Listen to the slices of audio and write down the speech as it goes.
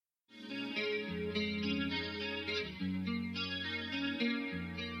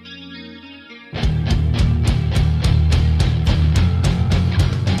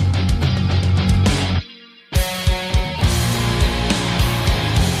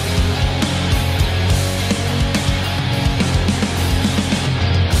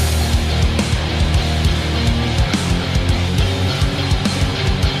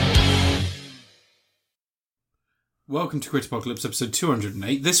welcome to Critapocalypse episode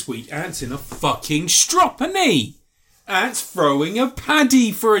 208. This week, Ant's in a fucking stroppany. Ant's throwing a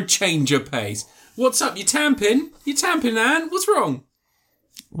paddy for a change of pace. What's up? You tamping? You tamping, Ant? What's wrong?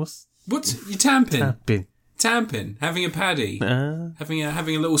 What's you tamping? Tamping. Having a paddy. Having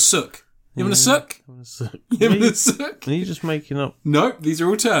a little sook. You having a sook? Having a sook. You having a sook? Are you just making up? No, these are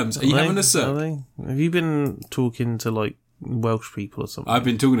all terms. Are you having a sook? Have you been talking to like Welsh people or something? I've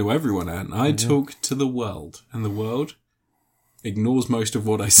been talking to everyone, Ant. I talk to the world, and the world ignores most of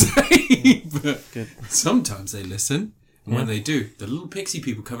what I say. But sometimes they listen, and when they do, the little pixie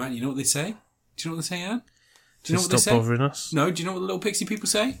people come out. And you know what they say? Do you know what they say, Ant? Do you know what they say? Stop bothering us. No. Do you know what the little pixie people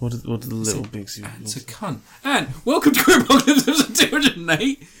say? What do the little pixie people Ant's say? a cunt. Ant, welcome to Critapocalypse episode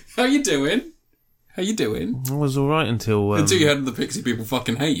 208. How you doing? How you doing? I was all right until you had the pixie people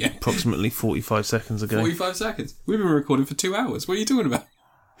fucking hate you. Approximately 45 seconds ago. 45 seconds. We've been recording for 2 hours. What are you talking about?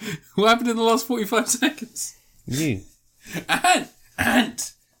 What happened in the last 45 seconds? You.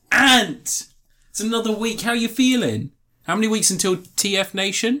 Ant! It's another week. How are you feeling? How many weeks until TF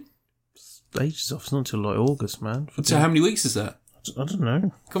Nation? Ages off. It's not until like August, man. So how many weeks is that? I don't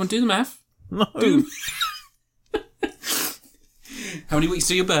know. Come on, do the math. No. How many weeks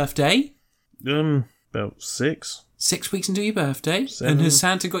till your birthday? About 6. 6 weeks until your birthday. 7. And has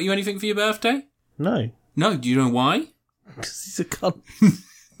Santa got you anything for your birthday? No. No, do you know why? Because he's a cunt.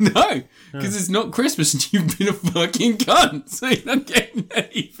 No, because it's not Christmas and you've been a fucking cunt, so you're not getting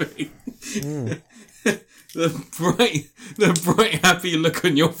anything. The bright, happy look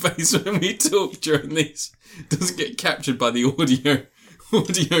on your face when we talk during this doesn't get captured by the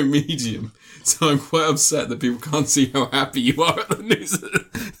audio medium. So I'm quite upset that people can't see how happy you are at the news.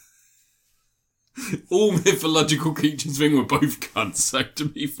 All mythological creatures think we're both cunts, so to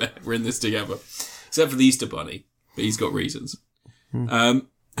be fair, we're in this together. Except for the Easter Bunny, but he's got reasons.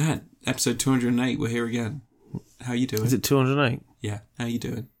 And episode 208, we're here again. How you doing? Is it 208? Yeah, how you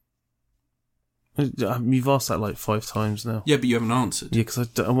doing? You've asked that like 5 times now. Yeah, but you haven't answered. Yeah, because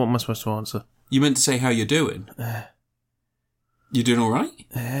what am I supposed to answer? You meant to say how you're doing. You doing all right?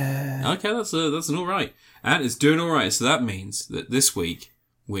 Okay, that's an all right. And it's doing all right, so that means that this week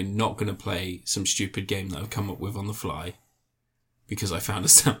we're not going to play some stupid game that I've come up with on the fly because I found a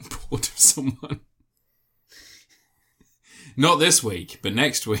soundboard of someone. Not this week, but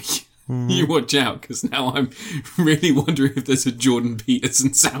next week. You watch out, because now I'm really wondering if there's a Jordan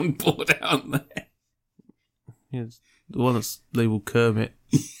Peterson soundboard out there. Yeah, the one that's labelled Kermit.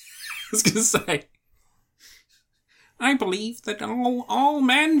 I was going to say, I believe that all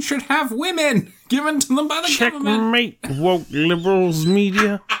men should have women given to them by the government. Checkmate, woke liberals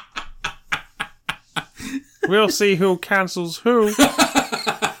media. We'll see who cancels who.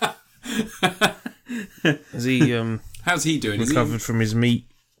 Is he how's he doing? recovered from his meat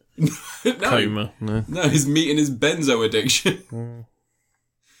coma? No, his meat and his benzo addiction.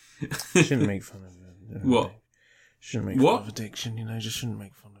 Shouldn't make fun of it. What? Shouldn't make fun of addiction, just shouldn't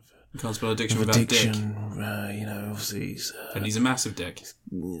make fun of it. You can't spell addiction without addiction, dick. Obviously he's... and he's a massive dick. It's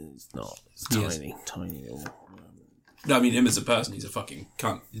not. It's tiny little... No, I mean him as a person, he's a fucking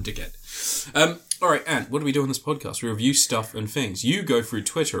cunt, dickhead. Alright, Ant, what do we do on this podcast? We review stuff and things. You go through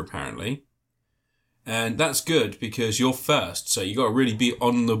Twitter, apparently. And that's good, because you're first, so you got to really be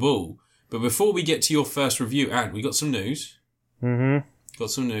on the ball. But before we get to your first review, Ant, we got some news. Got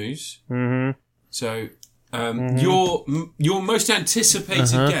some news. So, your most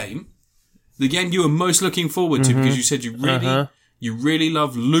anticipated game, the game you were most looking forward to, because you said you really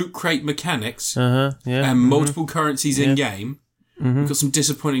love loot crate mechanics and multiple currencies in game. We've got some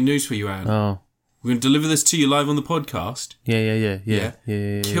disappointing news for you, Ant. Oh. We're going to deliver this to you live on the podcast.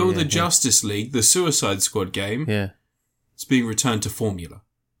 Yeah. Kill the Justice League, the Suicide Squad game. Yeah. It's being returned to formula.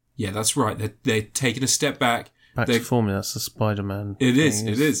 Yeah, that's right. They're taking a step back. Back to formula. That's the Spider-Man. It is,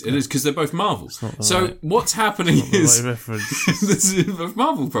 because they're both Marvel. So what's happening is this is both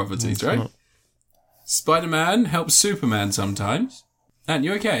Marvel properties, right? Not. Spider-Man helps Superman sometimes. And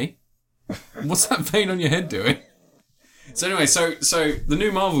you okay? What's that vein on your head doing? So anyway, so the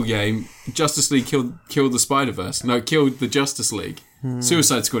new Marvel game, Justice League killed the Spider-Verse. No, killed the Justice League.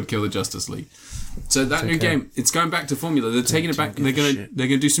 Suicide Squad killed the Justice League. So that new game, it's going back to formula. They're taking it back. They're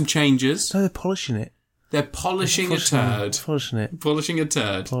gonna do some changes. No, they're polishing it. They're polishing a turd. Polishing it. Polishing a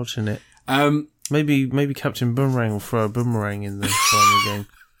turd. Polishing it. Maybe Captain Boomerang will throw a boomerang in the final game.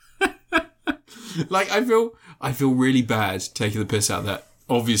 Like I feel really bad taking the piss out of that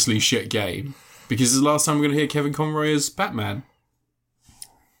obviously shit game. Because it's the last time we're going to hear Kevin Conroy as Batman.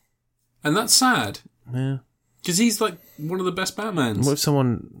 And that's sad. Yeah. Because he's like one of the best Batmans. What if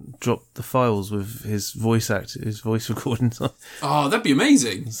someone dropped the files with his voice recordings on? Oh, that'd be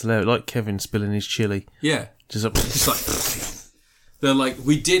amazing. It's like Kevin spilling his chili. Yeah. Just up. It's like, they're like,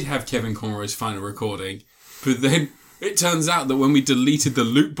 we did have Kevin Conroy's final recording, but then it turns out that when we deleted the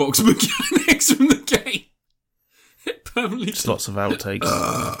loot box mechanics from the game, it permanently... Just lots of outtakes.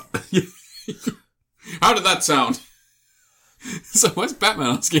 How did that sound? So why's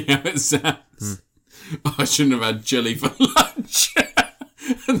Batman asking how it sounds? Oh, I shouldn't have had chili for lunch.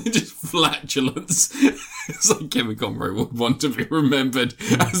 And then just flatulence. It's like Kevin Conroy would want to be remembered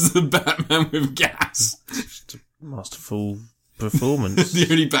as the Batman with gas. Just a masterful performance. The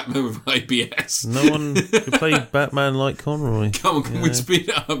only Batman with IBS. No one could play Batman like Conroy. Come on, can we speed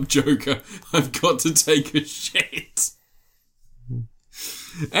it up, Joker? I've got to take a shit.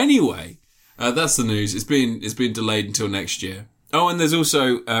 Anyway, that's the news. It's been delayed until next year. Oh, and there's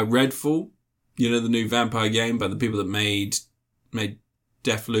also Redfall. You know, the new vampire game by the people that made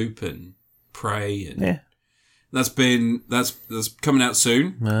Deathloop and Prey, and that's coming out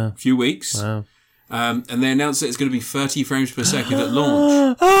soon. Wow. A few weeks. Wow. And they announced that it's going to be 30 frames per second at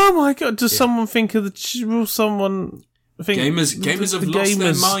launch. Oh my god! Does someone think of will someone think gamers have lost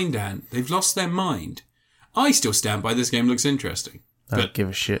their mind, Ant. They've lost their mind. I still stand by this game looks interesting. I don't give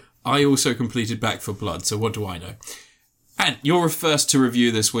a shit. I also completed Back 4 Blood, so what do I know? And you're first to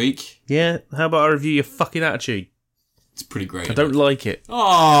review this week. Yeah, how about I review your fucking attitude? It's pretty great. I don't like it.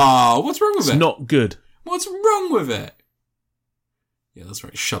 Oh, what's wrong with it? It's not good. What's wrong with it? Yeah, that's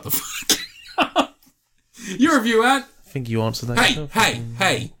right. Shut the fuck up. Your review, Ant. I think you answered that.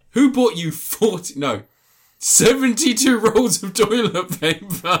 Hey. Who bought you 72 rolls of toilet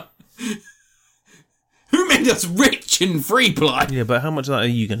paper? Who made us rich in free ply? Yeah, but how much of that are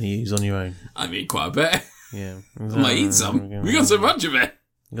you going to use on your own? I mean, quite a bit. Yeah. I might eat some. We got so much of it.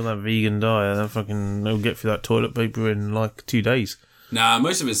 You got that vegan diet, they'll get through that toilet paper in like 2 days. Nah,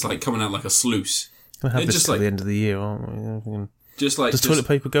 most of it's like coming out like a sluice. We'll have this till the end of the year, aren't we? Does toilet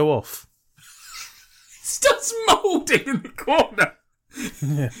paper go off? It starts moulding in the corner.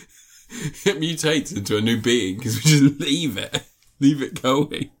 Yeah. It mutates into a new being because we just leave it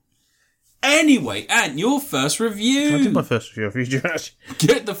going. Anyway, Ant, your first review. I did my first review. I reviewed your actually.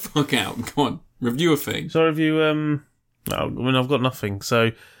 Get the fuck out. Come on. Review a thing. So I review, I've got nothing.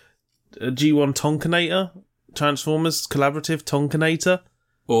 So, G1 Tonkanator, Transformers Collaborative Tonkanator.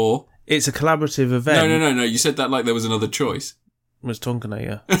 Or? It's a collaborative event. No. You said that like there was another choice. It was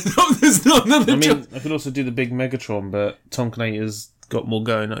Tonkanator. No, there's not another choice. I could also do the big Megatron, but Tonkanator's got more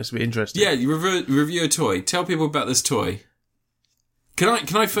going. It's a bit interesting. Yeah, you review a toy. Tell people about this toy.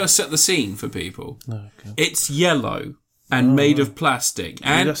 Can I first set the scene for people? No, okay. It's yellow and made of plastic.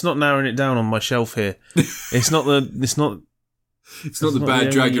 And that's not narrowing it down on my shelf here. It's not the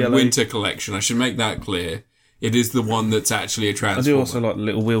Bad Dragon Winter Collection. I should make that clear. It is the one that's actually a Transformer. I do also like the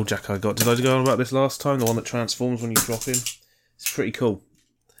little wheeljack I got. Did I go on about this last time? The one that transforms when you drop him. It's pretty cool.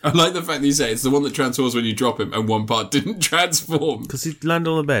 I like the fact that you say it's the one that transforms when you drop him, and one part didn't transform because he landed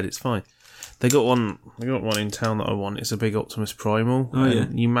on the bed. It's fine. They got one in town that I want. It's a big Optimus Primal. Oh, yeah.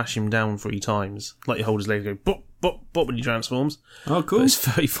 You mash him down 3 times. Like you hold his leg and go, bop, bop, bop when he transforms. Oh, cool. But it's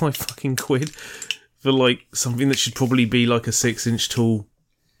 35 fucking quid for like something that should probably be like a 6-inch tall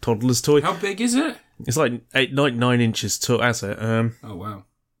toddler's toy. How big is it? It's like 9 inches tall. That's it. Oh, wow.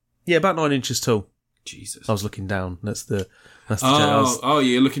 Yeah, about 9 inches tall. Jesus. I was looking down. That's the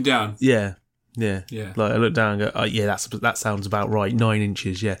you're looking down. Yeah. Yeah. Like I look down and go, oh, yeah, that sounds about right. 9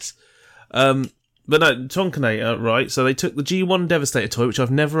 inches, yes. But no, Tonkanator, right? So they took the G1 Devastator toy, which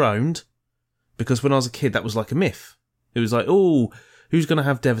I've never owned, because when I was a kid, that was like a myth. It was like, oh, who's going to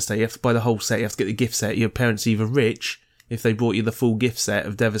have Devastator? You have to buy the whole set. You have to get the gift set. Your parents are either rich if they bought you the full gift set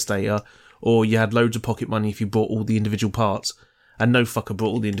of Devastator, or you had loads of pocket money if you bought all the individual parts. And no fucker bought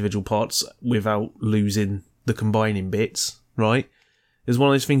all the individual parts without losing the combining bits, right? It was one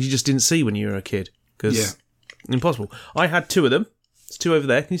of those things you just didn't see when you were a kid. Because impossible. I had 2 of them. There's 2 over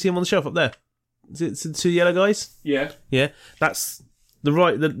there. Can you see them on the shelf up there? Is it the 2 yellow guys? Yeah. Yeah. That's the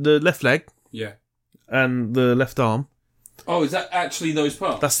left leg. Yeah. And the left arm. Oh, is that actually those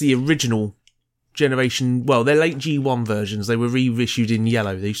parts? That's the original generation. Well, they're late G1 versions. They were reissued in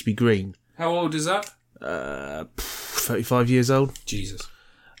yellow. They used to be green. How old is that? 35 years old. Jesus.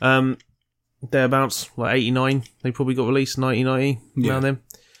 Thereabouts, like 89. They probably got released in 1990, around then.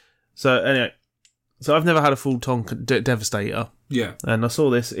 So, anyway. So, I've never had a full Devastator. Yeah. And I saw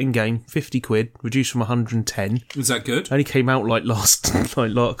this in-game, 50 quid, reduced from 110. Was that good? Only came out, like,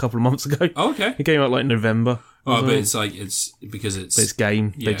 a couple of months ago. Oh, okay. It came out, like, November. Oh, but it's because it's... But it's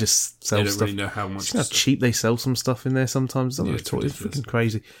game. Yeah. They just sell stuff. They don't really know how much... You know how cheap they sell some stuff in there sometimes? Yeah, It's freaking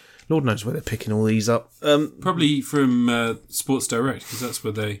crazy. Lord knows where they're picking all these up. Probably from Sports Direct, because that's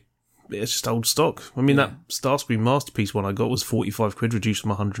where they... It's just old stock. I mean, that Starscream Masterpiece one I got was 45 quid, reduced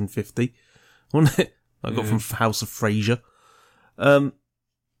from 150, wasn't it? I got from House of Fraser. But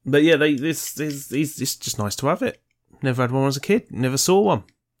yeah, it's just nice to have it. Never had one as a kid. Never saw one.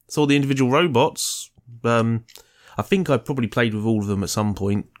 Saw the individual robots. I think I probably played with all of them at some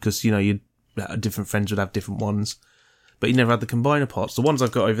point, because, different friends would have different ones. But you never had the combiner parts. The ones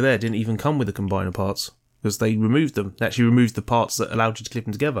I've got over there didn't even come with the combiner parts, because they removed them. They actually removed the parts that allowed you to clip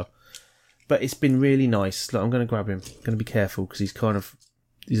them together. But it's been really nice. Look, I'm going to grab him. I'm going to be careful, because he's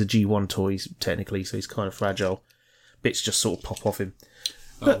a G1 toy, technically, so he's kind of fragile. Bits just sort of pop off him.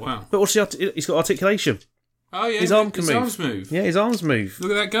 Wow. But what's he's got articulation. Oh, yeah. His arms move. Yeah, his arms move.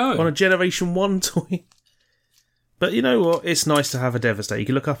 Look at that go. On a Generation 1 toy. But you know what? It's nice to have a Devastator. You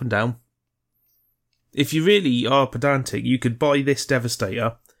can look up and down. If you really are pedantic, you could buy this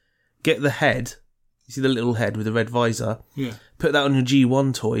Devastator, get the head, you see the little head with the red visor, put that on your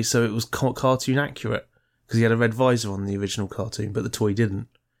G1 toy so it was cartoon accurate, because he had a red visor on the original cartoon, but the toy didn't.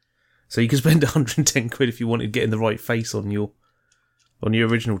 So you could spend 110 quid if you wanted to get in the right face on your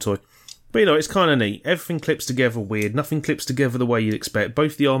original toy. But it's kind of neat. Everything clips together weird. Nothing clips together the way you'd expect.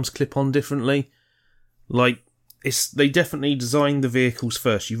 Both the arms clip on differently. They definitely designed the vehicles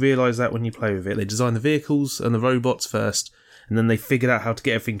first. You realise that when you play with it. They designed the vehicles and the robots first, and then they figured out how to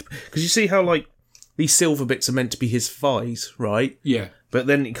get everything... Because you see how, these silver bits are meant to be his thighs, right? Yeah. But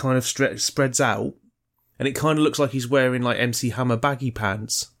then it kind of spreads out, and it kind of looks like he's wearing, MC Hammer baggy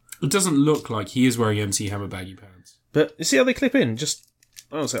pants. It doesn't look like he is wearing MC Hammer baggy pants. But you see how they clip in?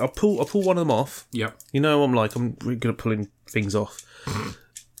 I'll pull one of them off. Yep. I'm really good at pulling things off.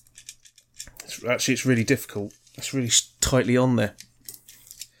 It's really difficult. It's really tightly on there.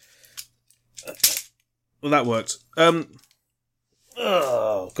 Well, that worked. Oh,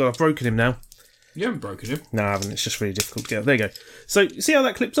 God, I've broken him now. You haven't broken him. No, I haven't. It's just really difficult to get out. There you go. So, see how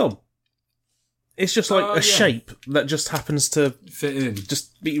that clips on? It's just a shape that just happens to... fit in.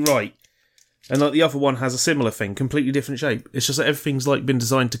 Just be right. And the other one has a similar thing, completely different shape. It's just that everything's been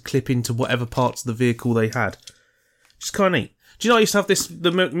designed to clip into whatever parts of the vehicle they had. Just kind of neat. Do you know I used to have the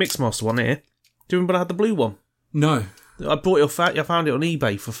Mixmaster one here? Do you remember I had the blue one? No. I bought it I found it on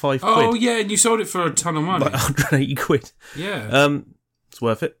eBay for £5. Oh, yeah, and you sold it for a ton of money. 180 quid. Yeah. It's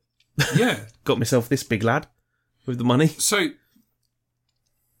worth it. Yeah. Got myself this big lad with the money. So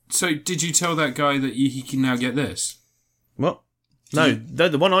did you tell that guy that he can now get this? What? No,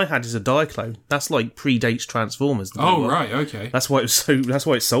 the one I had is a Diaclone. That's predates Transformers. Oh, right, okay. That's why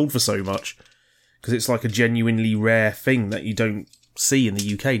it's sold for so much. Because it's a genuinely rare thing that you don't see in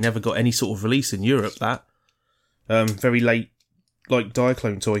the UK. Never got any sort of release in Europe, that. Very late,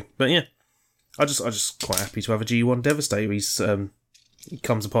 Diaclone toy. But yeah, I'm just quite happy to have a G1 Devastator. He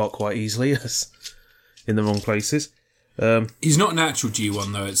comes apart quite easily in the wrong places. He's not an actual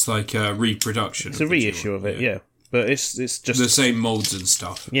G1 though. It's a reproduction. It's a reissue of it, yeah. But it's just the same molds and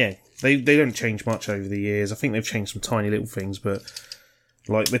stuff. Yeah, they don't change much over the years. I think they've changed some tiny little things, but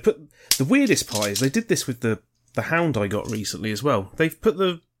they put the weirdest part is they did this with the Hound I got recently as well. They've put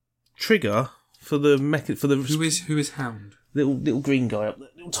the trigger for the who is Hound? Little green guy up there,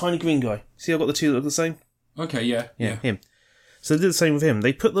 little tiny green guy. See, I've got the two that look the same. Okay, yeah, him. So they did the same with him.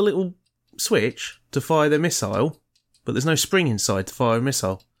 They put the little switch to fire their missile, but there's no spring inside to fire a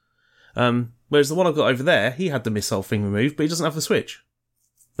missile. Whereas the one I've got over there, he had the missile thing removed, but he doesn't have the switch.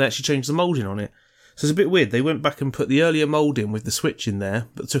 They actually changed the moulding on it. So it's a bit weird. They went back and put the earlier moulding with the switch in there,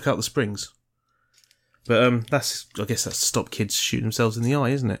 but took out the springs. But I guess that's to stop kids shooting themselves in the eye,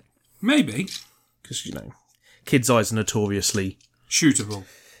 isn't it? Maybe. Because, kids' eyes are notoriously... shootable.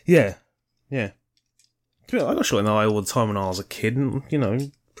 Yeah. Yeah. I got shot in the eye all the time when I was a kid, and,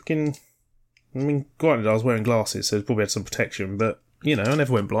 granted I was wearing glasses, so it probably had some protection, but, I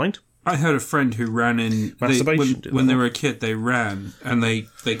never went blind. I had a friend who ran in... when they were a kid, they ran, and they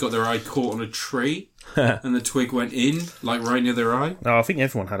got their eye caught on a tree, and the twig went in, right near their eye. Oh, I think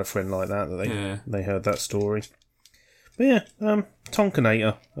everyone had a friend like that they heard that story. But yeah,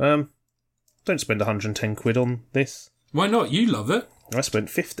 Tonkanator. Don't spend 110 quid on this. Why not? You love it. I spent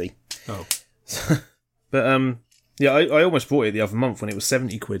 50. Oh. But, yeah, I almost bought it the other month when it was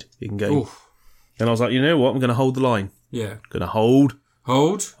 70 quid in game. Oof. And I was like, you know what? I'm going to hold the line. Yeah. Going to hold.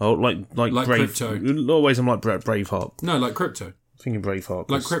 Hold? Like Brave. Crypto. Always I'm like Braveheart. No, like Crypto. I'm thinking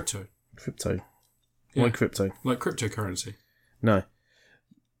Braveheart. Like Crypto. Crypto. Yeah. Why Crypto? Like cryptocurrency. No.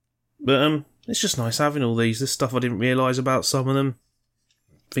 But it's just nice having all these. This stuff I didn't realise about some of them.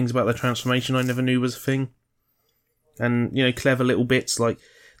 Things about their transformation I never knew was a thing. And, clever little bits, like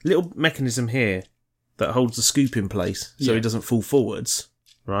little mechanism here that holds the scoop in place so it doesn't fall forwards,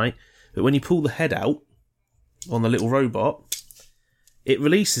 right? But when you pull the head out on the little robot, it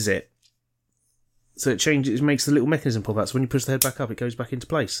releases it. So it makes the little mechanism pop out. So when you push the head back up, it goes back into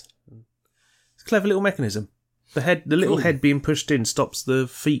place. It's a clever little mechanism. The little head being pushed in stops the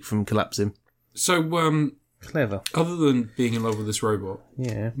feet from collapsing. So, clever. Other than being in love with this robot,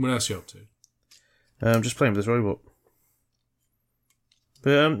 yeah, what else are you up to? I'm just playing with this robot.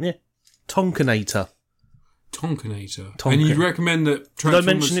 But yeah, Tonkanator. And you'd recommend that Transformers... Did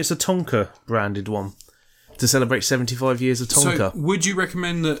I mention it's a Tonka branded one to celebrate 75 years of Tonka? So, would you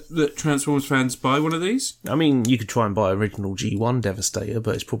recommend that Transformers fans buy one of these? I mean, you could try and buy original G1 Devastator,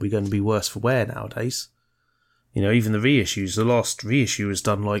 but it's probably going to be worse for wear nowadays. You know, even the reissues. The last reissue was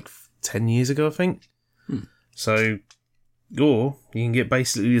done like 10 years ago, I think. So, or you can get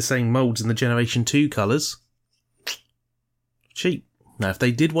basically the same moulds in the Generation 2 colours. Cheap. Now, if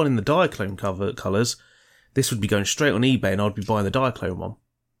they did one in the Diaclone colours, this would be going straight on eBay and I'd be buying the Diaclone one.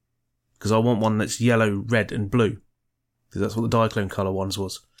 Because I want one that's yellow, red and blue. Because that's what the Diaclone colour ones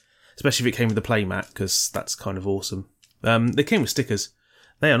was. Especially if it came with the playmat, because that's kind of awesome. They came with stickers.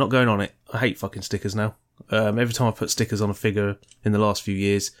 They are not going on it. I hate fucking stickers now. Every time I put stickers on a figure in the last few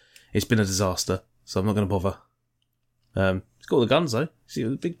years, it's been a disaster. So I'm not going to bother. It's got all the guns though. See,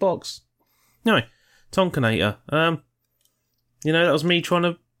 the big box. Anyway, Tonkanator. You know, that was me trying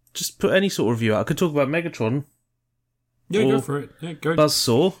to just put any sort of review out. I could talk about Megatron. Yeah, go for it. Yeah, go.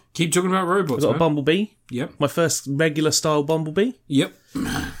 Buzzsaw. Keep talking about robots. I got a Bumblebee. Yep. My first regular style Bumblebee. Yep.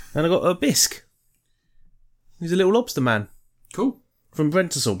 And I got a Bisque. He's a little lobster man. Cool. From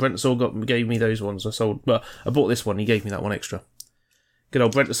Brentosaur. Brentosaur gave me those ones. I bought this one. He gave me that one extra. Good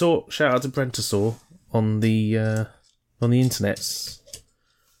old Brentosaur. Shout out to Brentosaur on the internets.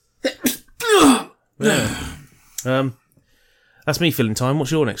 Yeah. That's me filling time.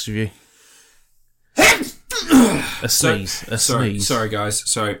 What's your next review? A sneeze. Sneeze. Sorry, guys.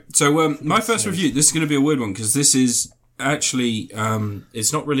 Sorry. So, my first review, this is going to be a weird one, because this is actually,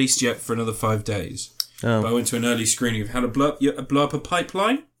 it's not released yet for another 5 days. Oh. But I went to an early screening of How to Blow Up a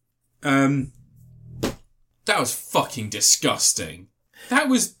Pipeline. That was fucking disgusting. That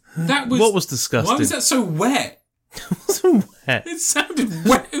was... What was disgusting? Why was that so wet? It wasn't wet. It sounded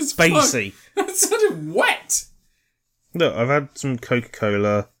wet as Spacey. fuck. It sounded wet. Look, I've had some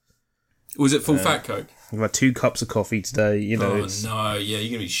Coca-Cola. Was it full fat Coke? I've had 2 cups of coffee today. You know. Oh no! Yeah,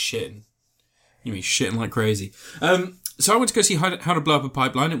 you're gonna be shitting. You're gonna be shitting like crazy. So I went to go see How to Blow Up a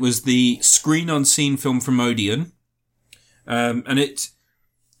Pipeline. It was the Screen Unseen film from Odeon, and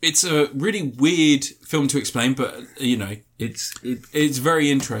it's a really weird film to explain, but you know, it's very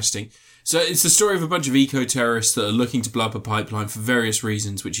interesting. So it's the story of a bunch of eco-terrorists that are looking to blow up a pipeline for various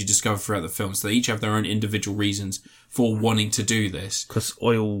reasons, which you discover throughout the film. So they each have their own individual reasons for wanting to do this. Because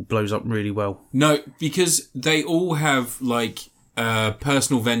oil blows up really well. No, because they all have, like,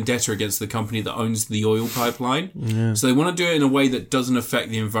 personal vendetta against the company that owns the oil pipeline. Yeah. So they want to do it in a way that doesn't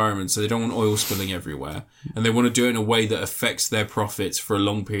affect the environment, so they don't want oil spilling everywhere. And they want to do it in a way that affects their profits for a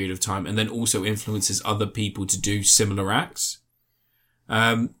long period of time, and then also influences other people to do similar acts.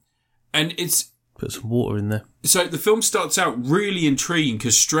 And it's... Put some water in there. So the film starts out really intriguing,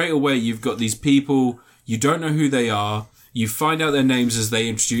 because straight away you've got these people, you don't know who they are, you find out their names as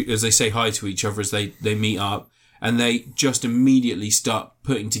they say hi to each other as they meet up, and they just immediately start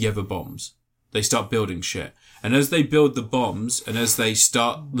putting together bombs. They start building shit. And as they build the bombs, and as they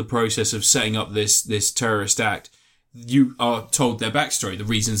start the process of setting up this terrorist act, you are told their backstory, the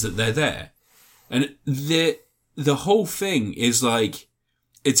reasons that they're there. And the whole thing is like...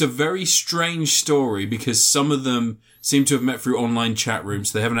 It's a very strange story, because some of them seem to have met through online chat rooms.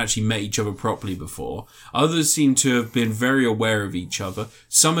 So they haven't actually met each other properly before. Others seem to have been very aware of each other.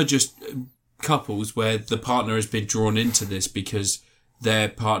 Some are just couples where the partner has been drawn into this because their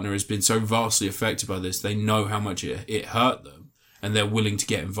partner has been so vastly affected by this. They know how much it hurt them, and they're willing to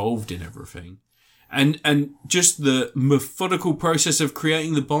get involved in everything. And just the methodical process of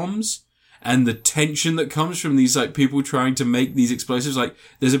creating the bombs, and the tension that comes from these, like, people trying to make these explosives. Like,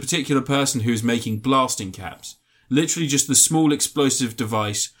 there's a particular person who's making blasting caps. Literally just the small explosive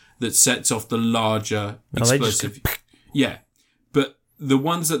device that sets off the larger explosive. Yeah. But the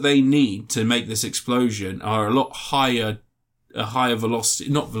ones that they need to make this explosion are a lot higher, a higher velocity.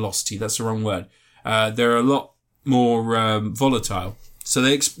 Not velocity, that's the wrong word. They're a lot more volatile. So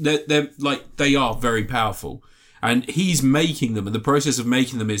they're like, they are very powerful. And he's making them, and the process of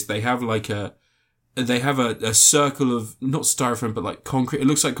making them is they have a circle of, not styrofoam, but like concrete. It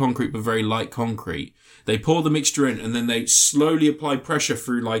looks like concrete, but very light concrete. They pour the mixture in, and then they slowly apply pressure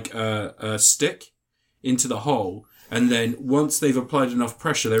through like a stick into the hole. And then once they've applied enough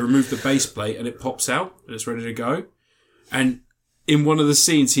pressure, they remove the base plate, and it pops out, and it's ready to go. And in one of the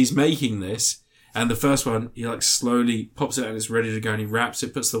scenes, he's making this, and the first one, he like slowly pops it out and it's ready to go, and he wraps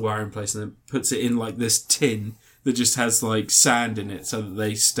it, puts the wire in place, and then puts it in like this tin that just has like sand in it so that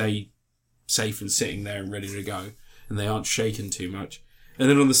they stay safe and sitting there and ready to go, and they aren't shaken too much. And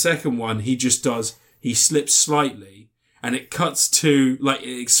then on the second one, he slips slightly, and it cuts to, like,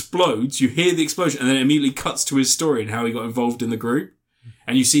 it explodes. You hear the explosion, and then it immediately cuts to his story and how he got involved in the group.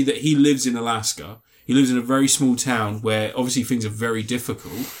 And you see that he lives in Alaska. He lives in a very small town where obviously things are very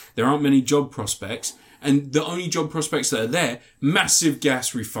difficult. There aren't many job prospects. And the only job prospects that are there, massive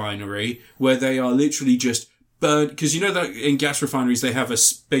gas refinery where they are literally just burned. Because you know that in gas refineries, they have a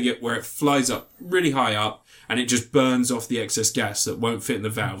spigot where it flies up really high up and it just burns off the excess gas that won't fit in the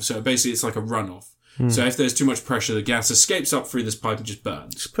valve. So basically it's like a runoff. So if there's too much pressure, the gas escapes up through this pipe and just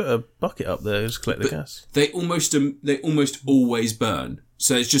burns. Just put a bucket up there, just collect the gas. They almost always burn.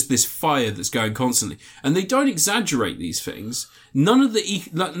 So it's just this fire that's going constantly, and they don't exaggerate these things. None of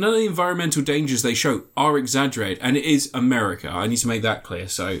the environmental dangers they show are exaggerated, and it is America. I need to make that clear.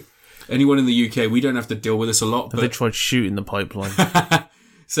 So anyone in the UK, we don't have to deal with this a lot. Have they tried shooting the pipeline?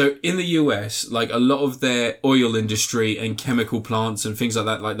 So in the US, like a lot of their oil industry and chemical plants and things like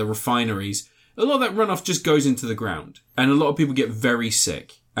that, like the refineries, a lot of that runoff just goes into the ground, and a lot of people get very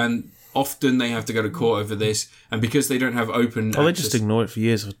sick, and often they have to go to court over this, and because they don't have open access, they just ignore it for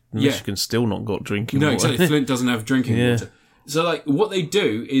years. Michigan's still not got drinking water. No, exactly. Flint doesn't have drinking water. So, like, what they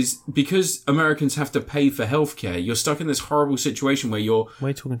do is, because Americans have to pay for healthcare, you're stuck in this horrible situation where you're... Why are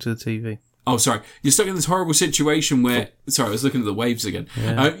you talking to the TV? Oh, sorry. You're stuck in this horrible situation where... Sorry, I was looking at the waves again.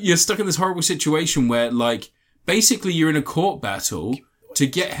 Yeah. You're stuck in this horrible situation where, like, basically you're in a court battle to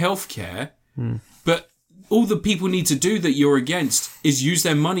get healthcare, but all the people need to do that you're against is use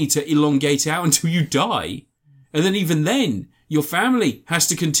their money to elongate out until you die. And then even then, your family has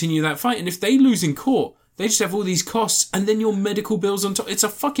to continue that fight. And if they lose in court, they just have all these costs and then your medical bills on top. It's a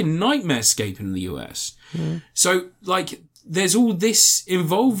fucking nightmare scape in the US. So, like, there's all this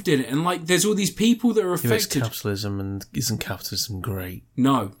involved in it. And, like, there's all these people that are affected. It's capitalism, and isn't capitalism great?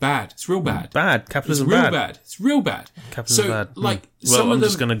 No, bad. It's real bad. Bad. Capitalism it's real bad. bad. It's real bad. Capitalism bad. Like, well, I'm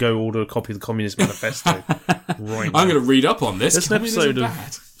just going to go order a copy of the Communist Manifesto right now. I'm going to read up on this. There's an episode of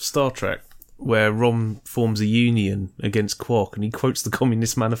Star Trek where Rom forms a union against Quark, and he quotes the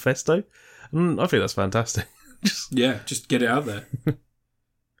Communist Manifesto. And I think that's fantastic. just get it out there.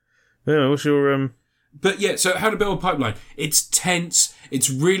 Yeah, what's your... But yeah, so How to Build a Pipeline. It's tense. It's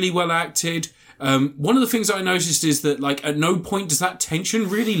really well acted. One of the things I noticed is that, like, at no point does that tension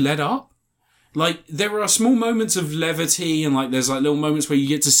really let up. Like, there are small moments of levity, and, like, there's, like, little moments where you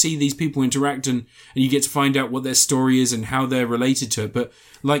get to see these people interact and you get to find out what their story is and how they're related to it. But,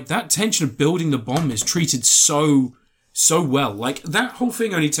 like, that tension of building the bomb is treated so well. Like, that whole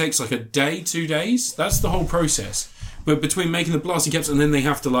thing only takes, like, a day, 2 days. That's the whole process. But between making the blasting caps and then they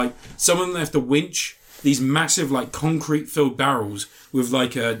have to, like, some of them have to winch these massive, like, concrete-filled barrels with,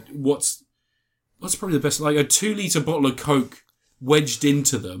 like, what's probably the best, like, a 2-litre bottle of Coke wedged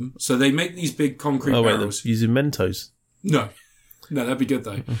into them. So they make these big concrete barrels. Using Mentos? No, that'd be good,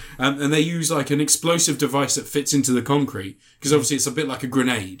 though. And they use, like, an explosive device that fits into the concrete, because obviously it's a bit like a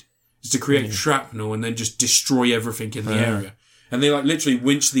grenade. It's to create shrapnel and then just destroy everything in the area. And they, like, literally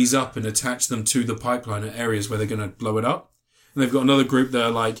winch these up and attach them to the pipeline at areas where they're going to blow it up. And they've got another group that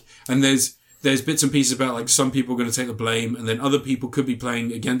are, like, and there's bits and pieces about, like, some people are going to take the blame, and then other people could be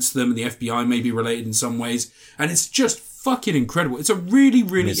playing against them, and the FBI may be related in some ways. And it's just fucking incredible. It's a really,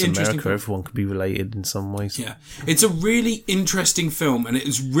 really interesting film. Everyone could be related in some ways. Yeah. It's a really interesting film, and it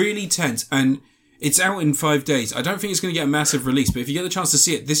is really tense, and it's out in 5 days. I don't think it's going to get a massive release, but if you get the chance to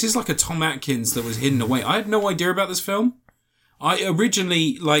see it, this is like a Tom Atkins that was hidden away. I had no idea about this film. I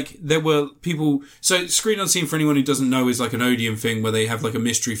originally, like, there were people... So, Screen Unseen, for anyone who doesn't know, is like an Odeon thing where they have, like, a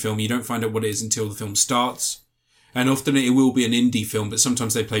mystery film. You don't find out what it is until the film starts. And often it will be an indie film, but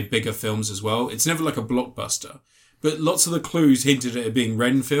sometimes they play bigger films as well. It's never like a blockbuster. But lots of the clues hinted at it being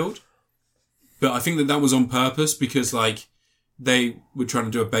Renfield. But I think that was on purpose because, like, they were trying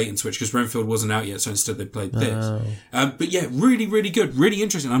to do a bait and switch because Renfield wasn't out yet, so instead they played this. But yeah, really, really good. Really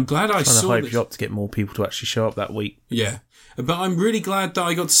interesting. I'm glad I saw this. Trying to hype you up to get more people to actually show up that week. Yeah. But I'm really glad that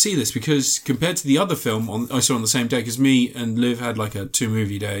I got to see this because compared to the other film I saw on the same day, because me and Liv had like a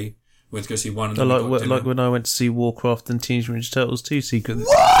 2-movie day. We went to go see one. And like when I went to see Warcraft and Teenage Mutant Ninja Turtles 2 sequence.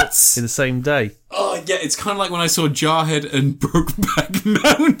 What? In the same day. Oh, yeah. It's kind of like when I saw Jarhead and Brokeback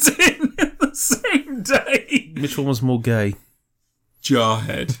Mountain in the same day. Which one was more gay?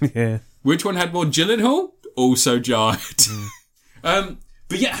 Jarhead. Yeah. Which one had more Gyllenhaal? Also Jarhead. But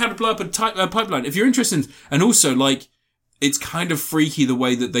yeah, How to Blow Up a Pipeline. If you're interested, and also like, it's kind of freaky the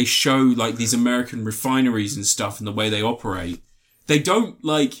way that they show like these American refineries and stuff and the way they operate. they don't,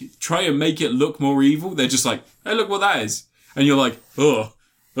 like, try and make it look more evil. They're just like, hey, look what that is. And you're like, oh.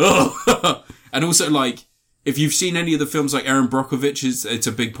 And also, like, if you've seen any of the films like Erin Brockovich's, it's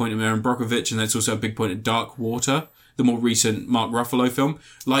a big point of Erin Brockovich, and that's also a big point of Dark Water, the more recent Mark Ruffalo film.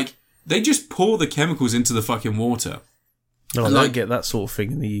 Like, they just pour the chemicals into the fucking water. No, I don't get that sort of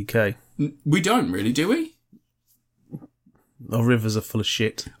thing in the UK. We don't really, do we? Our rivers are full of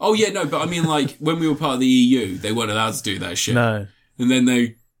shit. Oh, yeah, no, but I mean, like, when we were part of the EU, they weren't allowed to do that shit. No. And then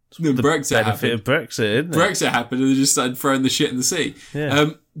Brexit benefit of Brexit, isn't it? Brexit happened, and they just started throwing the shit in the sea.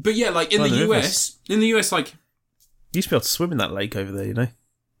 Yeah. But yeah, like, in the US, like... You used to be able to swim in that lake over there, you know?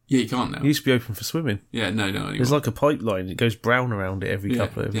 Yeah, you can't now. It used to be open for swimming. Yeah, no, anymore. There's like a pipeline. It goes brown around it every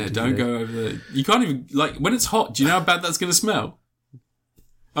couple of... Yeah, don't go over there. You can't even... Like, when it's hot, do you know how bad that's going to smell?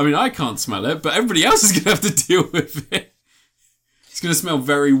 I mean, I can't smell it, but everybody else is going to have to deal with it. It's going to smell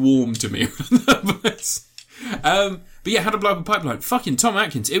very warm to me. But yeah, How to Blow Up a Pipeline. Fucking Tom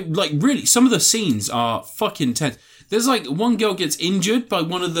Atkins. It, like, really, some of the scenes are fucking tense. There's, like, one girl gets injured by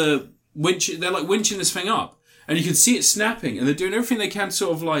one of the they're, like, winching this thing up. And you can see it snapping. And they're doing everything they can to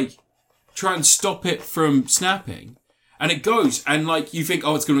sort of, like, try and stop it from snapping. And it goes. And, like, you think,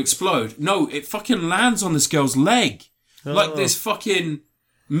 oh, it's going to explode. No, it fucking lands on this girl's leg. Oh. Like, this fucking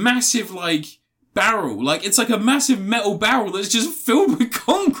massive, like... barrel. Like, it's like a massive metal barrel that's just filled with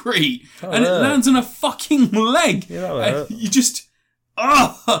concrete. And it lands on a fucking leg. And you just...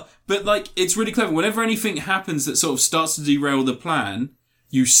 But, like, it's really clever. Whenever anything happens that sort of starts to derail the plan,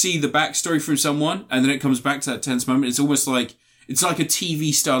 you see the backstory from someone, and then it comes back to that tense moment. It's almost like... It's like a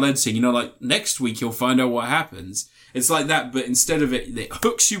TV-style editing. You know, like, next week you'll find out what happens. It's like that, but instead of it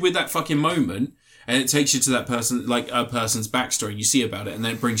hooks you with that fucking moment... And it takes you to that person, like a person's backstory. You see about it, and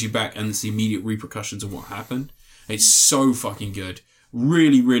then it brings you back, and it's the immediate repercussions of what happened. It's so fucking good.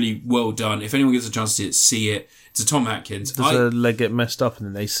 Really, really well done. If anyone gets a chance to see it, it's a Tom Atkins. Does her leg get messed up, and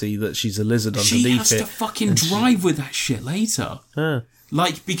then they see that she's a lizard underneath it? She has to fucking drive with that shit later.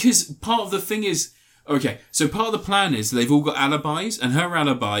 Like, because part of the thing is... Okay, so part of the plan is they've all got alibis, and her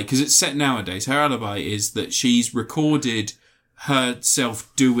alibi, because it's set nowadays, her alibi is that she's recorded...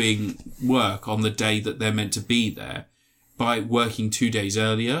 herself doing work on the day that they're meant to be there by working 2 days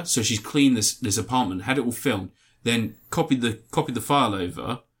earlier. So she's cleaned this apartment, had it all filmed, then copied the file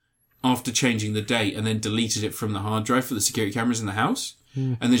over after changing the date, and then deleted it from the hard drive for the security cameras in the house.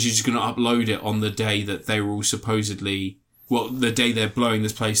 And then she's just going to upload it on the day that they were all supposedly, well, the day they're blowing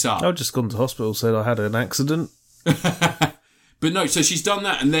this place up. I've just gone to hospital, said I had an accident. But no, so she's done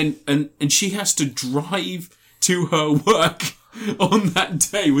that, and then and she has to drive to her work on that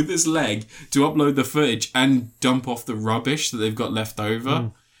day with this leg to upload the footage and dump off the rubbish that they've got left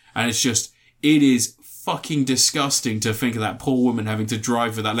over. And it's just, it is fucking disgusting to think of that poor woman having to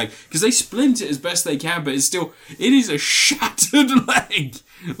drive with that leg. Because they splint it as best they can, but it is a shattered leg.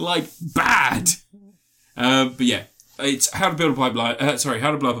 Like, bad. But yeah, it's How to Build a Pipeline,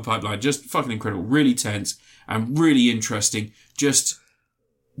 How to Blow Up a Pipeline. Just fucking incredible. Really tense and really interesting. Just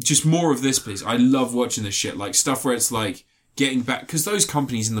more of this, please. I love watching this shit. Like, stuff where it's like, getting back, because those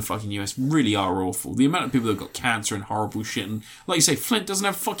companies in the fucking US really are awful. The amount of people that have got cancer and horrible shit, and like you say, Flint doesn't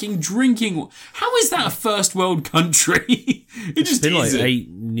have fucking drinking water. How is that a first world country? It just been isn't. Like 8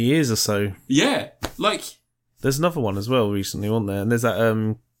 years or so. Yeah, like there's another one as well recently, wasn't there? And there's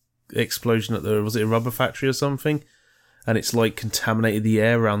that explosion at was it a rubber factory or something? And it's like contaminated the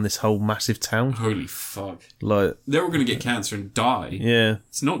air around this whole massive town. Holy fuck! Like they're all going to get cancer and die. Yeah,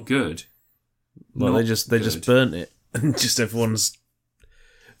 it's not good. Like they just burnt it. And just everyone's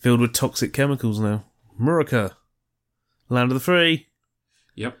filled with toxic chemicals now. America. Land of the free.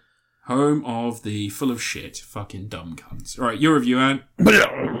 Yep. Home of the full of shit. Fucking dumb cunts. Alright, your review, Ant.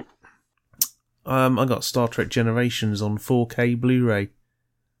 I got Star Trek Generations on 4K Blu-ray.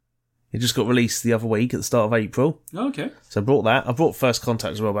 It just got released the other week at the start of April. Oh, okay. So I brought that. I brought First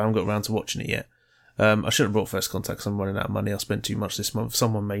Contact as well, but I haven't got around to watching it yet. I shouldn't have brought First Contact because I'm running out of money. I spent too much this month.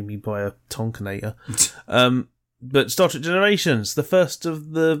 Someone made me buy a Tonkanator. But Star Trek Generations, the first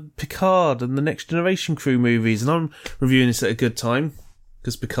of the Picard and the Next Generation crew movies, and I'm reviewing this at a good time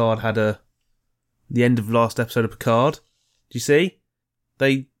because Picard had the end of last episode of Picard. Do you see?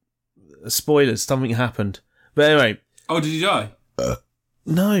 Spoilers, something happened. But anyway. Oh, did he die?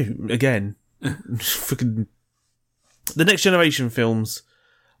 No, again. Freaking. The Next Generation films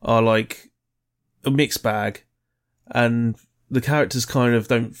are like a mixed bag, and the characters kind of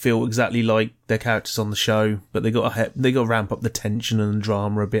don't feel exactly like their characters on the show, but they got to ramp up the tension and the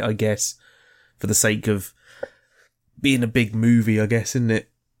drama a bit, I guess, for the sake of being a big movie, I guess, isn't it?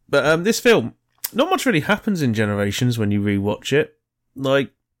 But this film, not much really happens in Generations when you rewatch it.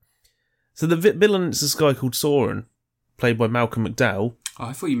 Like, so the villain is this guy called Soren, played by Malcolm McDowell. Oh,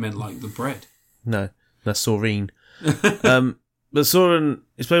 I thought you meant like the bread. No, that's Soren. But Soren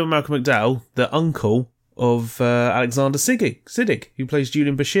is played by Malcolm McDowell, the uncle of Alexander Siddig, who plays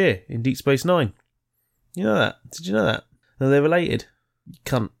Julian Bashir in Deep Space Nine. You know that? Did you know that? No, they're related. You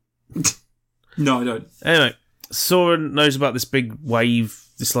cunt. No, I don't. Anyway, Soren knows about this big wave,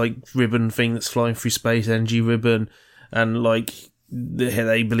 this like ribbon thing that's flying through space, energy ribbon, and like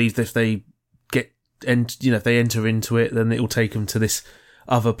they believe that if they if they enter into it, then it will take them to this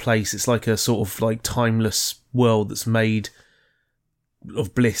other place. It's like a sort of like timeless world that's made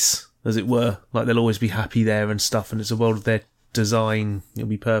of bliss, as it were. Like they'll always be happy there and stuff, and it's a world of their design. It'll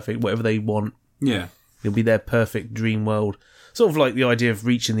be perfect, whatever they want. Yeah. It'll be their perfect dream world. Sort of like the idea of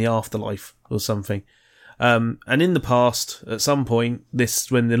reaching the afterlife or something. And in the past, at some point,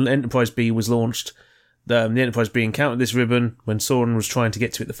 when the Enterprise B was launched, the Enterprise B encountered this ribbon when Soren was trying to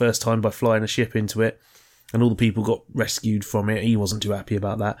get to it the first time by flying a ship into it, and all the people got rescued from it. He wasn't too happy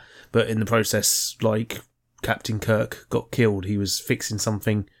about that. But in the process, like, Captain Kirk got killed. He was fixing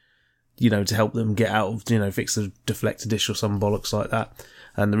something, to help them get out of, fix the deflector dish or some bollocks like that.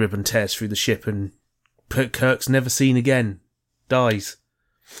 And the ribbon tears through the ship, and Kirk's never seen again. Dies.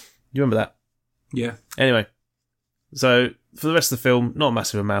 You remember that? Yeah. Anyway, so for the rest of the film, not a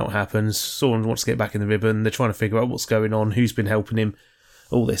massive amount happens. Soren wants to get back in the ribbon. They're trying to figure out what's going on, who's been helping him,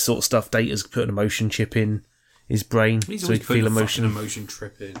 all this sort of stuff. Data's put an emotion chip in his brain so he can feel emotion. Emotion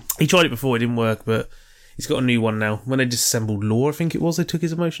trip in. He tried it before, it didn't work, but he's got a new one now. When they disassembled Law, I think it was, they took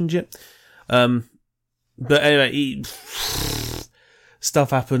his emotion chip. But anyway,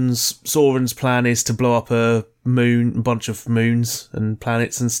 stuff happens. Soren's plan is to blow up a bunch of moons and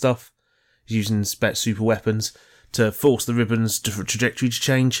planets and stuff. He's using super weapons to force the ribbon's trajectory to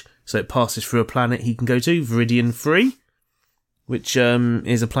change, so it passes through a planet he can go to, Viridian 3, which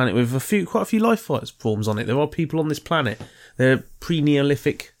is a planet with quite a few life forms on it. There are people on this planet. They're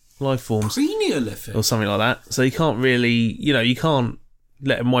pre-Neolithic life forms. Pre-Neolithic? Or something like that. So you can't really, you can't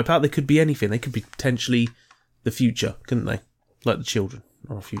let them wipe out. They could be anything. They could be potentially the future, couldn't they? Like the children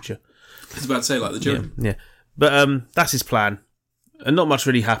are our future. I was about to say, like the children. Yeah. But that's his plan. And not much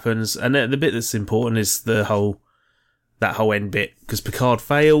really happens. And the bit that's important is that whole end bit. Because Picard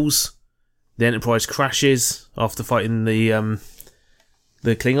fails. The Enterprise crashes after fighting the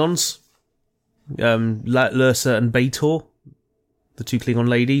Klingons. Lursa and B'Etor, the two Klingon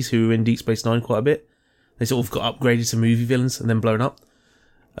ladies who were in Deep Space Nine quite a bit. They sort of got upgraded to movie villains and then blown up.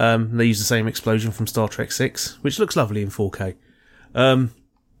 They use the same explosion from Star Trek 6, which looks lovely in 4K.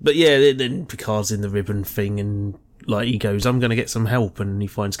 But yeah, then Picard's in the ribbon thing, and like he goes, I'm going to get some help, and he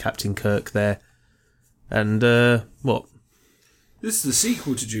finds Captain Kirk there. And what? This is the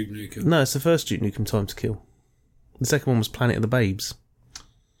sequel to Duke Nukem. No, it's the first Duke Nukem Time to Kill. The second one was Planet of the Babes.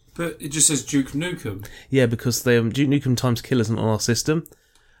 But it just says Duke Nukem. Yeah, because Duke Nukem Time to Kill isn't on our system,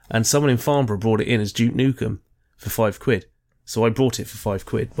 and someone in Farnborough brought it in as Duke Nukem for £5. So I bought it for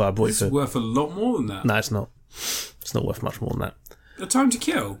 £5. Well, I bought It's worth a lot more than that. No, it's not. It's not worth much more than that. A Time to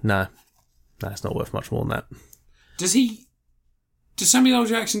Kill? No, it's not worth much more than that. Does Samuel L.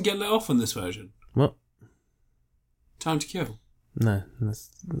 Jackson get let off on this version? What? Time to Kill? No. Does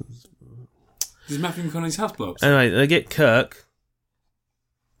Matthew McConaughey's house blow up? Anyway, they get Kirk,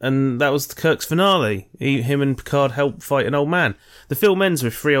 and that was Kirk's finale. Him and Picard help fight an old man. The film ends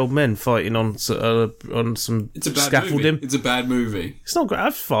with 3 old men fighting on some It's a bad scaffolding. movie. It's a bad movie. It's not great.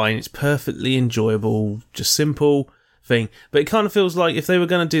 It's fine. It's perfectly enjoyable. Just simple thing. But it kind of feels like if they were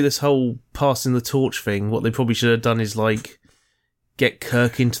going to do this whole passing the torch thing, what they probably should have done is like get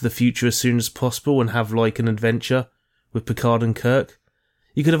Kirk into the future as soon as possible and have like an adventure with Picard and Kirk.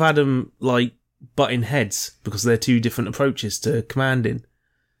 You could have had them like butting heads because they're two different approaches to commanding.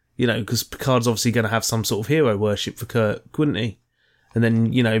 Because Picard's obviously going to have some sort of hero worship for Kirk, wouldn't he? And then,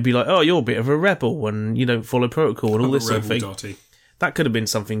 be like, oh, you're a bit of a rebel and you don't follow protocol and all this sort of thing. Dotty. That could have been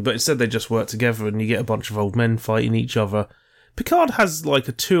something, but instead they just work together and you get a bunch of old men fighting each other. Picard has like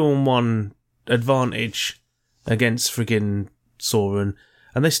a 2-on-1 advantage against friggin' Soren,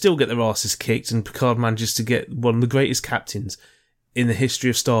 and they still get their asses kicked, and Picard manages to get one of the greatest captains in the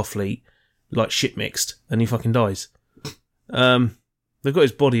history of Starfleet, like shit mixed, and he fucking dies. They've got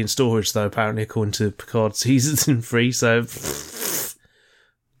his body in storage though, apparently, according to Picard season 3, so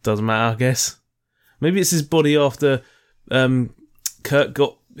doesn't matter, I guess. Maybe it's his body after Kirk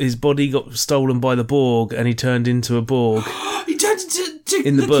got stolen by the Borg, and he turned into a Borg. He turned into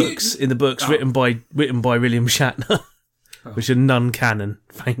in the books, written by William Shatner, which are non-canon,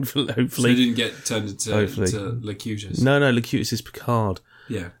 thankfully. Hopefully, so he didn't get turned into Locutus. No, Locutus is Picard.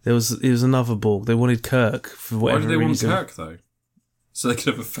 Yeah, it was another Borg. They wanted Kirk for whatever reason. Why did they want Kirk though? So they could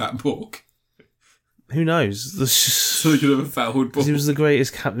have a fat Borg. Who knows? So he could have a fouled ball. He was the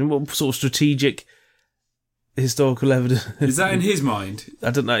greatest captain. What sort of strategic historical evidence? Is that in his mind?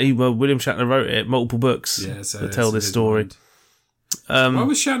 I don't know. William Shatner wrote it, multiple books that tell this story. Why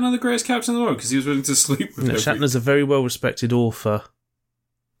was Shatner the greatest captain in the world? Because he was willing to sleep with Shatner's a very well-respected author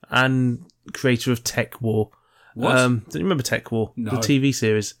and creator of Tech War. What? Do you remember Tech War? No. The TV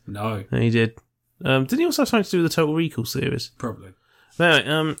series? No. He did. Didn't he also have something to do with the Total Recall series? Probably.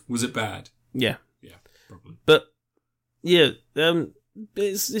 Anyway, was it bad? Yeah. Yeah, probably. But, yeah,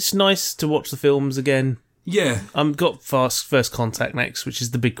 it's nice to watch the films again. Yeah. Got First Contact next, which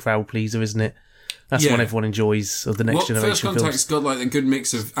is the big crowd pleaser, isn't it? That's the one everyone enjoys of the next generation First Contact's got like a good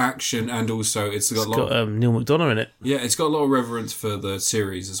mix of action and also it's got Neil McDonough in it. Yeah, it's got a lot of reverence for the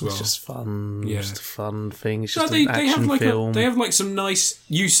series as well. It's just fun. Yeah. Just a fun thing. It's just an action film. They have like some nice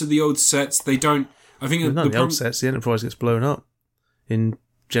use of the old sets. They don't... I think the old sets, the Enterprise gets blown up in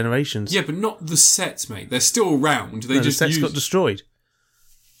Generations. Yeah, but not the sets, mate. They're still around. The sets got destroyed.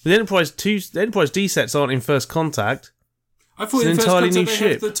 The Enterprise D sets aren't in First Contact. I thought in First Contact they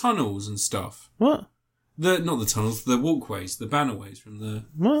had the tunnels and stuff. What? Not the tunnels, the walkways, the bannerways from the...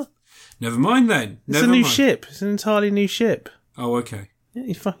 What? Never mind then. It's a new ship. It's an entirely new ship. Oh, okay. Yeah,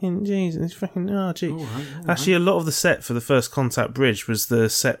 you fucking... Jesus, fucking... Oh, gee. All right. Actually, a lot of the set for the First Contact bridge was the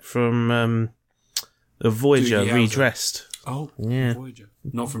set from Voyager redressed. Oh, yeah. Voyager.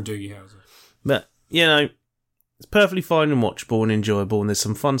 Not from Doogie Howser. But, you know... It's perfectly fine and watchable and enjoyable, and there's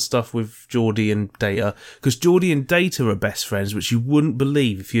some fun stuff with Geordie and Data, because Geordie and Data are best friends, which you wouldn't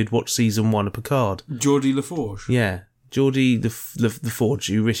believe if you'd watched season 1 of Picard. Geordie LaForge? Yeah. Geordie the Forge,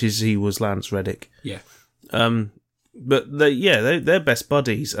 who wishes he was Lance Reddick. Yeah. But they're best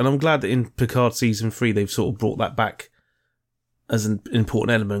buddies, and I'm glad that in Picard season 3 they've sort of brought that back as an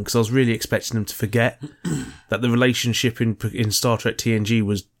important element, because I was really expecting them to forget that the relationship in Star Trek TNG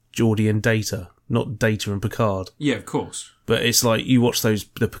was Geordie and Data, not Data and Picard. Yeah, of course. But it's like, you watch the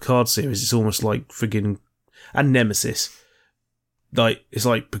Picard series, it's almost like friggin'... And Nemesis. Like, it's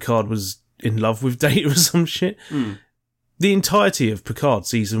like Picard was in love with Data or some shit. Mm. The entirety of Picard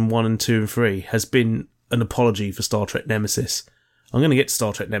season 1 and 2 and 3 has been an apology for Star Trek Nemesis. I'm going to get to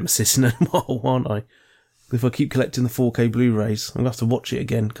Star Trek Nemesis in a while, aren't I? If I keep collecting the 4K Blu-rays, I'm going to have to watch it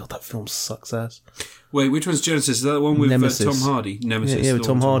again. God, that film sucks ass. Wait, which one's Genesis? Is that the one with Tom Hardy? Nemesis. Yeah, with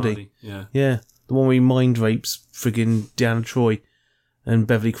Tom Hardy. Yeah. Yeah. The one where he mind rapes friggin' Deanna Troi, and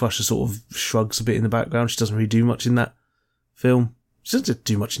Beverly Crusher sort of shrugs a bit in the background. She doesn't really do much in that film. She doesn't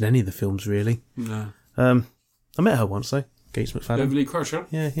do much in any of the films, really. No. I met her once, though. Gates McFadden. Beverly Crusher?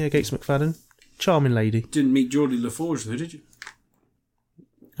 Yeah, Gates McFadden. Charming lady. Didn't meet Geordie LaForge, though, did you?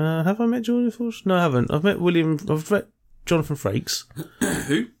 Have I met Geordie LaForge? No, I haven't. I've met Jonathan Frakes.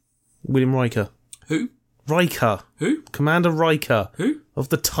 Who? William Riker. Who? Riker. Who? Commander Riker. Who? Of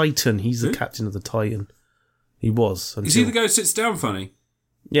the Titan. He's the captain of the Titan. He was. Is he the guy who sits down funny?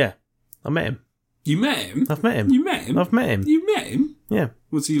 Yeah. I met him. You met him? I've met him. You met him? I've met him. You met him? Yeah.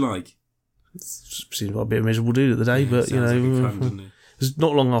 What's he like? Seems like a bit of a miserable dude at the day, but, you know. Like fun, it was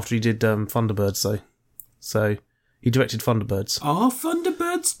not long after he did Thunderbirds, though. So, he directed Thunderbirds. Oh,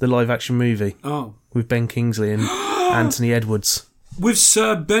 Thunderbirds? The live-action movie. Oh. With Ben Kingsley and Anthony Edwards. With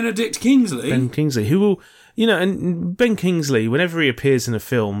Sir Benedict Kingsley? Ben Kingsley, who will... You know, and Ben Kingsley, whenever he appears in a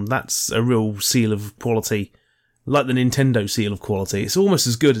film, that's a real seal of quality. Like the Nintendo seal of quality. It's almost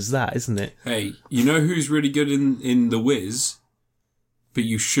as good as that, isn't it? Hey, you know who's really good in The Wiz? But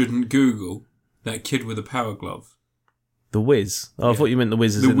you shouldn't Google? That kid with a power glove. The Wiz? Oh, yeah. I thought you meant The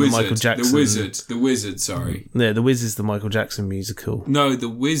Wiz as in the Michael Jackson. The Wizard, sorry. Yeah, The Wiz is the Michael Jackson musical. No, The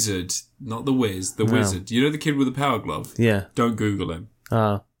Wizard, not The Wiz, The Wizard. You know the kid with the power glove? Yeah. Don't Google him.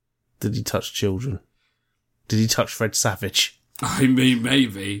 Did he touch children? Did he touch Fred Savage? I mean,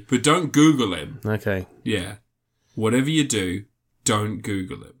 maybe, but don't Google him. Okay. Yeah. Whatever you do, don't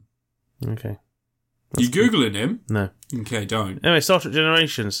Google him. Okay. You Googling him? No. Okay, don't. Anyway, Star Trek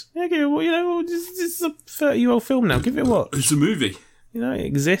Generations. Yeah, give it, you know, this is a 30-year-old film now. Give it a watch. It's a movie. You know, it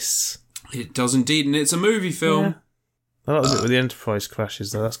exists. It does indeed, and it's a movie film. Yeah. I like the bit where the Enterprise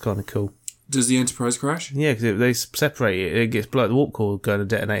crashes, though. That's kind of cool. Does the Enterprise crash? Yeah, because they separate it. It gets like the warp core going to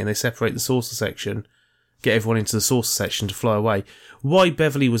detonate, and they separate the saucer section, get everyone into the saucer section to fly away. Why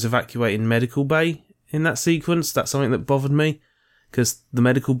Beverly was evacuating medical bay in that sequence, that's something that bothered me. Because the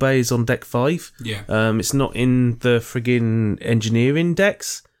medical bay is on deck 5. Yeah. It's not in the friggin' engineering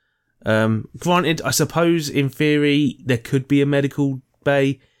decks. Granted, I suppose in theory there could be a medical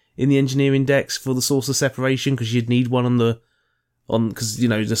bay in the engineering decks for the saucer separation, because you'd need one because, you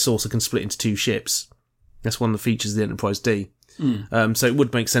know, the saucer can split into 2 ships. That's one of the features of the Enterprise D. So it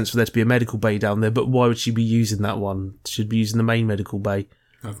would make sense for there to be a medical bay down there, but why would she be using that one? She'd be using the main medical bay.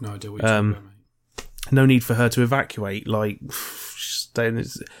 I have no idea what you're talking about, mate. no need for her to evacuate. Like, it's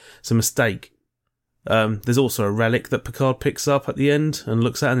a mistake. There's also a relic that Picard picks up at the end and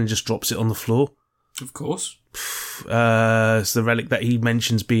looks at and then just drops it on the floor. Of course. It's the relic that he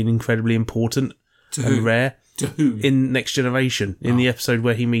mentions being incredibly important and rare. To who? In Next Generation, in the episode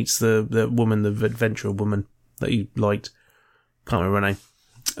where he meets the woman, the adventurer woman that he liked. Can't remember her name.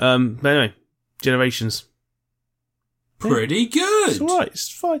 But anyway, Generations. Pretty good. It's alright, it's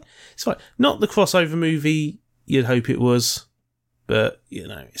fine. It's fine. Not the crossover movie you'd hope it was, but,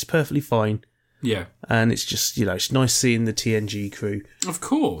 it's perfectly fine. Yeah. And it's just, it's nice seeing the TNG crew. Of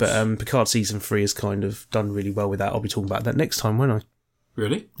course. But Picard Season 3 has kind of done really well with that. I'll be talking about that next time, won't I?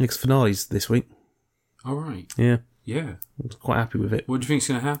 Really? Next finale's this week. All right. Yeah. Yeah. I'm quite happy with it. What do you think's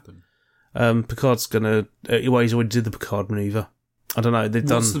going to happen? Picard's going to... he's already did the Picard manoeuvre. I don't know.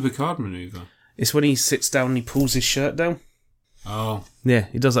 What's the Picard manoeuvre? It's when he sits down and he pulls his shirt down. Oh. Yeah,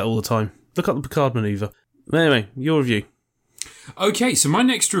 he does that all the time. Look up the Picard manoeuvre. Anyway, your review. Okay, so my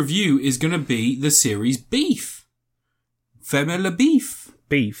next review is going to be the series Beef. Family Beef.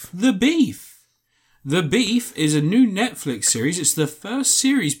 Beef. The Beef. The Beef is a new Netflix series. It's the first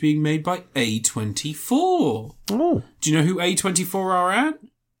series being made by A24. Oh. Do you know who A24 are,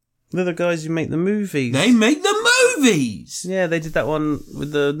 Ant? They're the guys who make the movies. They make the movies! Yeah, they did that one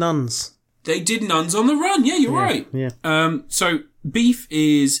with the nuns. They did Nuns on the Run. Yeah, you're right. Yeah. So Beef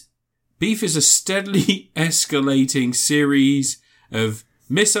is a steadily escalating series of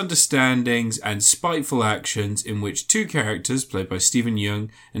misunderstandings and spiteful actions in which two characters, played by Stephen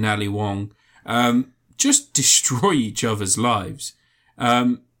Yeun and Ali Wong, just destroy each other's lives.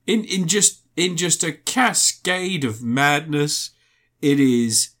 In just a cascade of madness. It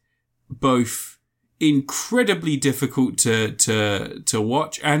is both incredibly difficult to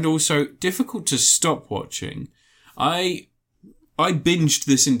watch and also difficult to stop watching. I binged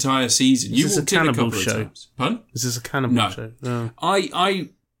this entire season. Is this a cannibal show? Pardon? Is this a cannibal show? No. I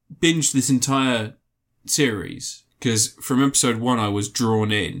binged this entire series because from episode 1 I was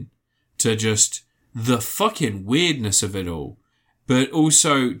drawn in to just the fucking weirdness of it all, but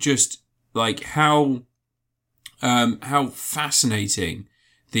also just like how fascinating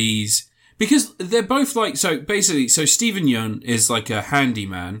these, because they're both like, so Stephen Yeun is like a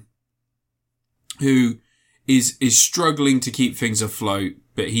handyman who is struggling to keep things afloat,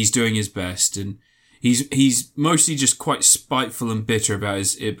 but he's doing his best, and he's mostly just quite spiteful and bitter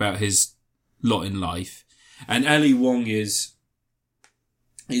about his lot in life. And Ali Wong is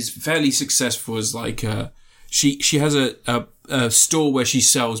fairly successful as like she has a store where she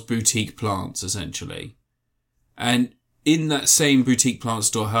sells boutique plants essentially, and in that same boutique plant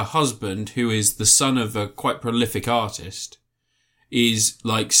store, her husband, who is the son of a quite prolific artist, is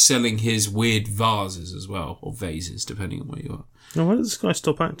like selling his weird vases as well, or vases, depending on where you are. Oh, why did this guy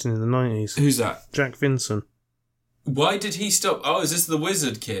stop acting in the 90s? Who's that? Jack Vinson. Why did he stop? Oh, is this the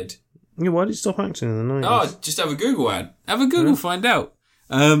wizard kid? Yeah, why did he stop acting in the 90s? Oh, just have a Google ad. Have a Google, find out.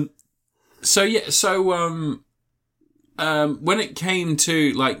 When it came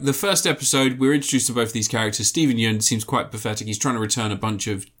to, like, the first episode, we were introduced to both these characters. Stephen Yeun seems quite pathetic. He's trying to return a bunch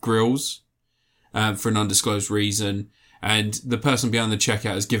of grills, for an undisclosed reason. And the person behind the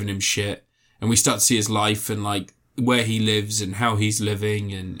checkout has given him shit. And we start to see his life and, like, where he lives and how he's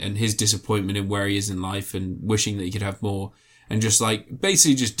living and his disappointment in where he is in life and wishing that he could have more. And just, like,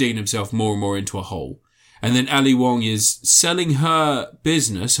 basically just digging himself more and more into a hole. And then Ali Wong is selling her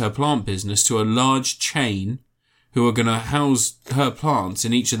business, her plant business, to a large chain who are going to house her plants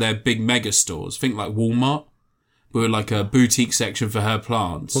in each of their big mega stores. Think like Walmart, with like a boutique section for her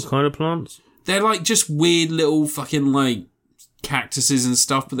plants. What kind of plants? They're like just weird little fucking like cactuses and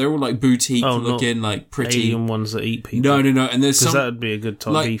stuff, but they're all like boutique looking, like pretty. Alien ones that eat people. No. And there's some. Because that would be a good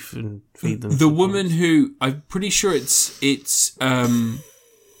type of beef and feed them. The woman who, I'm pretty sure it's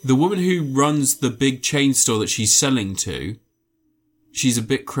the woman who runs the big chain store that she's selling to. She's a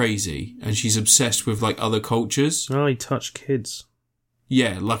bit crazy, and she's obsessed with, like, other cultures. Oh, he touched kids.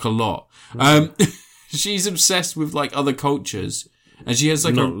 Yeah, like a lot. She's obsessed with, like, other cultures, and she has,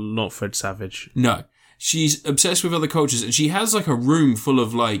 like, Not Fred Savage. No. She's obsessed with other cultures, and she has, like, a room full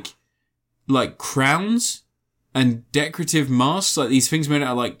of, like crowns and decorative masks, like, these things made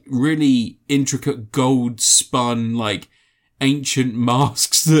out of, like, really intricate gold-spun, like, ancient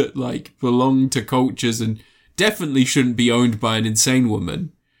masks that, like, belong to cultures and definitely shouldn't be owned by an insane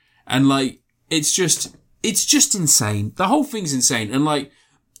woman. And, like, it's just insane. The whole thing's insane. And, like,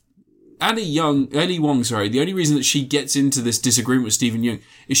 Ali Wong, the only reason that she gets into this disagreement with Stephen Yeun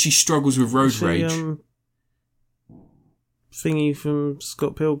is she struggles with road rage. Thingy from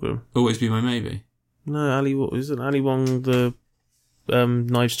Scott Pilgrim. Always Be My Maybe. No, isn't Ali Wong the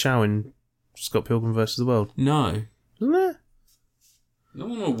Knives Chow in Scott Pilgrim versus the World. No. Isn't there? No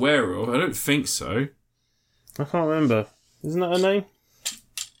one I'm aware of. I don't think so. I can't remember. Isn't that her name?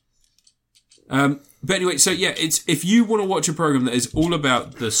 But anyway, so yeah, it's if you want to watch a program that is all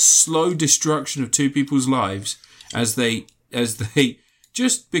about the slow destruction of two people's lives as they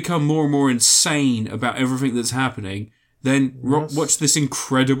just become more and more insane about everything that's happening, then watch this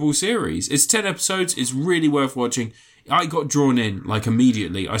incredible series. It's 10 episodes. It's really worth watching. I got drawn in, like,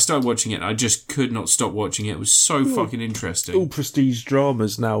 immediately. I started watching it and I just could not stop watching it. It was so fucking interesting. All prestige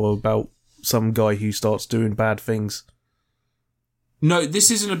dramas now are about some guy who starts doing bad things. No, this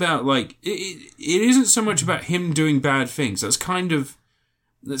isn't about, like... It isn't so much about him doing bad things. That's kind of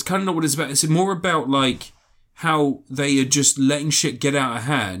not what it's about. It's more about, like, how they are just letting shit get out of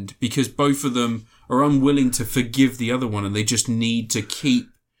hand because both of them are unwilling to forgive the other one and they just need to keep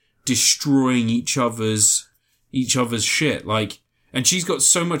destroying each other's shit. Like, and she's got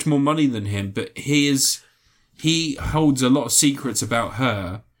so much more money than him, but he holds a lot of secrets about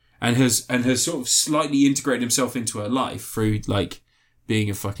her and has sort of slightly integrated himself into her life through, like, being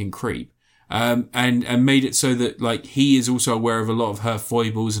a fucking creep. And made it so that, like, he is also aware of a lot of her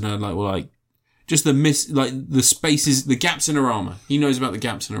foibles and her, like, just the spaces, the gaps in her armor. He knows about the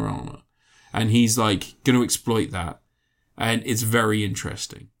gaps in her armor. And he's, like, going to exploit that. And it's very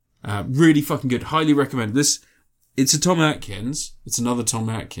interesting. Really fucking good. Highly recommend this. It's a Tom Atkins. It's another Tom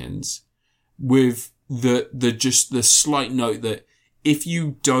Atkins with the slight note that if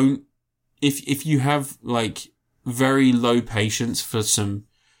you have, like, very low patience for some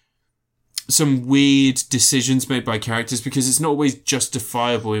weird decisions made by characters, because it's not always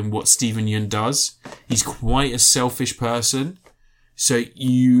justifiable in what Steven Yeun does. He's quite a selfish person. So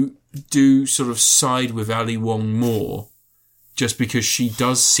you do sort of side with Ali Wong more just because she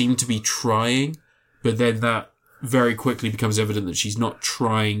does seem to be trying, but then that very quickly becomes evident that she's not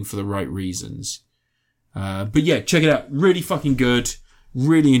trying for the right reasons. But yeah, check it out. Really fucking good.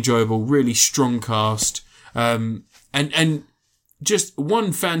 Really enjoyable. Really strong cast. And just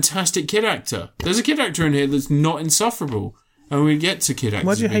one fantastic kid actor. There's a kid actor in here that's not insufferable. And we get to kid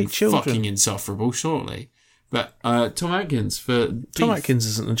actors being fucking insufferable shortly. But Tom Atkins for Beef. Tom Atkins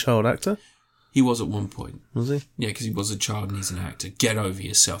isn't a child actor. He was at one point. Was he? Yeah, because he was a child and he's an actor. Get over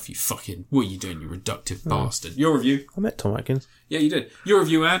yourself, you fucking... What are you doing, you reductive bastard? Your review. I met Tom Atkins. Yeah, you did. Your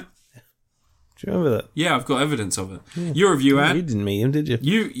review, Anne. Do you remember that? Yeah, I've got evidence of it. Yeah. Your review, Anne. You didn't meet him, did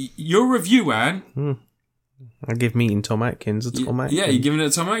you? Your review, Anne. I give meeting Tom Atkins a Tom Atkins. Yeah, you're giving it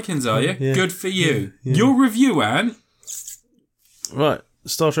to Tom Atkins, are you? Yeah. Good for you. Yeah. Your review, Anne. Right,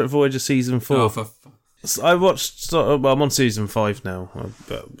 Star Trek Voyager Season 4. Oh, for I watched... Well, I'm on Season 5 now.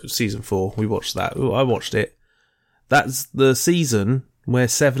 Season 4, we watched that. I watched it. That's the season where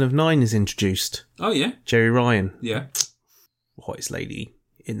 7 of 9 is introduced. Oh, yeah? Jerry Ryan. Yeah. Hottest lady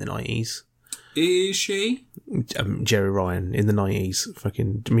in the 90s. Is she? Jerry Ryan in the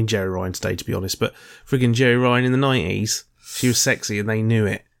 90s. Jerry Ryan today, to be honest, but freaking Jerry Ryan in the 90s. She was sexy and they knew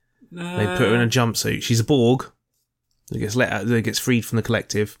it. They put her in a jumpsuit. She's a Borg. That gets let out. That gets freed from the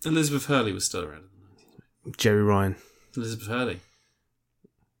collective. Elizabeth Hurley was still around. Jerry Ryan. Elizabeth Hurley.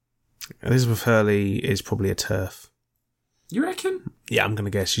 Elizabeth Hurley is probably a TERF. You reckon? Yeah, I'm going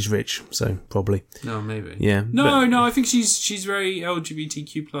to guess she's rich, so probably. No, maybe. Yeah. No, I think she's very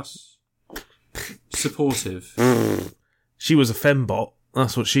LGBTQ plus supportive. She was a fembot.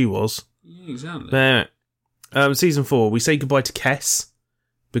 That's what she was. Yeah, exactly. Season 4, we say goodbye to Kess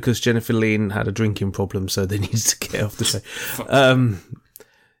because Jennifer Lynn had a drinking problem, so they needed to get off the show.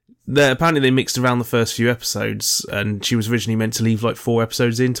 Apparently they mixed around the first few episodes, and she was originally meant to leave like 4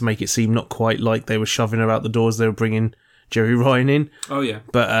 episodes in to make it seem not quite like they were shoving her out the doors. They were bringing Jerry Ryan in. Oh yeah.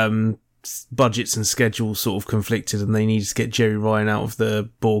 But budgets and schedules sort of conflicted, and they needed to get Jerry Ryan out of the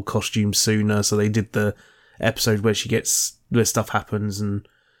Borg costume sooner. So they did the episode where where stuff happens, and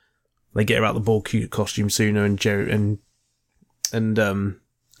they get her out the Borg costume sooner. And Jerry and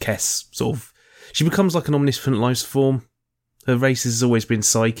Kess sort of, she becomes like an omniscient life form. Her race has always been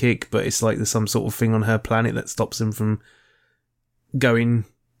psychic, but it's like there's some sort of thing on her planet that stops them from going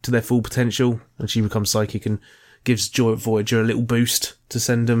to their full potential, and she becomes psychic and gives Voyager a little boost to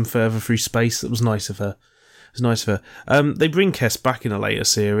send them further through space. That was nice of her. They bring Kess back in a later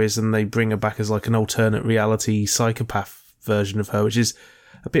series, and they bring her back as like an alternate reality psychopath version of her, which is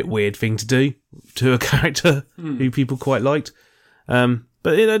a bit weird thing to do to a character who people quite liked. But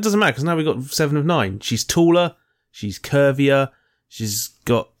it doesn't matter, because now we've got 7 of 9. She's taller. She's curvier. She's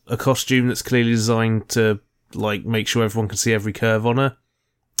got a costume that's clearly designed to like make sure everyone can see every curve on her.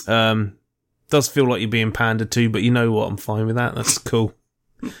 Does feel like you're being pandered to, but you know what? I'm fine with that. That's cool.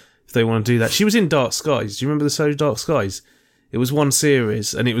 If they want to do that. She was in Dark Skies. Do you remember the show Dark Skies? It was one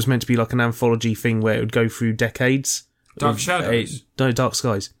series, and it was meant to be like an anthology thing where it would go through decades. Dark Shadows? No, Dark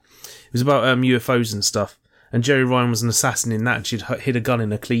Skies. It was about UFOs and stuff. And Jerry Ryan was an assassin in that, and she'd hid a gun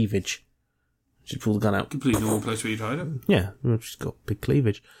in her cleavage. She'd pull the gun out. Completely normal place where you'd hide it. Yeah, she's got big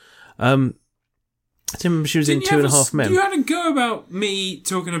cleavage. I remember she was in 2.5 Men. You had a go about me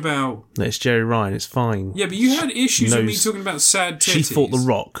talking about... No, it's Jerry Ryan, it's fine. Yeah, but you had issues with me talking about sad titties. She fought The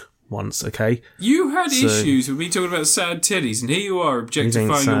Rock once, okay? You had issues with me talking about sad titties, and here you are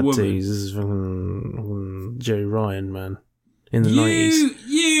objectifying a woman. Titties. This is fucking Jerry Ryan, man. In the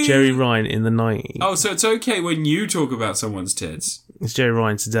 90s. Jerry Ryan in the 90s. Oh, so it's okay when you talk about someone's tits. It's Jerry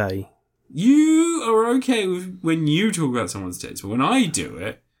Ryan today. You are okay with when you talk about someone's tits, but when I do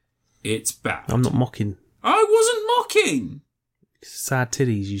it, it's bad. I'm not mocking. I wasn't mocking. Sad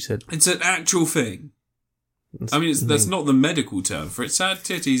titties, you said. It's an actual thing. That's not the medical term for it. Sad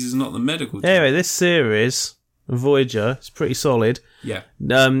titties is not the medical term. Anyway, this series, Voyager, is pretty solid. Yeah.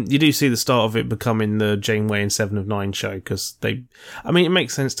 You do see the start of it becoming the Janeway and 7 of 9 show, because it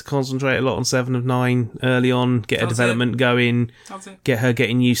makes sense to concentrate a lot on 7 of 9 early on, get her development going, get her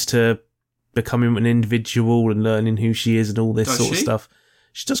getting used to becoming an individual and learning who she is and all this sort of stuff.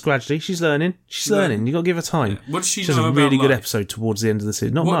 She does gradually. She's learning. She's learning. You got to give her time. Yeah. What does she know has a about really good life? episode towards the end of the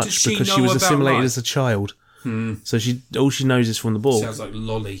series. Not what much, because she was assimilated as a child. So all she knows is from the ball. Sounds like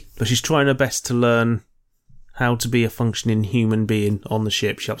Lolly. But she's trying her best to learn how to be a functioning human being on the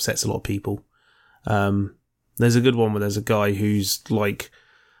ship. She upsets a lot of people. There's a good one where there's a guy who's like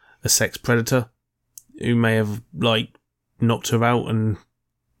a sex predator who may have like knocked her out and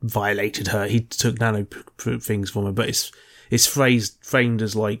violated her. He took nano things from her, but it's framed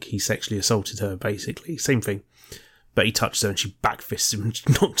as like he sexually assaulted her, basically. Same thing. But he touched her and she backfists him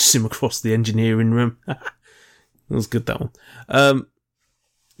and knocks him across the engineering room. That was good, that one.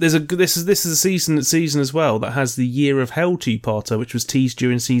 This is a season as well that has the Year of Hell 2-parter, which was teased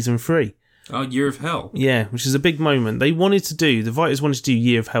during season 3. Oh, Year of Hell. Yeah, which is a big moment. The writers wanted to do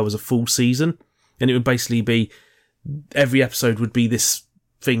Year of Hell as a full season, and it would basically be every episode would be this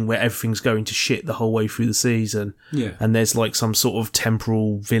thing where everything's going to shit the whole way through the season. Yeah. And there's like some sort of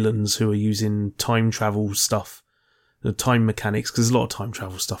temporal villains who are using time travel stuff, the time mechanics, because there's a lot of time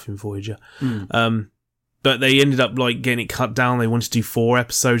travel stuff in Voyager. But they ended up like getting it cut down. They wanted to do 4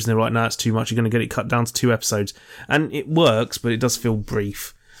 episodes, and they were like, "No, it's too much. You're going to get it cut down to 2 episodes." And it works, but it does feel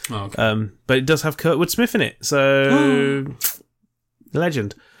brief. Oh, okay. But it does have Kurtwood Smith in it, so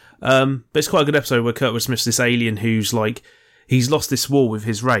legend. But it's quite a good episode where Kurtwood Smith's this alien who's like, he's lost this war with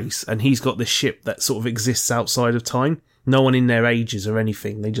his race, and he's got this ship that sort of exists outside of time. No one in there ages or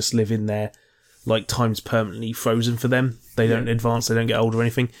anything. They just live in there, like time's permanently frozen for them. They don't advance. They don't get old or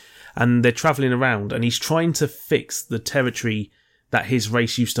anything. And they're travelling around, and he's trying to fix the territory that his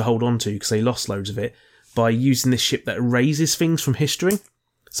race used to hold on to, because they lost loads of it, by using this ship that erases things from history.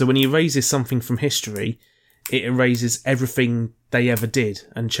 So when he erases something from history, it erases everything they ever did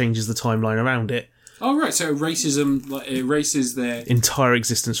and changes the timeline around it. Oh, right, so it erases their entire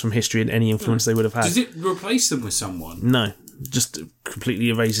existence from history and any influence they would have had. Does it replace them with someone? No. Just completely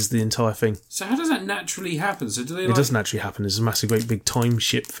erases the entire thing. So how does that naturally happen? So do they? It doesn't naturally happen. It's a massive, great big time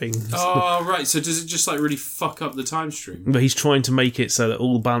ship thing. Oh, right. So does it just like really fuck up the time stream? But he's trying to make it so that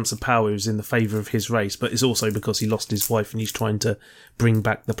all balance of power is in the favour of his race. But it's also because he lost his wife and he's trying to bring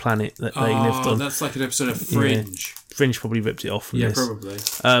back the planet that they lived on. That's like an episode of Fringe. Yeah. Fringe probably ripped it off from this. Probably.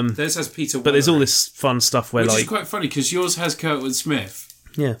 Theirs has Peter Weller. But there's all this fun stuff where Which is quite funny because yours has Kurtwood Smith.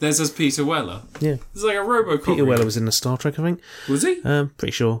 Yeah. Theirs has Peter Weller. Yeah. It's like a Robocop. Peter Weller was in the Star Trek, I think. Was he?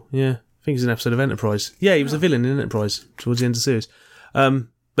 Pretty sure, yeah. I think he was in an episode of Enterprise. Yeah, he was a villain in Enterprise towards the end of the series.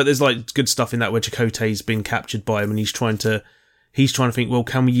 But there's like good stuff in that where Chakotay's been captured by him and he's trying to think, well,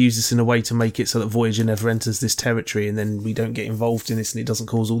 can we use this in a way to make it so that Voyager never enters this territory and then we don't get involved in this and it doesn't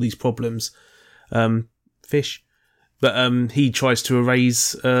cause all these problems. Fish. But he tries to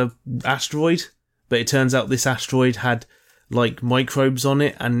erase asteroid, but it turns out this asteroid had like microbes on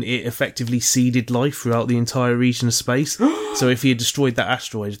it and it effectively seeded life throughout the entire region of space. So if he had destroyed that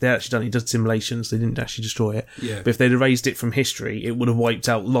asteroid, he did simulations, they didn't actually destroy it. Yeah. But if they'd erased it from history, it would have wiped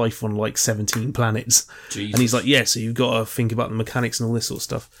out life on like 17 planets. Jesus. And he's like, yeah, so you've got to think about the mechanics and all this sort of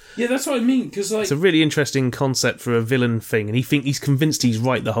stuff. Yeah, that's what I mean, because like... It's a really interesting concept for a villain thing, and he's convinced he's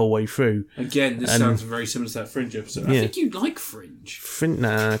right the whole way through. Again, this sounds very similar to that Fringe episode. Yeah. I think you like Fringe.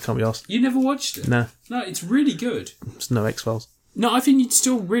 Nah, can't be asked. You never watched it? Nah. No, it's really good. It's no X-Files. No, I think you'd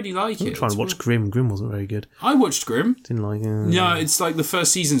still really like it. I'm trying to watch Grimm. Grimm wasn't very good. I watched Grimm. Didn't like it. No, it's like the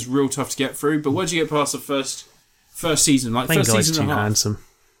first season's real tough to get through, but once you get past the first season, like first guy's season too and a half. handsome.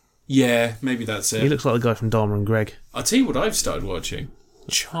 Yeah, maybe that's it. He looks like the guy from Dharma and Greg. I'll tell you what I've started watching.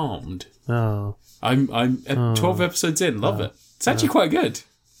 Charmed. Oh. I'm 12 episodes in, love it. It's actually quite good.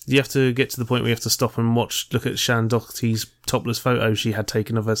 You have to get to the point where you have to stop and look at Shannon Doherty's topless photo she had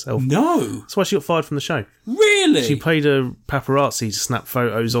taken of herself. No. That's why she got fired from the show. Really? She paid a paparazzi to snap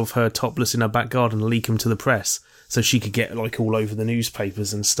photos of her topless in her back garden and leak them to the press so she could get like all over the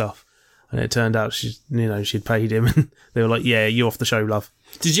newspapers and stuff. And it turned out she'd paid him and they were like, yeah, you're off the show, love.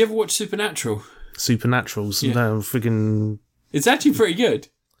 Did you ever watch Supernatural? Supernaturals? Yeah. No, friggin'... It's actually pretty good.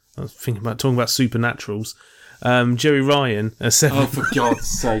 I was talking about Supernaturals. Jerry Ryan, Oh, for God's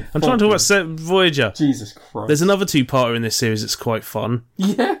sake. I'm trying to talk about Voyager. Jesus Christ. There's another two-parter in this series that's quite fun.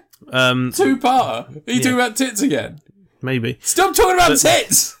 Yeah? Two-parter? Are you talking about tits again? Maybe. Stop talking about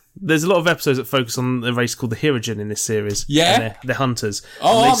tits! There's a lot of episodes that focus on a race called the Hirogen in this series. Yeah? And they're hunters.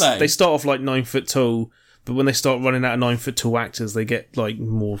 Oh, and are they? They start off like 9 foot tall, but when they start running out of 9 foot tall actors, they get like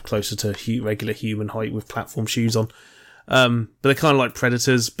more closer to regular human height with platform shoes on. But they're kind of like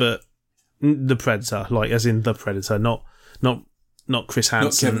predators, but the Predator, like as in the Predator, not Chris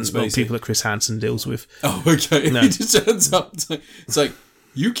Hansen, not people that Chris Hansen deals with. Oh, okay. No. He just turns up. It's like,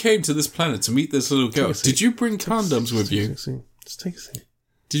 you came to this planet to meet this little girl. Did you bring condoms with you? Just take a seat.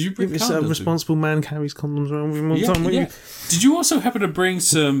 Did you bring It's condoms? a responsible man carries condoms around with him all the time. Yeah. Did you also happen to bring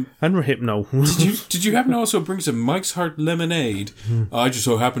some... And Rohypnol. Did you happen to also bring some Mike's Hard Lemonade? I just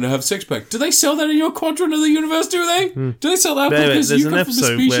so happen to have a six-pack. Do they sell that in your quadrant of the universe, do they? Do they sell alcohol because There's you an come from a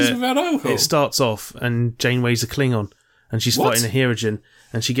episode species where without alcohol? it starts off and Janeway's a Klingon and she's What? fighting a Hirogen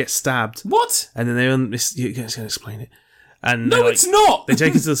and she gets stabbed. What? And then they're on this... You're going to explain it. And No, it's not! They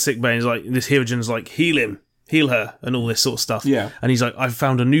take her to the sick bay and it's like, this Hirogen's like, heal her, and all this sort of stuff. Yeah. And he's like, I've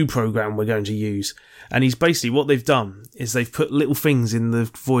found a new program we're going to use. And he's basically, what they've done is they've put little things in the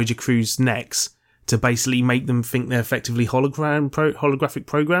Voyager crew's necks to basically make them think they're effectively holographic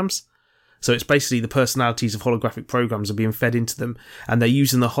programs. So it's basically the personalities of holographic programs are being fed into them, and they're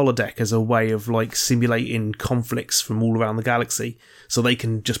using the holodeck as a way of like simulating conflicts from all around the galaxy, so they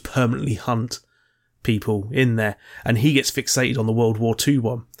can just permanently hunt people in there. And he gets fixated on the World War II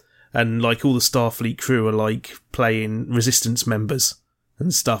one. And like all the Starfleet crew are like playing resistance members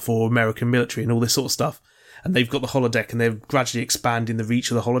and stuff, or American military and all this sort of stuff. And they've got the holodeck and they're gradually expanding the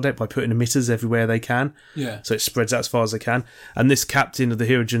reach of the holodeck by putting emitters everywhere they can. Yeah. So it spreads out as far as they can. And this captain of the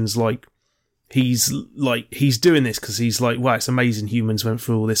Hirogen's he's doing this because he's like, wow, it's amazing humans went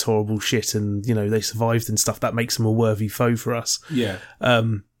through all this horrible shit and, you know, they survived and stuff. That makes them a worthy foe for us. Yeah.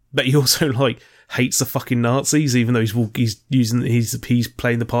 But he also hates the fucking Nazis, even though he's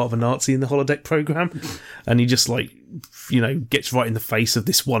playing the part of a Nazi in the holodeck program, and he just gets right in the face of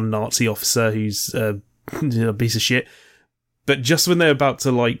this one Nazi officer who's a piece of shit. But just when they're about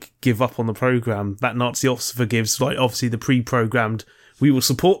to give up on the program, that Nazi officer gives obviously the pre-programmed, we will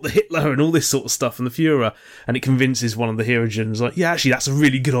support the Hitler and all this sort of stuff and the Fuhrer, and it convinces one of the Hirogens yeah, actually that's a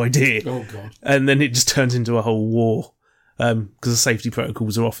really good idea. Oh god! And then it just turns into a whole war. Because the safety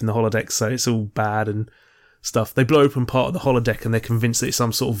protocols are off in the holodeck, so it's all bad and stuff. They blow open part of the holodeck and they're convinced that it's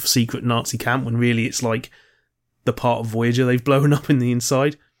some sort of secret Nazi camp, when really it's the part of Voyager they've blown up in the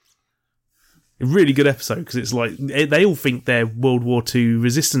inside. A really good episode, because it's they all think they're World War II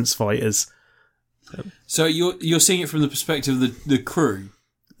resistance fighters. So you're seeing it from the perspective of the crew.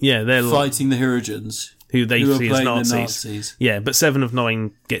 Yeah, they're fighting the Hirogens. Who they see as the Nazis. Yeah, but 7 of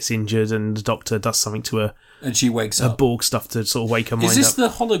 9 gets injured and the Doctor does something to her. And she wakes up. Borg stuff to sort of wake her mind up. Is this the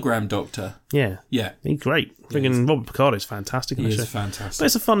hologram Doctor? Yeah. Yeah. He's great. Friggin' Robert Picardo's fantastic. He is fantastic. But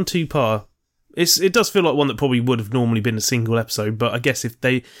it's a fun 2-part. It does feel like one that probably would have normally been a single episode, but I guess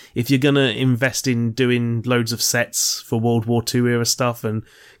if you're going to invest in doing loads of sets for World War II era stuff and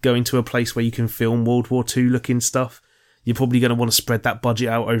going to a place where you can film World War II looking stuff, you're probably going to want to spread that budget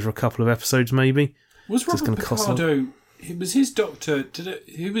out over a couple of episodes maybe. Was Robert Picardo... It was his Doctor...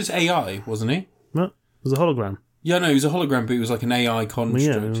 He was AI, wasn't he? What? It was a hologram. Yeah, no, he was a hologram, but he was like an AI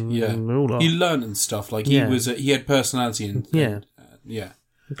construct. Yeah. He learned and stuff. He had personality and... Yeah.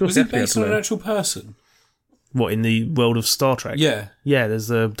 Was he based on an actual person? What, in the world of Star Trek? Yeah. Yeah, there's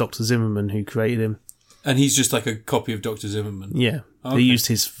Dr. Zimmerman who created him. And he's just like a copy of Dr. Zimmerman? Yeah. Okay. They used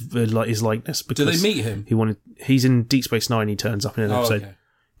his likeness because... Did they meet him? He's in Deep Space Nine, he turns up in an episode. Okay.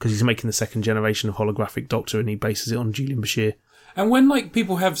 Because he's making the second generation of holographic Doctor and he bases it on Julian Bashir. And when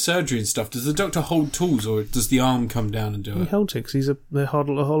people have surgery and stuff, does the Doctor hold tools or does the arm come down and do it? He holds it because they're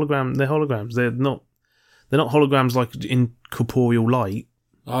hologram. They're holograms. They're not holograms like in corporeal light.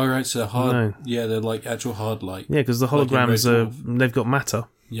 Oh, right, so hard. No. Yeah, they're like actual hard light. Yeah, because the holograms they've got matter.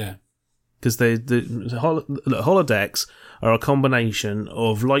 Yeah. Because the holodecks are a combination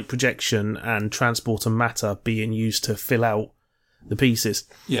of light projection and transporter matter being used to fill out the pieces.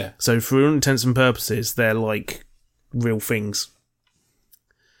 Yeah. So for all intents and purposes, they're like real things.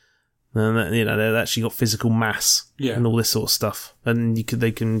 And you know, they've actually got physical mass and all this sort of stuff. And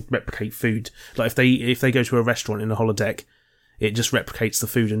they can replicate food. Like if they go to a restaurant in a holodeck, it just replicates the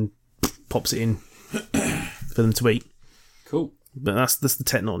food and pops it in for them to eat. Cool. But that's the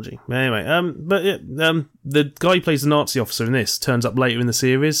technology. Anyway, the guy who plays the Nazi officer in this turns up later in the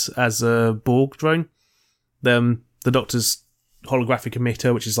series as a Borg drone. The Doctor's holographic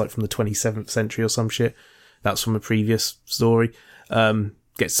emitter, which is like from the 27th century or some shit. That's from a previous story.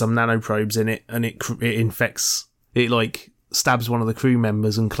 Gets some nanoprobes in it, and it infects. It like stabs one of the crew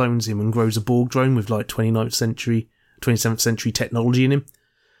members and clones him, and grows a Borg drone with like 27th century technology in him.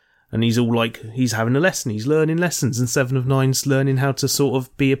 And he's all like, he's having a lesson, he's learning lessons, and Seven of Nine's learning how to sort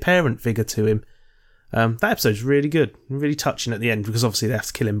of be a parent figure to him. That episode's really good, really touching at the end, because obviously they have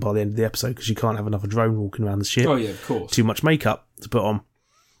to kill him by the end of the episode, because you can't have another drone walking around the ship. Oh yeah, of course. Too much makeup to put on.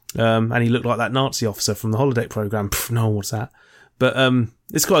 And he looked like that Nazi officer from the holodeck programme. No one wants that. But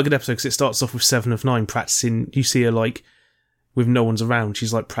it's quite a good episode, because it starts off with Seven of Nine practicing. You see her like, with no one's around,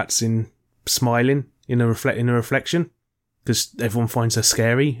 she's like practicing smiling in a reflection. Because everyone finds her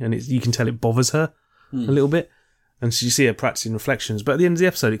scary, and you can tell it bothers her a little bit. And so you see her practicing reflections. But at the end of the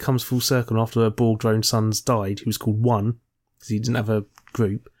episode, it comes full circle. And after her Borg drone sons died, he was called One, because he didn't have a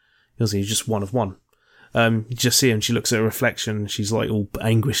group. He's just one of one. You just see her, and she looks at her reflection, and she's like all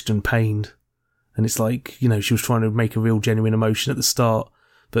anguished and pained. And it's like, you know, she was trying to make a real genuine emotion at the start.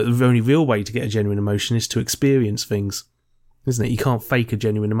 But the only real way to get a genuine emotion is to experience things, isn't it? You can't fake a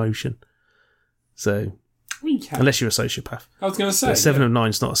genuine emotion. So... unless you're a sociopath. I was going to say. Seven of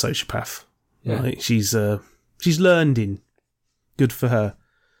Nine's not a sociopath. Yeah. Right? She's learning. Good for her.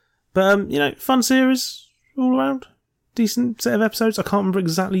 But, you know, fun series all around. Decent set of episodes. I can't remember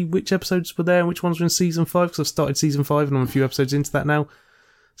exactly which episodes were there and which ones were in season 5, because I've started season 5 and I'm a few episodes into that now.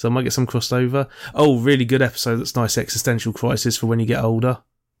 So I might get some crossed over. Oh, really good episode that's nice existential crisis for when you get older.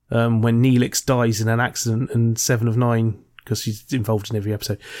 When Neelix dies in an accident and Seven of Nine... because she's involved in every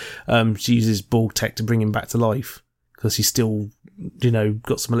episode. She uses Borg tech to bring him back to life, because he's still, you know,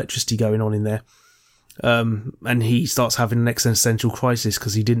 got some electricity going on in there. And he starts having an existential crisis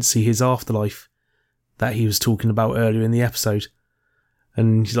because he didn't see his afterlife that he was talking about earlier in the episode.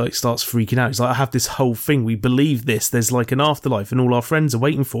 And he like starts freaking out. He's like, I have this whole thing. We believe this. There's like an afterlife and all our friends are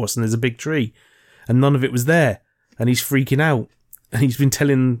waiting for us and there's a big tree. And none of it was there. And he's freaking out. And he's been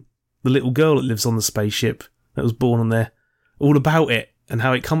telling the little girl that lives on the spaceship that was born on there all about it and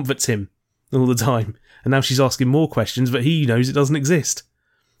how it comforts him all the time. And now she's asking more questions, but he knows it doesn't exist.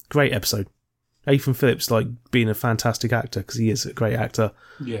 Great episode. Ethan Phillips, like, being a fantastic actor, because he is a great actor.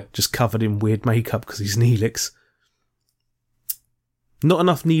 Yeah. Just covered in weird makeup because he's Neelix. Not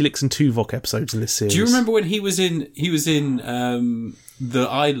enough Neelix and Tuvok episodes in this series. Do you remember when he was in The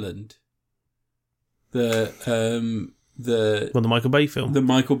Island? The Michael Bay film? The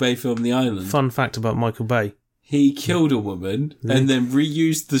Michael Bay film, The Island. Fun fact about Michael Bay. He killed a woman and then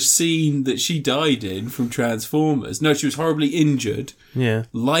reused the scene that she died in from Transformers. No, she was horribly injured. Yeah.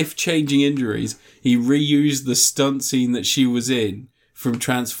 Life-changing injuries. He reused the stunt scene that she was in from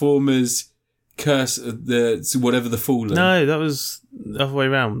Transformers Curse, whatever the Fallen. No, that was the other way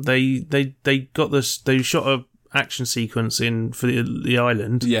around. They shot a action sequence in for the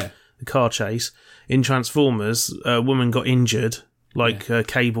island. Yeah. The car chase. In Transformers, a woman got injured. A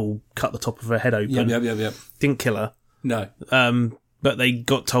cable cut the top of her head open. Yep. Didn't kill her. No. But they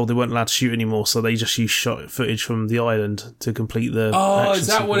got told they weren't allowed to shoot anymore, so they just used shot footage from the island to complete the action is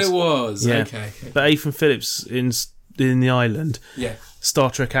that sequence. what it was? Yeah. Okay. But Ethan Phillips in the island. Yeah.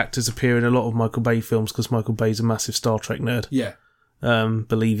 Star Trek actors appear in a lot of Michael Bay films because Michael Bay's a massive Star Trek nerd. Yeah.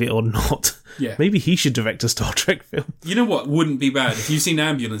 Believe it or not. Yeah. Maybe he should direct a Star Trek film. You know what? Wouldn't be bad. If you've seen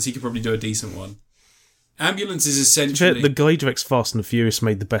Ambulance, he could probably do a decent one. Ambulance is essentially... The guy who directs Fast and the Furious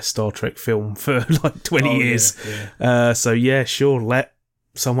made the best Star Trek film for 20 years. Yeah. So yeah, sure, let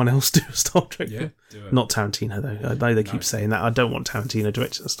someone else do a Star Trek film. Do it. Not Tarantino though. I know they keep saying that. I don't want Tarantino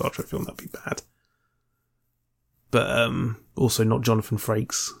directing a Star Trek film. That'd be bad. But also not Jonathan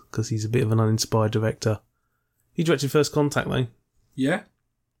Frakes, because he's a bit of an uninspired director. He directed First Contact though. Yeah.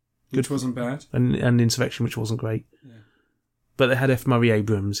 Which wasn't bad. And Insurrection, which wasn't great. Yeah. But they had F. Murray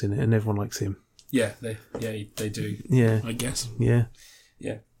Abrams in it, and everyone likes him. Yeah, they do. Yeah. I guess. Yeah.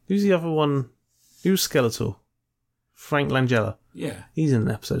 Yeah. Who's the other one? Who's Skeletor? Frank Langella. Yeah. He's in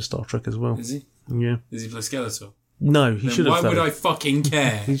an episode of Star Trek as well. Is he? Yeah. Does he play Skeletor? No, he should have. Why would I fucking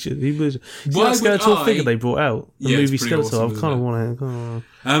care? He should. He was. Why that Skeletor figure they brought out? The movie Skeletor. Awesome, I kind of want it.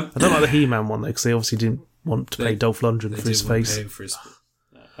 I don't like the He-Man one though, because they obviously didn't want to pay Dolph Lundgren for his face.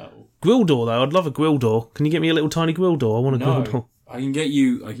 Gwildor though, I'd love a Gwildor. Can you get me a little tiny Gwildor? I want a Gwildor. I can get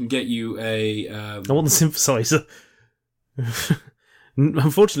you a. I want the synthesizer.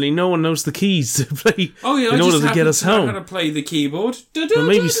 Unfortunately, no one knows the keys to play in order to get us know home. how to play the keyboard. But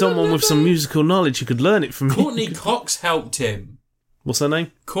maybe someone with some musical knowledge who could learn it from me. Courtney Cox helped him. What's her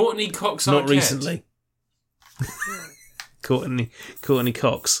name? Courtney Cox Not Arquette. recently. Courtney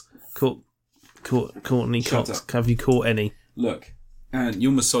Cox. Courtney Shut Cox. up. Have you caught any? Look, and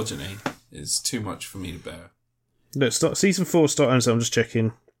your misogyny is too much for me to bear. Look, season 4 start. So I'm just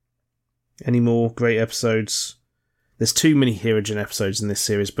checking. Any more great episodes? There's too many Herogen episodes in this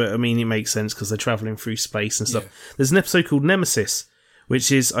series, but I mean, it makes sense because they're travelling through space and stuff. Yeah. There's an episode called Nemesis,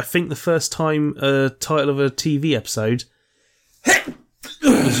 which is, I think, the first time a title of a TV episode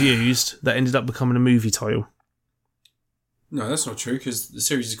was used that ended up becoming a movie title. No, that's not true, because the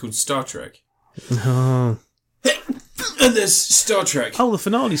series is called Star Trek. Oh. And there's Star Trek. Oh, the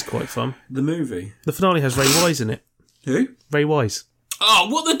finale's quite fun. The movie. The finale has Ray Wise in it. Who? Ray Wise. Oh,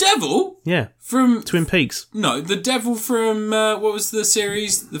 what, the devil? Yeah. From Twin Peaks. No, the devil from, what was the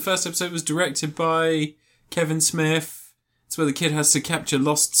series? The first episode was directed by Kevin Smith. It's where the kid has to capture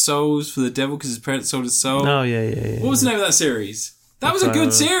lost souls for the devil because his parents sold his soul. Oh, yeah. What was the name of that series? That was a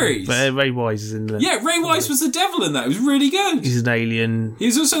good series. But Ray Wise is in there. Yeah, Ray Wise was the devil in that. It was really good. He's an alien. He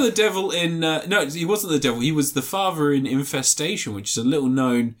was also the devil in... no, he wasn't the devil. He was the father in Infestation, which is a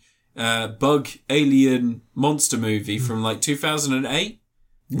little-known bug alien monster movie from, 2008.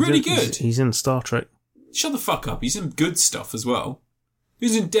 Really good. He's in Star Trek. Shut the fuck up. He's in good stuff as well. He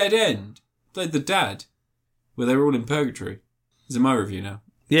was in Dead End. Played the dad. Where they were all in purgatory. Is it my review now?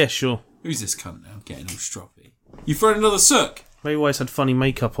 Yeah, sure. Who's this cunt now? Getting all stroppy. You thrown another sook? Ray Wise had funny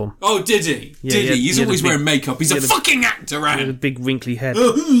makeup on. Oh, did he? Yeah, did he? He's he always wearing makeup. He's a fucking actor, He had a Ran. big wrinkly head.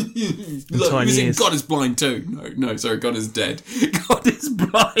 Look, he was in ears. God is Blind too. No, sorry, God is Dead. God is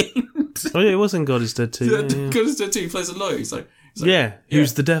Blind. Oh yeah, it was in God is Dead too. Yeah. God is Dead too. He plays a lawyer. He's like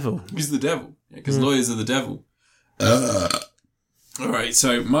who's the devil? He's the devil. Yeah, because lawyers are the devil. Alright,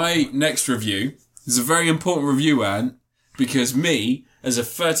 so my next review is a very important review, Anne, because me, as a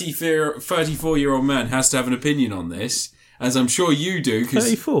 34-year-old man, has to have an opinion on this, as I'm sure you do.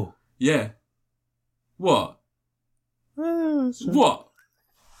 34? Yeah. What? What?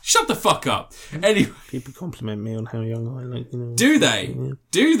 Shut the fuck up. Anyway. People compliment me on how young I look. Do they? Yeah.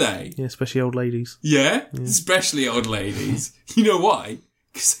 Do they? Yeah, especially old ladies. Yeah? Especially old ladies. You know why?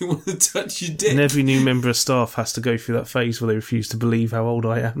 Because they want to touch your dick. And every new member of staff has to go through that phase where they refuse to believe how old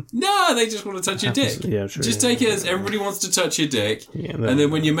I am. No, they just want to touch your dick. Yeah, true. Just take it as everybody wants to touch your dick. Yeah, and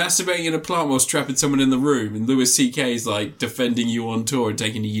then when you're masturbating in a plant whilst trapping someone in the room and Louis C.K. is defending you on tour and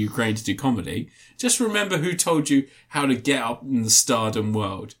taking you to Ukraine to do comedy, just remember who told you how to get up in the stardom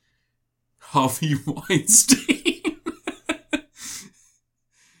world. Harvey Weinstein.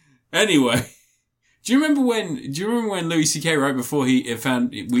 Anyway. Do you remember when Louis C.K. right before we all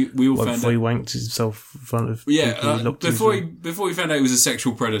found before he wanked himself in front of before he found out he was a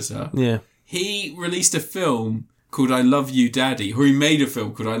sexual predator. Yeah. He released a film called I Love You Daddy, or he made a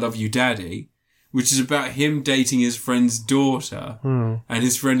film called I Love You Daddy, which is about him dating his friend's daughter, and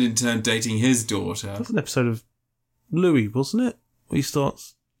his friend in turn dating his daughter. That's an episode of Louis, wasn't it? Where he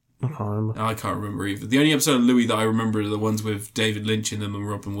starts. I can't remember either. The only episode of Louis that I remember are the ones with David Lynch in them and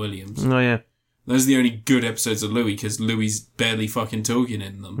Robin Williams. Oh yeah. Those are the only good episodes of Louis, because Louis barely fucking talking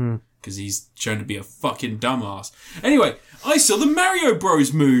in them. Because he's trying to be a fucking dumbass. Anyway, I saw the Mario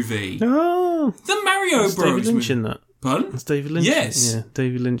Bros movie. Oh. The Mario Bros David Lynch movie. in that. Pardon? It's David Lynch. Yes. Yeah,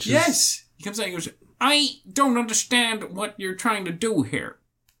 David Lynch. Yes. He comes out and goes, I don't understand what you're trying to do here.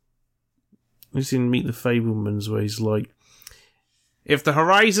 I've seen Meet the Fablemans where he's like, if the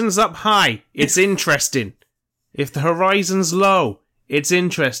horizon's up high, it's interesting. If the horizon's low, it's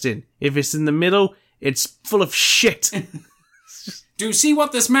interesting. If it's in the middle, it's full of shit. Do you see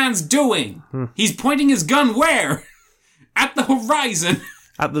what this man's doing? He's pointing his gun where? At the horizon.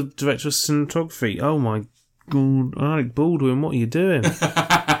 At the director of cinematography. Oh my God. Alec Baldwin, what are you doing? He's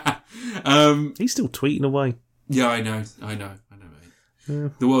still tweeting away. Yeah, I know, mate. Yeah.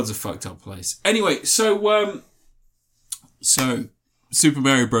 The world's a fucked up place. Anyway, so Super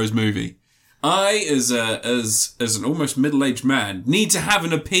Mario Bros. Movie. I, as an almost middle-aged man, need to have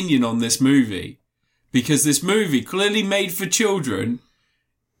an opinion on this movie. Because this movie, clearly made for children,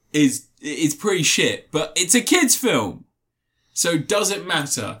 is pretty shit. But it's a kid's film. So does it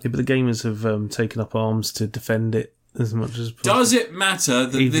matter? Yeah, but the gamers have taken up arms to defend it as much as possible. Does it matter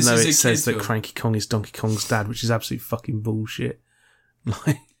that Even this though is a it kid's says that film? Cranky Kong is Donkey Kong's dad, which is absolute fucking bullshit.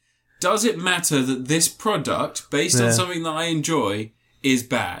 Does it matter that this product, based on something that I enjoy, is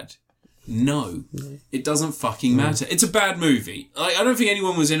bad? No. It doesn't fucking matter. It's a bad movie. Like, I don't think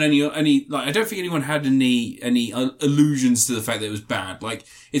anyone was in any, like, I don't think anyone had any allusions to the fact that it was bad. Like,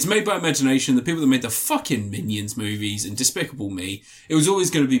 it's made by imagination. The people that made the fucking Minions movies and Despicable Me, it was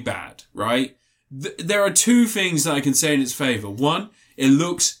always going to be bad, right? There are two things that I can say in its favour. One, it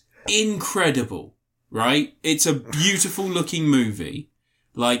looks incredible, right? It's a beautiful looking movie.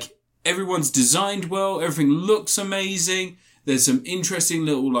 Like, everyone's designed well. Everything looks amazing. There's some interesting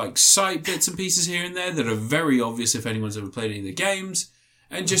little, like, sight bits and pieces here and there that are very obvious if anyone's ever played any of the games.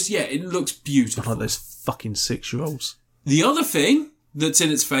 And just, yeah, it looks beautiful. Like those fucking 6-year-olds. The other thing that's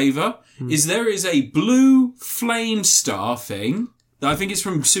in its favour is there is a blue flame star thing. I think it's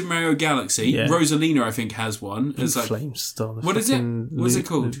from Super Mario Galaxy. Yeah. Rosalina, I think, has one. It's like, flame star. What is it? What's it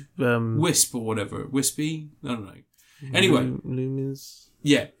called? Wisp or whatever. Wispy? I don't know. Anyway. Lumens.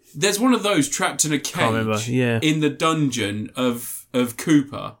 Yeah. There's one of those trapped in a cage in the dungeon of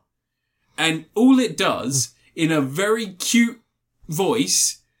Koopa. And all it does, in a very cute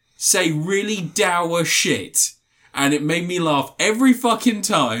voice, say really dour shit. And it made me laugh every fucking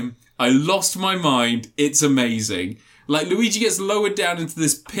time. I lost my mind. It's amazing. Like, Luigi gets lowered down into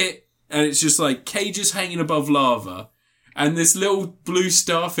this pit, and it's just like cages hanging above lava. And this little blue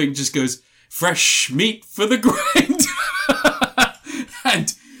star thing just goes, fresh meat for the grind.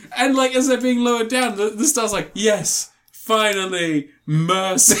 And like, as they're being lowered down, the star's like, yes, finally,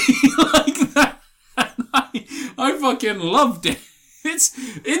 mercy. Like that. And I fucking loved it. It's,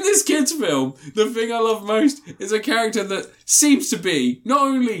 in this kid's film, the thing I love most is a character that seems to be not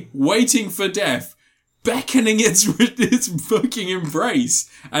only waiting for death, beckoning its fucking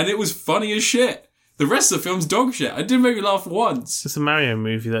embrace. And it was funny as shit. The rest of the film's dog shit. It didn't make me laugh once. It's a Mario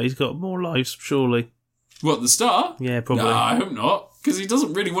movie, though. He's got more lives, surely. What, the star? Yeah, probably. No, I hope not. Because he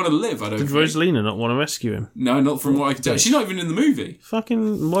doesn't really want to live, I don't think. Did Rosalina not want to rescue him? No, not from what I can tell. She's not even in the movie.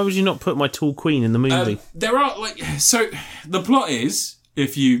 Fucking, why would you not put My Tall Queen in the movie? There are, like, so, the plot is,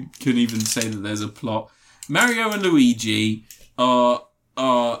 if you can even say that there's a plot, Mario and Luigi are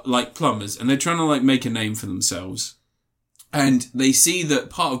like plumbers, and they're trying to, like, make a name for themselves. And they see that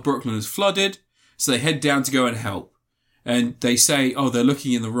part of Brooklyn is flooded, so they head down to go and help. And they say, oh, they're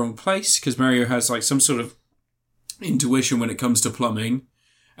looking in the wrong place, because Mario has, like, some sort of intuition when it comes to plumbing.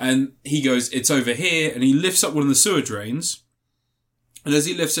 And he goes, it's over here, and he lifts up one of the sewer drains. And as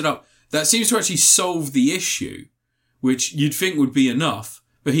he lifts it up, that seems to actually solve the issue, which you'd think would be enough.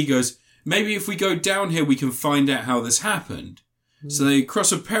 But he goes, maybe if we go down here, we can find out how this happened. So they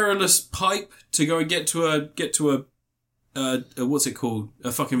cross a perilous pipe to go and get to a what's it called?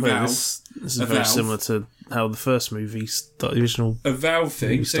 A fucking valve. This is very similar to how the first movie, the original. A valve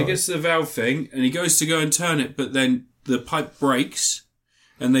thing. So he gets to the valve thing, and he goes to go and turn it, but then the pipe breaks,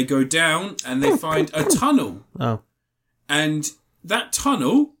 and they go down, and they find a tunnel. Oh. And that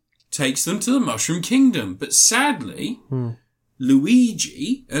tunnel takes them to the Mushroom Kingdom. But sadly,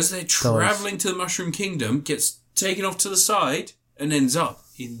 Luigi, as they're travelling to the Mushroom Kingdom, gets taken off to the side and ends up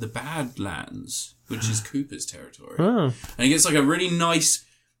in the Badlands, which is Koopa's territory. Oh. And he gets like a really nice,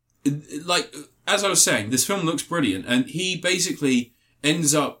 like, as I was saying, this film looks brilliant, and he basically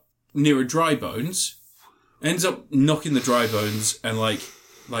ends up near a dry bones, ends up knocking the dry bones, and like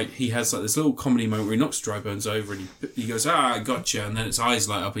he has like this little comedy moment where he knocks dry bones over, and he goes, I gotcha, and then its eyes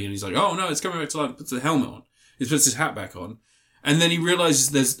light up again, and he's like, oh no, it's coming back to life, puts the helmet on, he puts his hat back on, and then he realises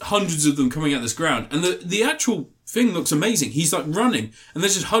there's hundreds of them coming out this ground, and the actual thing looks amazing. He's like running, and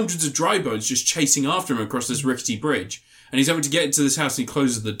there's just hundreds of dry bones just chasing after him across this rickety bridge, and he's having to get into this house, and he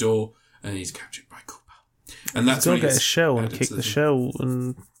closes the door, and he's captured by Koopa. And that's when he get a shell and kick the shell,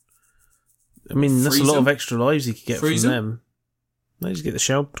 and I mean that's a lot of extra lives he could get from them. They just get the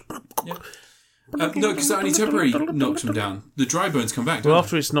shell. Yeah. No, because that only temporarily knocks them down. The dry bones come back. Well,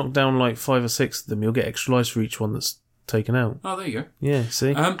 after it's knocked down like 5 or 6 of them, you'll get extra lives for each one that's taken out. Oh, there you go. Yeah,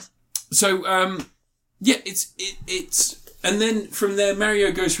 see. Yeah, it's and then from there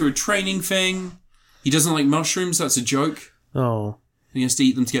Mario goes through a training thing. He doesn't like mushrooms. That's a joke. Oh. He has to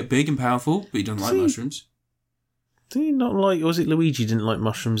eat them to get big and powerful, but he doesn't like mushrooms. Did he not like? Or was it Luigi didn't like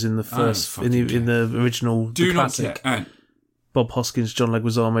mushrooms in the first in the original? Do not classic? care. Bob Hoskins, John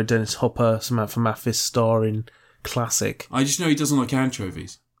Leguizamo, Dennis Hopper, Samantha Mathis star in classic. I just know he doesn't like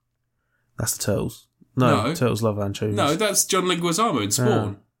anchovies. That's the Turtles. No, Turtles love anchovies. No, that's John Leguizamo in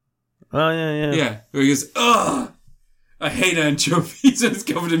Spawn. Oh, yeah. Yeah, where he goes, ugh, I hate anchovies, and it's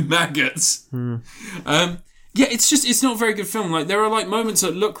covered in maggots. Yeah, it's not a very good film. Like, there are, like, moments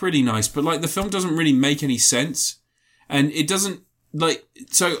that look really nice, but, like, the film doesn't really make any sense. And it doesn't, like,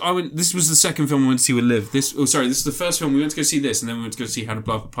 so this was the second film we went to see with Liv. This is the first film. We went to go see this, and then we went to go see How to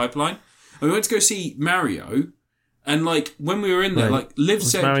Blow Up a Pipeline. And we went to go see Mario, And, like, when we were in there, like, Liv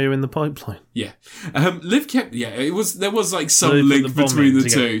Was said... Mario in the pipeline? Yeah. Liv kept... Yeah, there was, like, some Liv link put the bomb between in the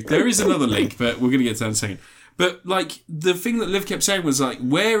two. There is another link, but we're going to get to that in a second. But, like, the thing that Liv kept saying was, like,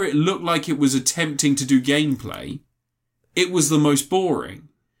 where it looked like it was attempting to do gameplay, it was the most boring.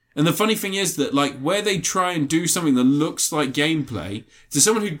 And the funny thing is that, like, where they try and do something that looks like gameplay, to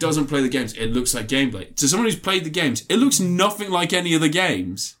someone who doesn't play the games, it looks like gameplay. To someone who's played the games, it looks nothing like any of the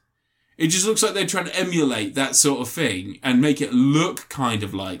games. It just looks like they're trying to emulate that sort of thing and make it look kind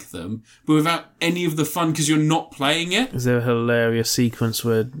of like them, but without any of the fun because you're not playing it. Is there a hilarious sequence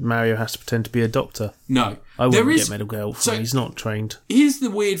where Mario has to pretend to be a doctor? No. I wouldn't get medical help from so him. He's not trained. Here's the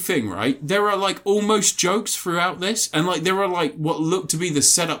weird thing, right? There are, like, almost jokes throughout this, and, like, there are, like, what look to be the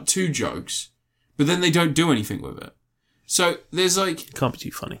setup to jokes, but then they don't do anything with it. So there's, like... It can't be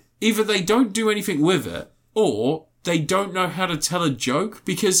too funny. Either they don't do anything with it, or they don't know how to tell a joke,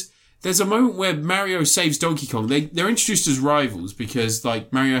 because... There's a moment where Mario saves Donkey Kong. They're introduced as rivals because,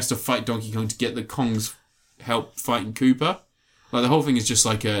 like, Mario has to fight Donkey Kong to get the Kong's help fighting Koopa. Like, the whole thing is just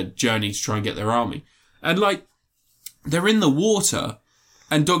like a journey to try and get their army. And, like, they're in the water,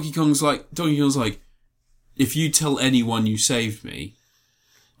 and Donkey Kong's like, if you tell anyone you saved me,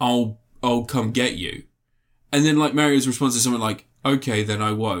 I'll come get you. And then, like, Mario's response is something like, okay, then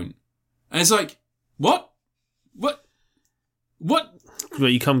I won't. And it's like, what? Well,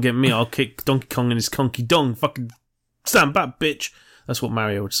 you come get me, I'll kick Donkey Kong in his conky dong. Fucking stand back, bitch. That's what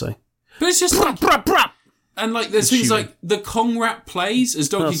Mario would say. But it's just like... And, like, there's things like the Kong rap plays as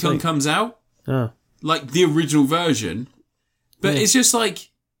Donkey Kong comes out. Oh. Like, the original version. But it's just like...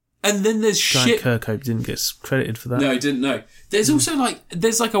 And then there's shit... Kirkhope didn't get credited for that. No, he didn't know. There's also, like...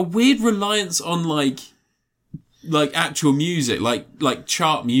 There's, like, a weird reliance on, like actual music. Like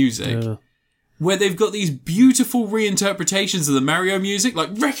chart music. Yeah. Where they've got these beautiful reinterpretations of the Mario music,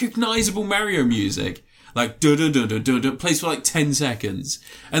 like recognisable Mario music. Like, da-da-da-da-da-da, plays for like 10 seconds.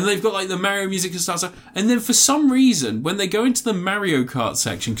 And they've got like the Mario music that starts out. And then for some reason, when they go into the Mario Kart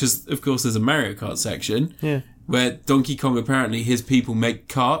section, because of course there's a Mario Kart section, where Donkey Kong apparently, his people make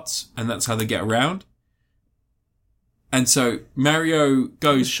karts, and that's how they get around. And so Mario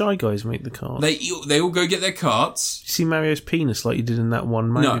goes... The Shy Guys make the karts. They all go get their karts. You see Mario's penis like you did in that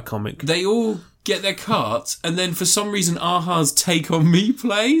one manga comic? They all... get their carts, and then for some reason Aha's Take On Me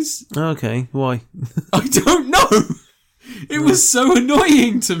plays. Okay, why? I don't know. It was so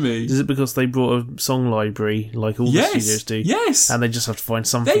annoying to me. Is it because they brought a song library like all the studios do? Yes. And they just have to find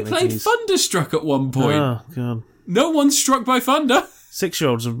something. They played Thunderstruck at one point. Oh, God. No one's struck by thunder.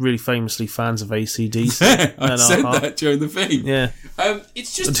 6-year-olds are really famously fans of AC/DC. Yeah, I said that during the thing. Yeah.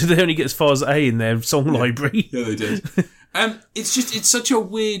 It's just... Did they only get as far as A in their song library? Yeah, they did. It's such a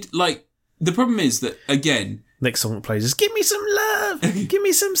weird, like... The problem is that, again... Next song that plays is, give me some love! Give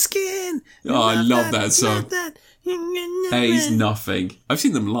me some skin! Oh, I love that song. A's nothing. I've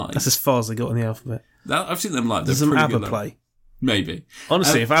seen them live. That's as far as they got in the alphabet. I've seen them live. Does some ABBA play? Maybe.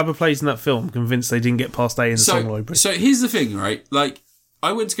 Honestly, if ABBA plays in that film, I'm convinced they didn't get past A in the song library. So here's the thing, right? Like,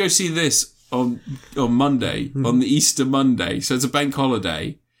 I went to go see this on Monday, on the Easter Monday, so it's a bank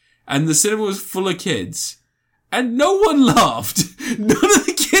holiday, and the cinema was full of kids. And no one laughed. None of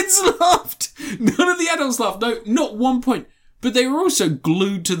the kids laughed. None of the adults laughed. No, not one point. But they were also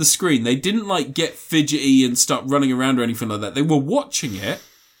glued to the screen. They didn't, like, get fidgety and start running around or anything like that. They were watching it.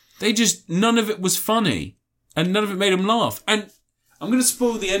 None of it was funny. And none of it made them laugh. And I'm going to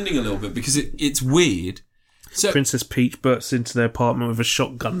spoil the ending a little bit because it's weird. So, Princess Peach bursts into their apartment with a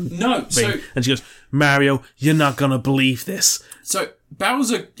shotgun. And she goes, Mario, you're not going to believe this. So,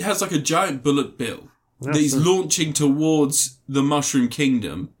 Bowser has, like, a giant bullet bill. That he's launching towards the Mushroom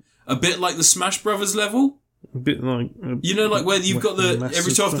Kingdom. A bit like the Smash Brothers level. A bit like... you know, like where you've got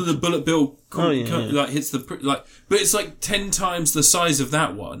every so often the bullet bill like hits the... like, but it's like 10 times the size of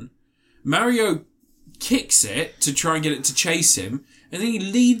that one. Mario kicks it to try and get it to chase him. And then he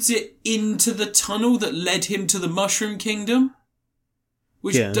leads it into the tunnel that led him to the Mushroom Kingdom.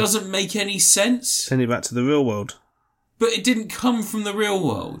 Which doesn't make any sense. Send it back to the real world. But it didn't come from the real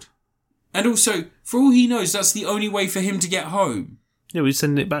world. And also, for all he knows, that's the only way for him to get home. Yeah, we're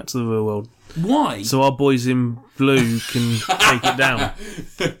sending it back to the real world. Why? So our boys in blue can take it down.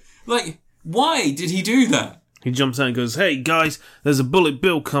 Like, why did he do that? He jumps out and goes, hey, guys, there's a bullet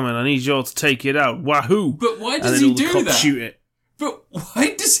bill coming. I need you all to take it out. Wahoo! But why does he do that? And then all the cops shoot it. But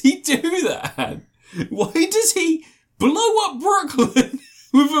why does he do that? Why does he blow up Brooklyn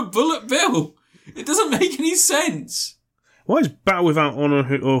with a bullet bill? It doesn't make any sense. Why is Battle Without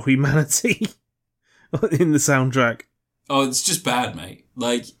Honor or Humanity in the soundtrack? Oh, it's just bad, mate.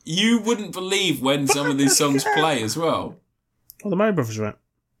 Like, you wouldn't believe when some of these songs play as well. Oh, the Mario Brothers rap.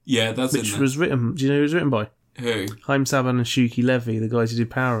 Yeah, that's Which was written... Do you know who it was written by? Who? Haim Saban and Shuki Levy, the guys who did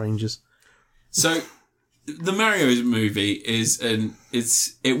Power Rangers. So, the Mario movie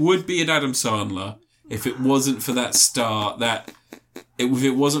it would be an Adam Sandler if it wasn't for that star, if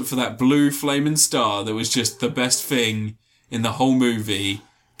it wasn't for that blue flaming star that was just the best thing in the whole movie,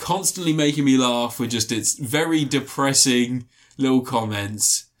 constantly making me laugh with just its very depressing little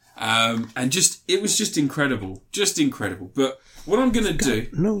comments. And it was just incredible. Just incredible. But what I'm going to do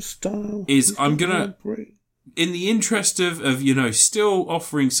no style is I'm going to, in the interest of, still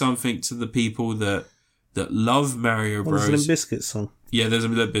offering something to the people that love Mario Bros. There's a Limp Bizkit song. Yeah, there's a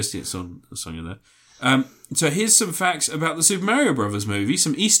Limp Bizkit song in there. So here's some facts about the Super Mario Brothers movie,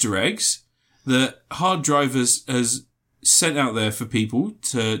 some Easter eggs that Hard Drive has sent out there for people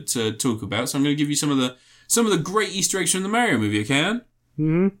to talk about. So I'm going to give you some of the great Easter eggs from the Mario movie, okay, Anne?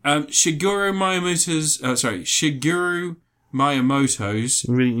 Mm-hmm. Shigeru Miyamoto's...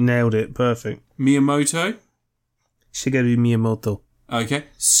 You really nailed it. Perfect. Miyamoto? Shigeru Miyamoto. Okay.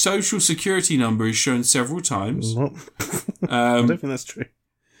 Social security number is shown several times. What? I don't think that's true.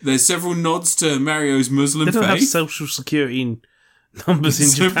 There's several nods to Mario's Muslim faith. They don't have social security numbers in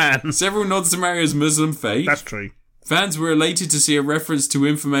Japan. Several nods to Mario's Muslim faith. That's true. Fans were elated to see a reference to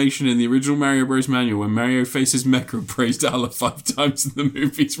information in the original Mario Bros. Manual when Mario faces Mecha and praised Allah 5 times in the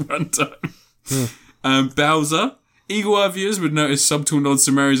movie's runtime. Bowser. Eagle-eye viewers would notice subtle nods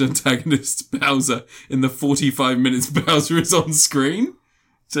to Mario's antagonist, Bowser, in the 45 minutes Bowser is on screen.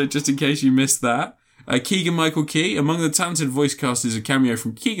 So just in case you missed that. Keegan-Michael Key. Among the talented voice cast is a cameo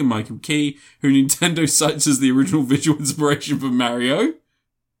from Keegan-Michael Key, who Nintendo cites as the original visual inspiration for Mario.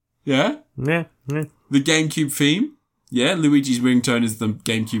 Yeah? Yeah. The GameCube theme. Yeah, Luigi's ringtone is the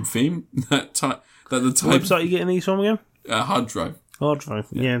GameCube theme. What website are you getting these from again? Hard Drive. Hard Drive,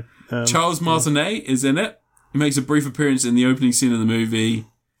 yeah. Charles Martinet is in it. He makes a brief appearance in the opening scene of the movie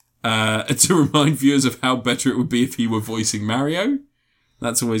to remind viewers of how better it would be if he were voicing Mario.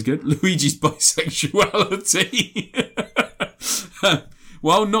 That's always good. Luigi's bisexuality.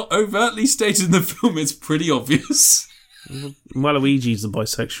 While not overtly stated in the film, it's pretty obvious. Waluigi's the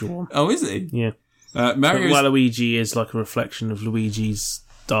bisexual one. Oh, is he? Yeah. Waluigi is like a reflection of Luigi's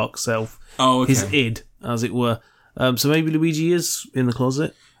dark self. Oh, okay. His id, as it were. So maybe Luigi is in the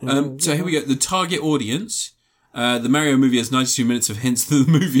closet. So here we go. The target audience. The Mario movie has 92 minutes of hints that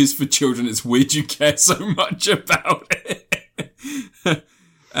the movie is for children. It's weird you care so much about it.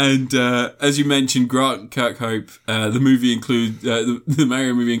 And as you mentioned, Grant Kirkhope, the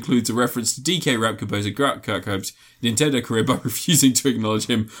Mario movie includes a reference to DK rap composer Grant Kirkhope's Nintendo career by refusing to acknowledge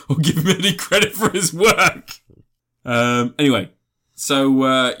him or give him any credit for his work. Anyway,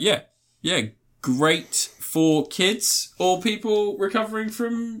 so yeah, great for kids or people recovering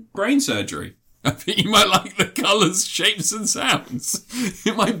from brain surgery. I think you might like the colours, shapes and sounds.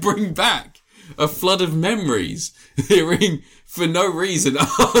 It might bring back a flood of memories hearing for no reason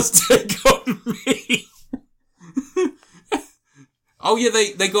Ours Take On Me. Oh yeah,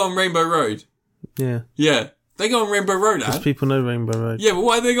 they go on Rainbow Road. Yeah. Yeah. They go on Rainbow Road, Because people know Rainbow Road. Yeah, but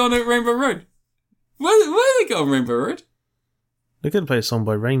why are they going on Rainbow Road? Why do they go on Rainbow Road? They could have played a song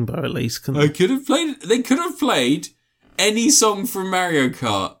by Rainbow at least, couldn't they? They could have played any song from Mario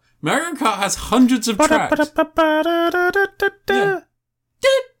Kart. Mario Kart has hundreds of tracks.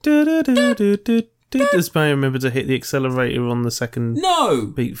 Does Mario remember to hit the accelerator on the second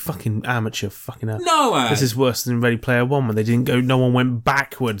beat? Fucking amateur, No, this is worse than Ready Player One when they didn't go, no one went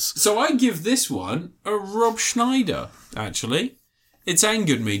backwards. So I give this one a Rob Schneider, actually. It's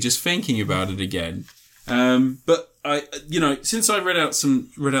angered me just thinking about it again. But I, since I read out some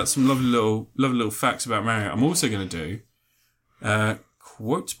lovely little facts about Mario, I'm also going to do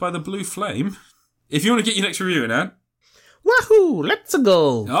quotes by the Blue Flame. If you want to get your next review in, Anne. Wahoo, let's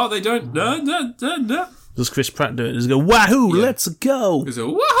go. Oh, they don't. No. Does Chris Pratt do it? Does he go, wahoo, let's go? Does it,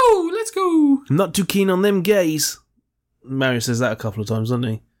 wahoo, let's go? I'm not too keen on them gays. Mario says that a couple of times, doesn't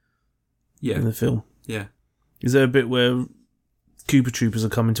he? Yeah. In the film. Yeah. Is there a bit where Koopa Troopers are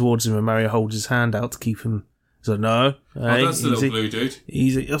coming towards him and Mario holds his hand out to keep him? He's like, no. Hey, that's the little blue dude.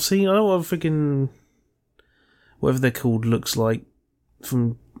 Easy. I've seen, I know what I'm freaking, whatever they're called looks like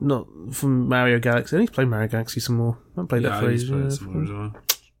from Mario Galaxy. I need to play Mario Galaxy some more. I haven't played that for ages.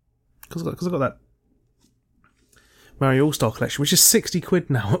 Because I've got that Mario All-Star collection, which is £60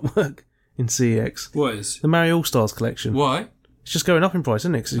 now at work in CEX. What is? The Mario All-Stars collection. Why? It's just going up in price,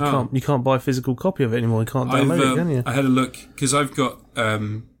 isn't it? Because you can't buy a physical copy of it anymore. You can't download it, can you? I had a look, because I've got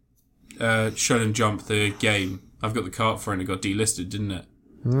Shonen Jump, the game. I've got the cart for it and it got delisted, didn't it?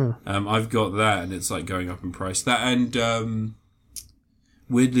 I've got that and it's like going up in price. That and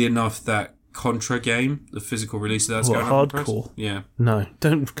weirdly enough, that Contra game, the physical release of that's going up in price. Hardcore? Yeah. No,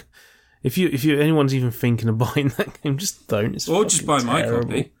 don't. If anyone's even thinking of buying that game, just don't. It's or just buy terrible.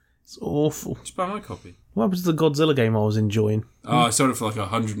 my copy. It's awful. Just buy my copy. What happened to the Godzilla game I was enjoying? Oh, I sold it for like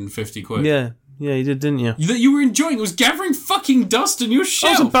 150 quid. Yeah, you did, didn't you? That you were enjoying. It was gathering fucking dust in your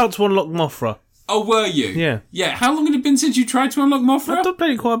shelf. I was about to unlock Mothra. Oh, were you? Yeah. Yeah, how long had it been since you tried to unlock Mothra? I've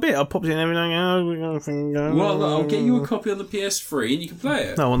played it quite a bit. I popped it in every now. Well, I'll get you a copy on the PS3 and you can play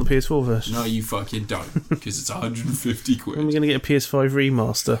it. No, I want the PS4 version. No, you fucking don't, because it's 150 quid. When are we going to get a PS5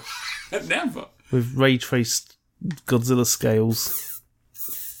 remaster? Never. With ray-traced Godzilla scales.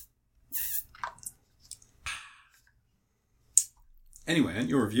 Anyway, and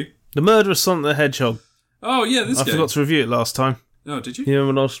your review. The Murder of Sonic the Hedgehog. Oh, yeah, this I game. forgot to review it last time. Oh, did you? You know,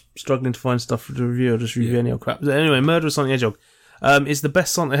 when I was struggling to find stuff to review, I just review any old crap. But anyway, Murder of Sonic the Hedgehog. It's the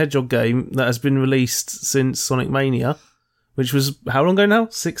best Sonic the Hedgehog game that has been released since Sonic Mania, which was, how long ago now?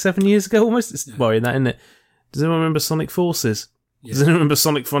 6-7 years ago almost? It's worrying that, isn't it? Does anyone remember Sonic Forces? Yes. Does anyone remember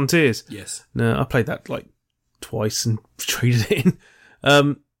Sonic Frontiers? Yes. No, I played that like twice and traded it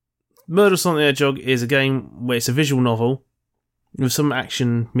in. Murder of Sonic the Hedgehog is a game where it's a visual novel with some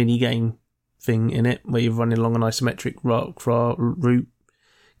action mini-game thing in it, where you're running along an isometric route,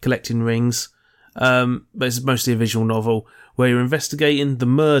 collecting rings. But it's mostly a visual novel where you're investigating the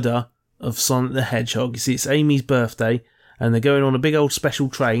murder of Sonic the Hedgehog. You see, it's Amy's birthday, and they're going on a big old special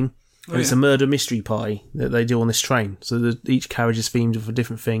train, and it's a murder mystery party that they do on this train. So each carriage is themed with a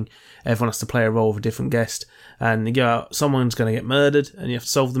different thing. Everyone has to play a role of a different guest, and you go out, someone's going to get murdered, and you have to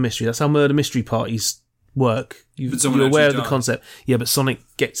solve the mystery. That's how murder mystery parties work. You're aware of the concept. Yeah, but Sonic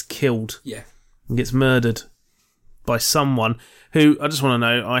gets killed. Yeah. And gets murdered by someone who, I just want to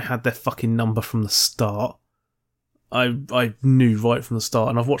know, I had their fucking number from the start. I knew right from the start,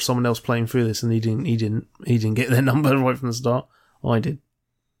 and I've watched someone else playing through this, and he didn't get their number right from the start. I did,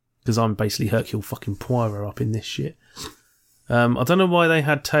 because I'm basically Hercule fucking Poirot up in this shit. I don't know why they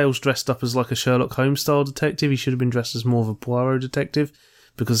had Tails dressed up as like a Sherlock Holmes style detective. He should have been dressed as more of a Poirot detective,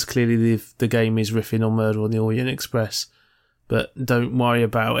 because clearly the game is riffing on Murder on the Orient Express. But don't worry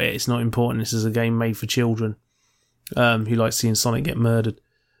about it. It's not important. This is a game made for children who like seeing Sonic get murdered.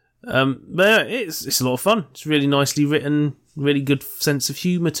 But yeah, it's a lot of fun. It's really nicely written, really good sense of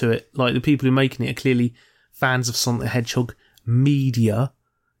humour to it. Like, the people who are making it are clearly fans of Sonic the Hedgehog media,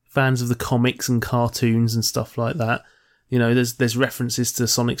 fans of the comics and cartoons and stuff like that. You know, there's references to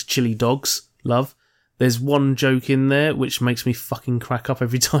Sonic's chili dogs, love. There's one joke in there which makes me fucking crack up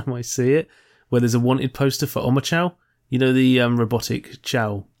every time I see it, where there's a wanted poster for Omochow. You know, the robotic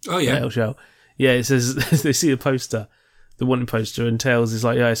Chow? Oh, yeah. Chow. Yeah, it says, they see the poster, the wanted poster, and Tails is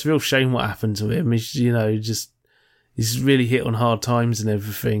like, yeah, it's a real shame what happened to him. He's, you know, he's really hit on hard times and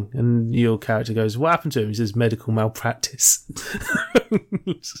everything. And your character goes, what happened to him? He says, medical malpractice.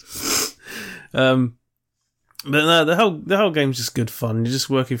 But no, the whole game's just good fun. You're just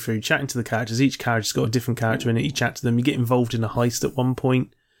working through, chatting to the characters. Each character's got a different character in it. You chat to them. You get involved in a heist at one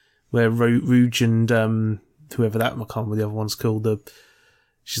point where Rouge and whoever that, I can't remember what the other one's called.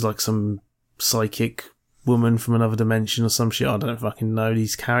 She's like some psychic woman from another dimension or some shit. I don't fucking know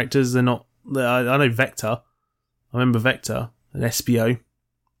these characters. They're not. I know Vector. I remember Vector, an SBO.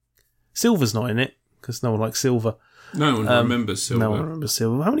 Silver's not in it because no one likes Silver. No one remembers Silver. No one remembers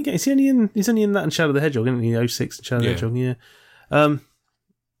Silver. How many games? He's only in that and Shadow the Hedgehog, isn't he? 06 and Shadow the Hedgehog, yeah.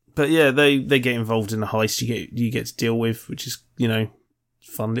 But yeah, they get involved in a heist you get to deal with, which is, you know,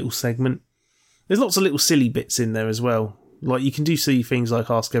 fun little segment. There's lots of little silly bits in there as well. Like, you can do silly things like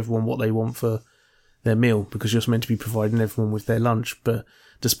ask everyone what they want for their meal, because you're meant to be providing everyone with their lunch, but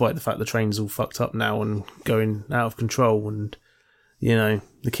despite the fact the train's all fucked up now and going out of control and, you know,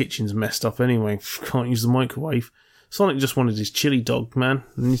 the kitchen's messed up anyway, can't use the microwave, Sonic just wanted his chili dog, man,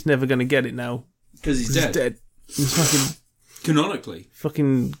 and he's never going to get it now. Because he's dead. He's fucking... Canonically.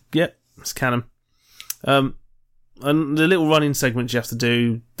 Fucking... Yep, it's canon. And the little running segments you have to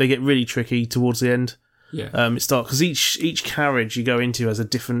do, they get really tricky towards the end. Yeah. It starts... Because each carriage you go into has a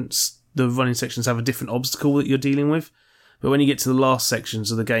different... The running sections have a different obstacle that you're dealing with. But when you get to the last sections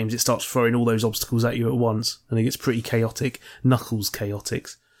of the games, it starts throwing all those obstacles at you at once. And it gets pretty chaotic. Knuckles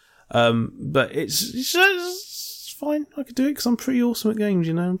chaotics. But it's fine. I could do it because I'm pretty awesome at games,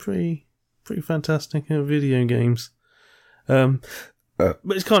 you know. I'm pretty fantastic at video games. But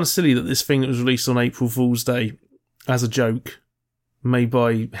it's kind of silly that this thing that was released on April Fool's Day as a joke, made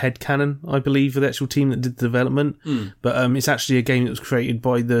by Headcanon, I believe, the actual team that did the development. But it's actually a game that was created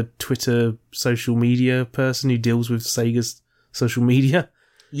by the Twitter social media person who deals with Sega's social media.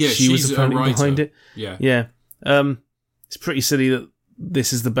 Yeah, she was the person behind it. Yeah. It's pretty silly that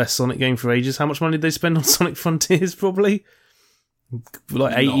this is the best Sonic game for ages. How much money did they spend on Sonic Frontiers? Probably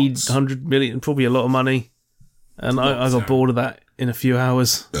like 80, 100 million, probably a lot of money. And I got bored of that in a few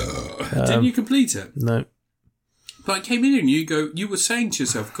hours. Didn't you complete it? No. But I came in and you were saying to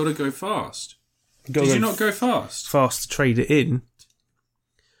yourself, got to go fast. Did you not go fast? Fast to trade it in.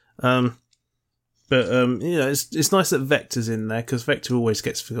 It's nice that Vector's in there, because Vector always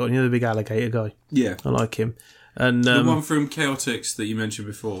gets forgotten. You know, the big alligator guy? Yeah. I like him. And the one from Chaotix that you mentioned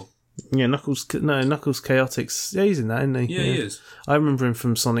before. Yeah, Knuckles Chaotix. Yeah, he's in that, isn't he? Yeah, he is. I remember him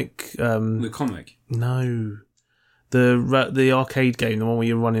from Sonic... the comic? No. The arcade game, the one where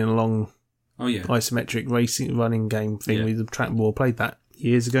you're running along... Oh, yeah. Isometric racing running game thing with the trackball. Played that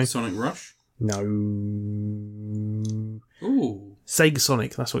years ago. Sonic Rush? No. Ooh. Sega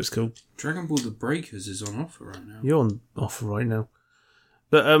Sonic, that's what it's called. Dragon Ball The Breakers is on offer right now. You're on offer right now.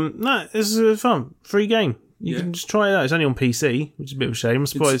 But, no, it's fun. Free game. You can just try it out. It's only on PC, which is a bit of a shame. I'm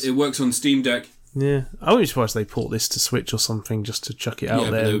surprised. It works on Steam Deck. Yeah. I wouldn't be surprised they port this to Switch or something just to chuck it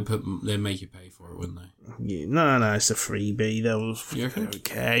out there. But they'd make you pay for it, wouldn't they? Yeah, no, it's a freebie. They'll don't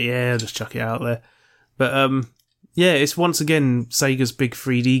care. Yeah, just chuck it out there. But, it's once again, Sega's big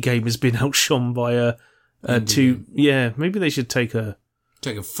 3D game has been outshone by two... Yeah, maybe they should take a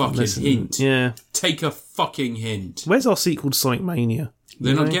fucking hint. Yeah. Take a fucking hint. Where's our sequel to Sonic Mania?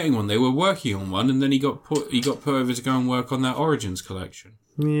 They're not getting one. They were working on one, and then he got put over to go and work on that Origins collection.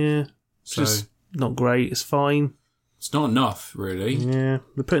 Yeah. So just not great. It's fine. It's not enough, really. Yeah.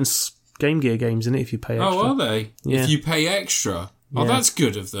 They're putting Game Gear games in it if you pay extra. Oh, are they? Yeah. If you pay extra. Oh, that's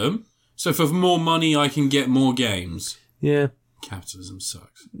good of them. So for more money, I can get more games. Yeah. Capitalism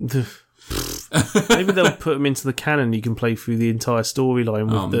sucks. Maybe they'll put them into the canon. You can play through the entire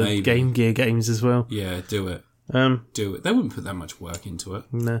storyline with the Game Gear games as well. Yeah, do it. Do it. They wouldn't put that much work into it.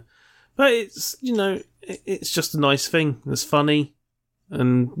 No. But it's, it's just a nice thing. It's funny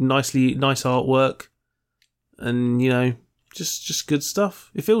and nice artwork and, just good stuff.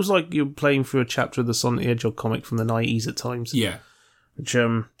 It feels like you're playing through a chapter of the Sonic the Hedgehog comic from the 90s at times. Yeah. Which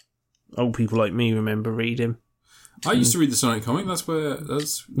old people like me remember reading. I used to read the Sonic comic.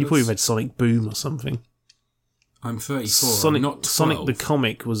 You probably read Sonic Boom or something. I'm 34. Sonic, I'm not 12. Sonic the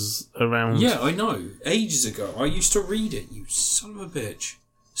comic was around. Yeah, I know. Ages ago. I used to read it, you son of a bitch.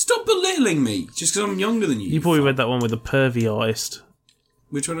 Stop belittling me, just because I'm younger than you. You probably read that one with the pervy artist.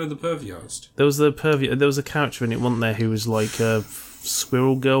 Which one of the pervy artist? There was a character in it, wasn't there, who was like a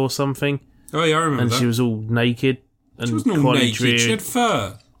squirrel girl or something. Oh yeah, I remember and that. She was all naked. And she wasn't all naked, she had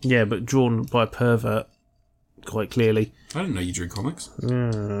fur. Yeah, but drawn by a pervert, quite clearly. I didn't know you drew comics.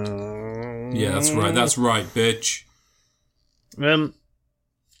 Yeah, that's right, bitch. But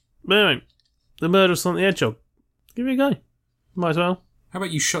anyway, The Murder of Sonic the Hedgehog. Give it a go. Might as well. How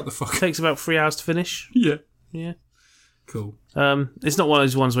about you shut the fuck up? Takes about 3 hours to finish. Yeah. Yeah. Cool. It's not one of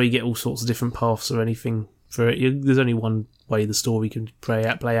those ones where you get all sorts of different paths or anything for it. There's only one way the story can play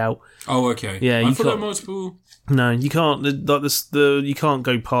out. Oh, okay. Yeah, I thought there were multiple. No, you can't. You can't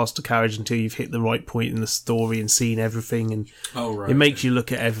go past the carriage until you've hit the right point in the story and seen everything. And it makes you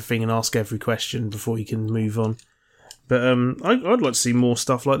look at everything and ask every question before you can move on. But I'd like to see more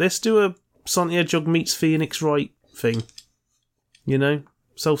stuff like this. Do a Sonic the Hedgehog meets Phoenix Wright thing.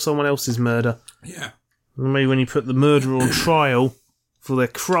 Solve someone else's murder. Yeah. And maybe when you put the murderer on trial for their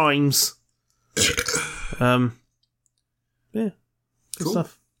crimes. Yeah. Good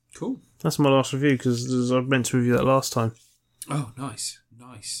stuff. Cool. That's my last review, because I meant to review that last time. Oh, nice.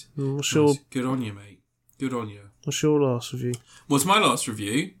 What's your... Good on you, mate. Good on you. What's your last review? What's my last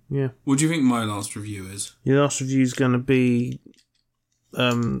review? Yeah. What do you think my last review is? Your last review is going to be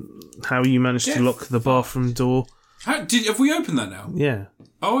how you managed to lock the bathroom door. Have we opened that now? Yeah.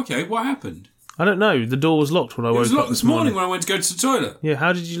 Oh, okay. What happened? I don't know. The door was locked when I woke up this morning. It was locked this morning when I went to go to the toilet. Yeah,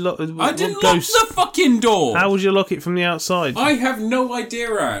 how did you lock... I didn't lock the fucking door! How would you lock it from the outside? I have no idea,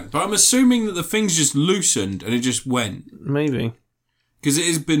 Ant. But I'm assuming that the thing's just loosened and it just went. Maybe. Because it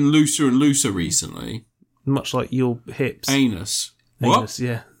has been looser and looser recently. Much like your hips. Anus. What?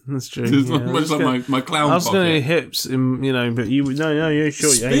 Yeah, that's true. Much like my clown pocket. I was going to hips, but you... No, you're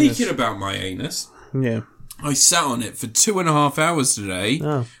sure your anus. Speaking about my anus... Yeah. I sat on it for 2.5 hours today.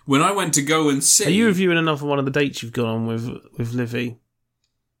 Oh. When I went to go and see... Are you reviewing another one of the dates you've gone on with Livy?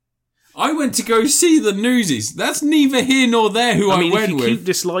 I went to go see the Newsies. That's neither here nor there who I went with. If you keep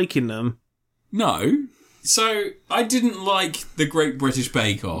disliking them... No. So, I didn't like the Great British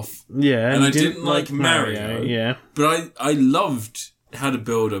Bake Off. Yeah. And I didn't like Mario. Yeah. But I loved how to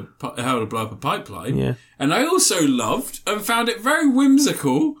blow up a pipeline. Yeah. And I also loved and found it very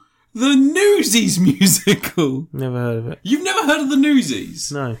whimsical... The Newsies musical. Never heard of it. You've never heard of the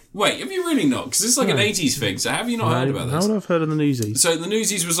Newsies? No. Wait, have you really not? Because it's like an 80s thing, so have you not heard about this? How would I have heard of the Newsies? So the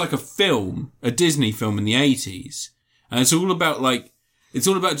Newsies was like a film, a Disney film in the 80s. And it's all about It's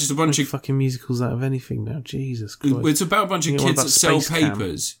all about just a bunch of fucking musicals out of anything now. Jesus Christ! It's about a bunch of kids that sell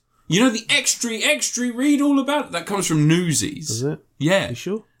papers. You know the extra read all about it? That comes from Newsies. Is it? Yeah. You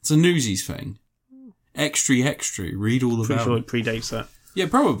sure? It's a Newsies thing. Extra read all Pretty about sure it. it predates that. Yeah,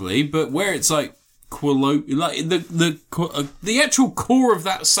 probably, but where it's like the actual core of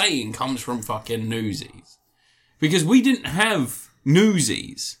that saying comes from fucking Newsies. Because we didn't have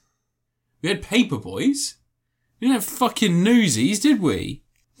Newsies. We had Paperboys. We didn't have fucking Newsies, did we?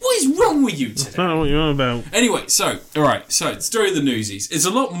 What is wrong with you today? I don't know what you're on about. Anyway, the story of the Newsies. It's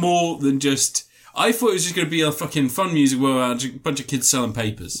a lot more than just... I thought it was just going to be a fucking fun music where a bunch of kids selling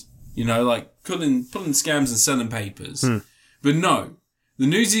papers. You know, like pulling scams and selling papers. But no. The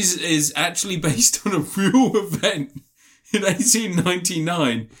Newsies is actually based on a real event in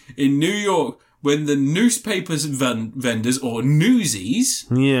 1899 in New York when the newspapers vendors, or Newsies,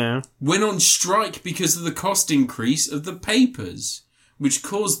 went on strike because of the cost increase of the papers, which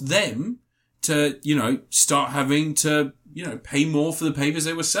caused them to, start having to, pay more for the papers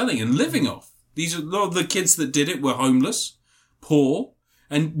they were selling and living off. A lot of the kids that did it were homeless, poor,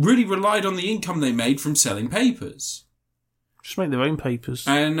 and really relied on the income they made from selling papers. Just make their own papers.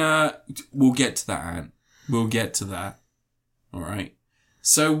 And we'll get to that, Ant. We'll get to that. All right.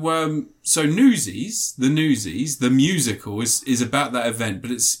 So Newsies, the musical is about that event,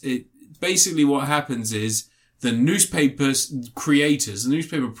 but it basically what happens is the newspaper creators, the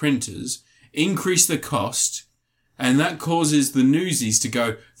newspaper printers, increase the cost, and that causes the Newsies to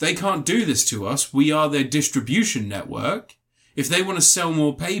go, they can't do this to us. We are their distribution network. If they want to sell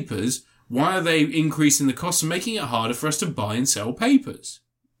more papers, why are they increasing the cost and making it harder for us to buy and sell papers?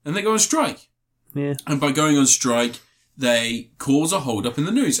 And they go on strike. Yeah. And by going on strike, they cause a hold-up in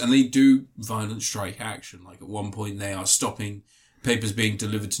the news, and they do violent strike action. Like at one point, they are stopping papers being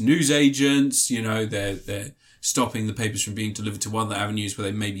delivered to newsagents. They're stopping the papers from being delivered to other avenues where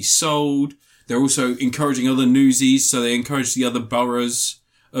they may be sold. They're also encouraging other Newsies, so they encourage the other boroughs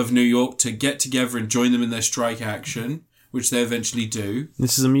of New York to get together and join them in their strike action, which they eventually do.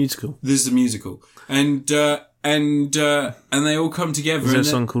 This is a musical. And they all come together. Is there a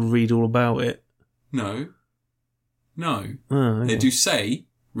song called Read All About It? No. Oh, okay. They do say,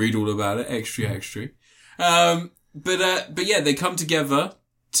 read all about it, extra. But yeah, they come together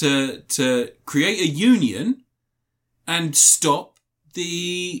to create a union and stop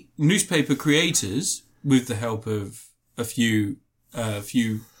the newspaper creators with the help of a few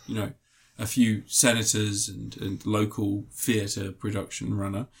senators and local theatre production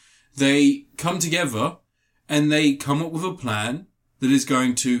runner. They come together and they come up with a plan that is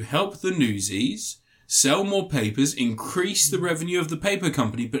going to help the Newsies sell more papers, increase the revenue of the paper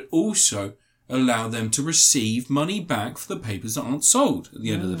company, but also allow them to receive money back for the papers that aren't sold at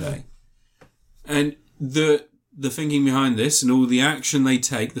the end of the day. And the thinking behind this and all the action they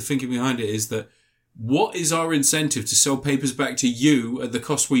take, the thinking behind it is that what is our incentive to sell papers back to you at the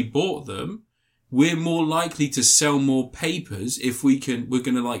cost we bought them? We're more likely to sell more papers if we're going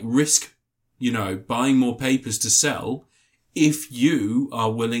to risk, buying more papers to sell if you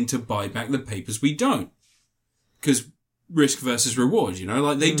are willing to buy back the papers we don't. Because risk versus reward,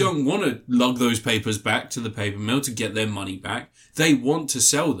 they don't want to lug those papers back to the paper mill to get their money back. They want to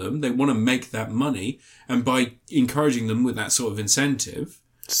sell them. They want to make that money. And by encouraging them with that sort of incentive...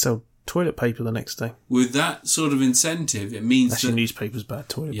 Sell toilet paper the next day. With that sort of incentive, it means Actually, newspaper's bad.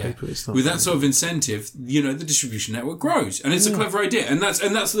 Toilet paper is not. With that sort of incentive, the distribution network grows. And it's a clever idea. And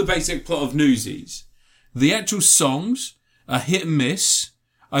that's the basic plot of Newsies. The actual songs are hit and miss.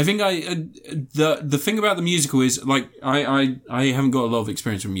 I think the thing about the musical is, I haven't got a lot of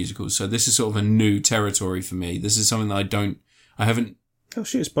experience with musicals, so this is sort of a new territory for me. This is something that I haven't... Oh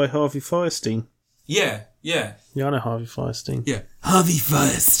shit, it's by Harvey Fierstein. Yeah. Yeah, I know Harvey Fierstein. Yeah. Harvey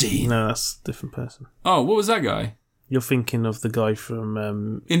Fierstein. No, that's a different person. Oh, what was that guy? You're thinking of the guy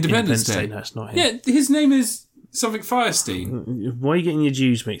from Independence Day. No, it's not him. Yeah, his name is something Fierstein. Why are you getting your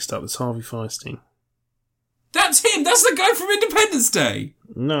Jews mixed up? It's Harvey Fierstein. That's him! That's the guy from Independence Day!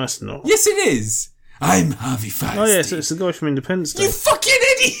 No, it's not. Yes, it is! I'm Harvey Fierstein. Oh, yes, it's the guy from Independence Day. You fucking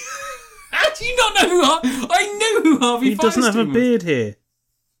idiot! How do you not know who I know who Harvey Fierstein was. He doesn't have a beard here.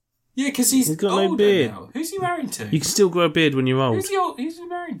 Yeah, because he's got no beard. Now. Who's he married to? You can still grow a beard when you're old. Who's he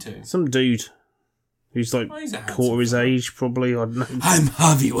married to? Some dude. Who's quarter his age, probably. I don't know. I'm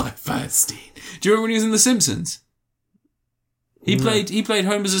Harvey Fierstein. Do you remember when he was in The Simpsons? He played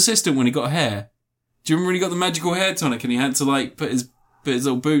Homer's assistant when he got hair. Do you remember when he got the magical hair tonic and he had to put his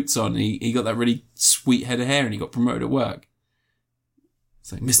little boots on? He got that really sweet head of hair and he got promoted at work.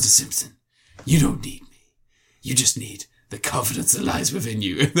 It's like, Mr. Simpson, you don't need me. You just need the confidence that lies within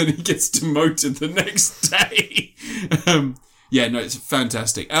you. And then he gets demoted the next day. Yeah, no, it's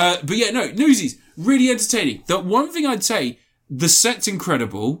fantastic. But yeah, no, Newsies, really entertaining. The one thing I'd say, the set's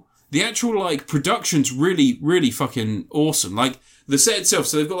incredible. The actual, like, production's really, really fucking awesome. Like, the set itself,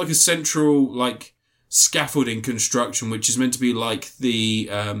 so they've got, like, a central, like, scaffolding construction, which is meant to be like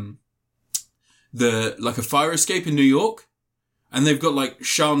like a fire escape in New York. And they've got, like,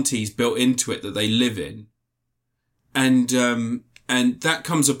 shanties built into it that they live in. And that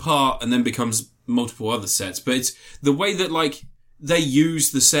comes apart and then becomes multiple other sets, but it's the way that, like, they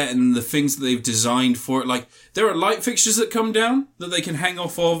use the set and the things that they've designed for it. Like, there are light fixtures that come down that they can hang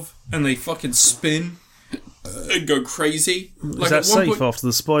off of, and they fucking spin and go crazy. Is that safe after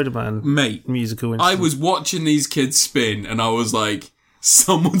the Spider-Man musical incident? I was watching these kids spin, and I was like,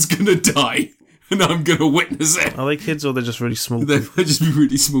 someone's gonna die, and I'm gonna witness it. Are they kids or they're just really small? They might just be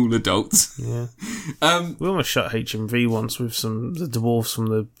really small adults. Yeah. We almost shut HMV once with the dwarves from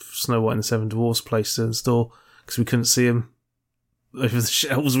the Snow White and the Seven Dwarfs place in the store because we couldn't see them over the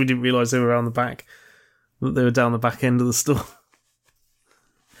shelves. We didn't realise they were around the back. They were down the back end of the store.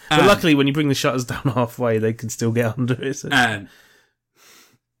 But luckily, when you bring the shutters down halfway, they can still get under it. So. And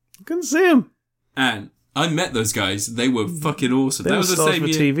I couldn't see them. And I met those guys. They were fucking awesome. That was the same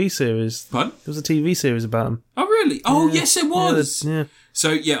TV series. Pardon? There was a TV series about them. Oh, really? Oh, yeah. Yes, it was. Yeah.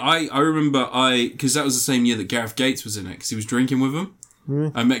 So, yeah, I remember because that was the same year that Gareth Gates was in it, because he was drinking with them.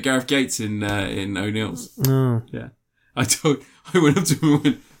 Mm. I met Gareth Gates in O'Neill's. Oh. Yeah. I went up to him and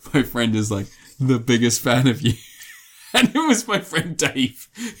went, my friend is like the biggest fan of you. And it was my friend Dave,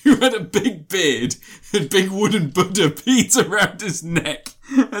 who had a big beard and big wooden Buddha beads around his neck,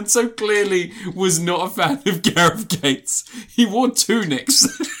 and so clearly was not a fan of Gareth Gates. He wore tunics.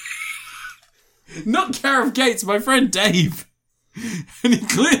 Not Gareth Gates, my friend Dave. And he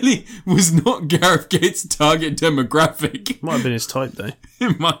clearly was not Gareth Gates' target demographic. Might have been his type, though.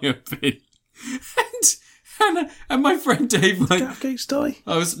 It might have been. And my friend Dave, Did Gareth Gates die?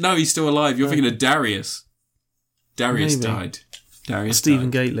 No, he's still alive. You're thinking of Darius. Darius Maybe. died. Darius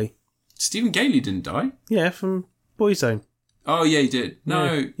Stephen died. Gately. Stephen Gately didn't die? Yeah, from Boyzone. Oh, yeah, he did.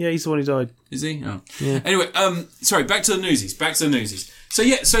 No. Yeah, he's the one who died. Is he? Oh. Yeah. Anyway, sorry, back to the Newsies.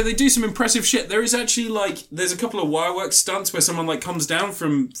 So they do some impressive shit. There is actually, like, there's a couple of wirework stunts where someone, like, comes down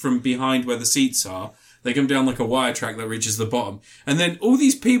from behind where the seats are. They come down, like, a wire track that reaches the bottom. And then all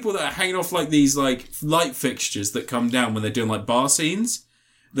these people that are hanging off, like, these, like, light fixtures that come down when they're doing, like, bar scenes.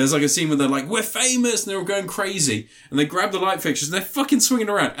 There's like a scene where they're like, we're famous, and they're all going crazy. And they grab the light fixtures and they're fucking swinging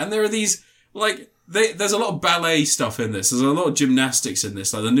around. And there are these, like, there's a lot of ballet stuff in this. There's a lot of gymnastics in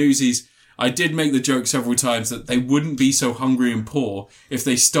this. Like the Newsies, I did make the joke several times that they wouldn't be so hungry and poor if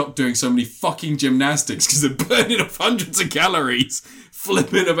they stopped doing so many fucking gymnastics, because they're burning off hundreds of calories,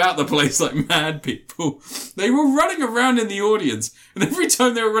 flipping about the place like mad people. They were running around in the audience. And every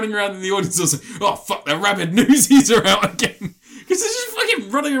time they were running around in the audience, I was like, oh fuck, the rabid Newsies are out again. Because they're just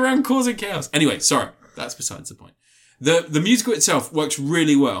fucking running around causing chaos. Anyway, sorry. That's besides the point. The musical itself works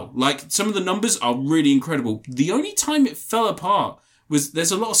really well. Like, some of the numbers are really incredible. The only time it fell apart was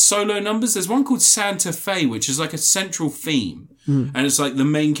there's a lot of solo numbers. There's one called Santa Fe, which is like a central theme. Mm. And it's like the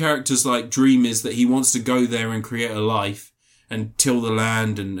main character's like dream is that he wants to go there and create a life and till the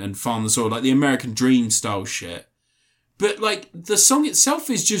land and farm the soil. Like the American Dream style shit. But like, the song itself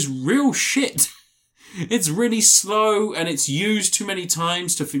is just real shit. It's really slow, and it's used too many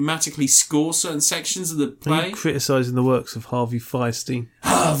times to thematically score certain sections of the play. Are you criticising the works of Harvey Fierstein?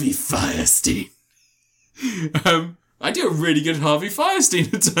 Harvey Fierstein. I do a really good Harvey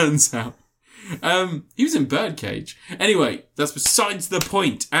Fierstein, it turns out. He was in Birdcage. Anyway, that's besides the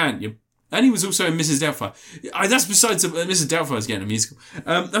point. And he was also in Mrs. Doubtfire. That's besides Mrs. Doubtfire is getting a musical.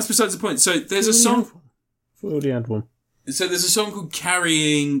 That's besides the point. So there's a song. We already had one. So there's a song called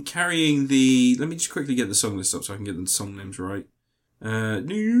Carrying the... Let me just quickly get the song list up so I can get the song names right.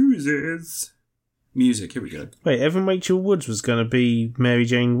 Music, here we go. Wait, Evan Rachel Wood was going to be Mary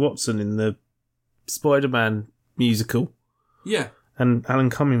Jane Watson in the Spider-Man musical. Yeah. And Alan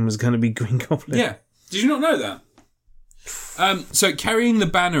Cumming was going to be Green Goblin. Yeah. Did you not know that? So Carrying the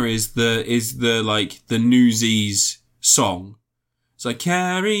Banner is the Newsies song. It's like,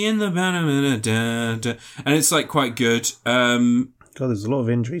 carrying the banner, and it's like quite good. God, there's a lot of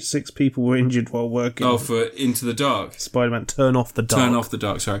injuries. 6 people were injured while working. Oh, for Into the Dark. Spider-Man, Turn Off the Dark. Turn Off the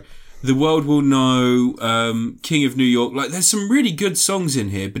Dark, sorry. The World Will Know, King of New York. Like, there's some really good songs in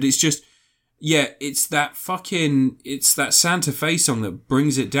here, but it's just, yeah, it's that Santa Fe song that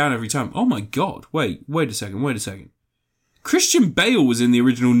brings it down every time. Oh my God. Wait a second. Christian Bale was in the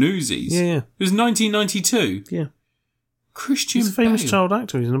original Newsies. Yeah. It was 1992. Yeah. He's a famous child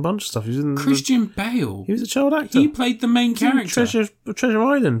actor. He's in a bunch of stuff. He was in Christian Bale. He was a child actor. He played the main character. Treasure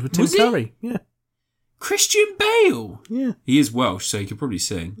Island with Tim Curry. Yeah. Christian Bale. Yeah. He is Welsh, so he could probably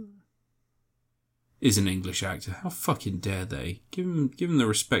sing. Is an English actor. How fucking dare they? Give him the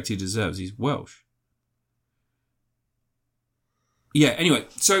respect he deserves. He's Welsh. Yeah. Anyway,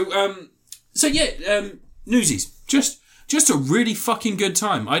 Newsies. Just a really fucking good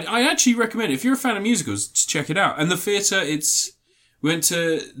time. I actually recommend it. If you're a fan of musicals, just check it out. And the theatre, we went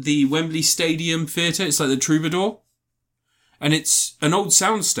to the Wembley Stadium Theatre. It's like the Troubadour. And it's an old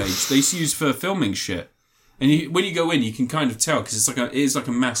soundstage they used to use for filming shit. And when you go in, you can kind of tell, because it is like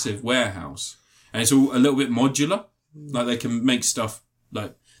a massive warehouse. And it's all a little bit modular. Like they can make stuff,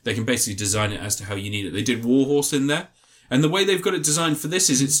 like they can basically design it as to how you need it. They did Warhorse in there. And the way they've got it designed for this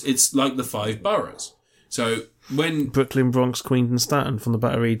is it's like the 5 boroughs. So when... Brooklyn, Bronx, Queens and Staten, from the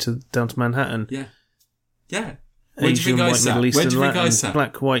Battery down to Manhattan. Yeah. Yeah. Where do you Asian, think I white, sat? Middle Where Eastern, do you think Latin, I sat?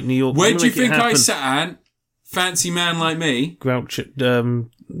 Black, white, New York. Where do you think I sat, Ant? Fancy man like me. Grouch, the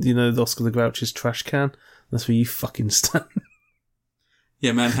Oscar the Grouch's trash can. That's where you fucking stand.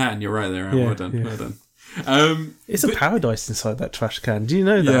 Yeah, Manhattan, you're right there, Ant. Yeah, Well done, yeah. well done. It's a paradise inside that trash can. Do you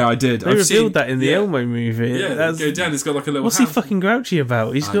know that? Yeah, I did. They revealed that in the Elmo movie. Yeah, go down. It's got like a little. What's he fucking grouchy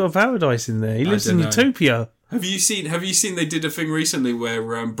about? He's got a paradise in there. He lives in Utopia. Have you seen? They did a thing recently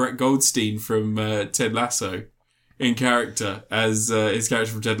where Brett Goldstein from Ted Lasso, in character as his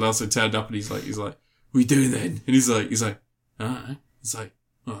character from Ted Lasso, turned up and he's like, "What are you doing then?" And he's like, "All right." It's like,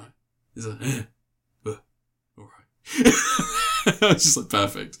 "All right." He's like, "All right." I was just like,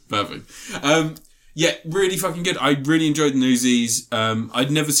 perfect. Yeah, really fucking good. I really enjoyed the Newsies.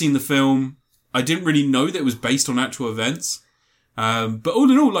 I'd never seen the film. I didn't really know that it was based on actual events. But all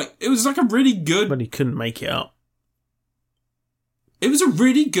in all, like, it was like a really good... But he couldn't make it up. It was a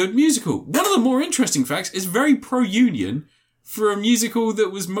really good musical. One of the more interesting facts is very pro-union for a musical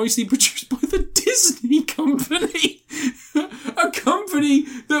that was mostly produced by the Disney company. A company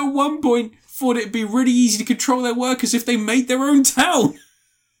that at one point thought it'd be really easy to control their workers if they made their own town.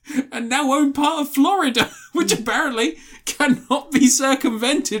 And now own part of Florida, which apparently cannot be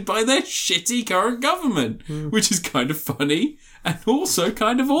circumvented by their shitty current government, which is kind of funny and also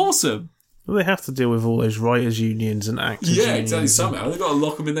kind of awesome. Well, they have to deal with all those writers' unions and actors' unions. Yeah, exactly. Somehow they've got to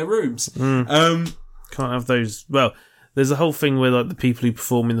lock them in their rooms. Can't have those. Well, there's a whole thing where like the people who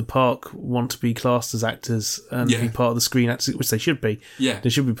perform in the park want to be classed as actors and be part of the Screen Actors, which they should be. Yeah, they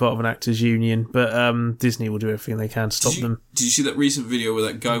should be part of an actors' union. But Disney will do everything they can to stop them. Did you see that recent video where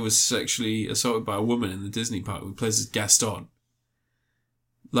that guy was sexually assaulted by a woman in the Disney park who plays as Gaston?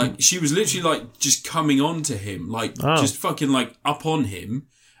 Like, she was literally like just coming on to him, like just fucking like up on him,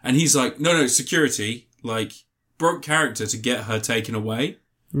 and he's like, no, security, like broke character to get her taken away.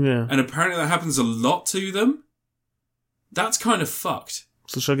 Yeah, and apparently that happens a lot to them. That's kind of fucked.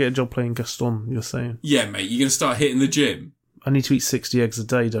 So should I get a job playing Gaston, you're saying? Yeah, mate, you're going to start hitting the gym. I need to eat 60 eggs a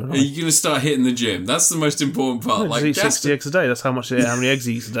day, don't I? You're going to start hitting the gym. That's the most important part. Like, eat 60 eggs a day. That's how many eggs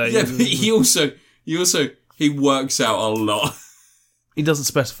he eats a day. Yeah, but he works out a lot. He doesn't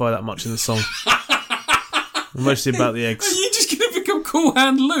specify that much in the song. Mostly about the eggs. Are you just going to become Cool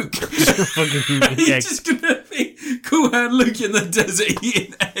Hand Luke? You're just going to be Cool Hand Luke in the desert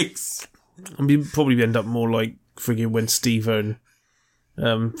eating eggs. And we probably end up more like frigging when Steve and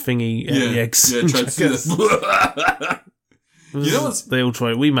Thingy ate the eggs. Yeah, tried to do that. You know what? They all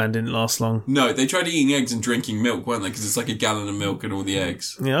tried. Wee Man didn't last long. No, they tried eating eggs and drinking milk, weren't they? Because it's like a gallon of milk and all the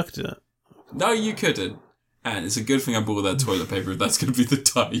eggs. Yeah, I could do that. No, you couldn't. And it's a good thing I bought that toilet paper if that's going to be the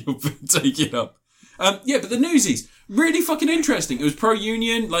diet you'll take it up. Yeah, but the Newsies, really fucking interesting. It was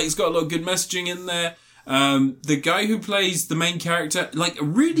pro-union, like it's got a lot of good messaging in there. The guy who plays the main character, like a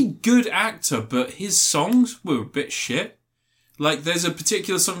really good actor, but his songs were a bit shit. Like there's a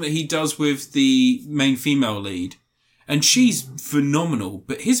particular song that he does with the main female lead, and she's phenomenal,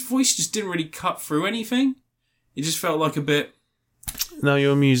 but his voice just didn't really cut through anything. It just felt like a bit... Now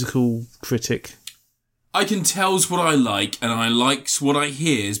you're a musical critic. I can tell's what I like, and I likes what I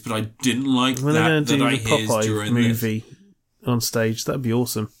hears, but I didn't like when they're going to do I the hears Popeye during movie on stage, that'd be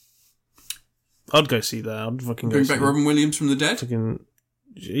awesome. I'd go see that. I'd fucking go bring see back Robin Williams from the dead? Fucking,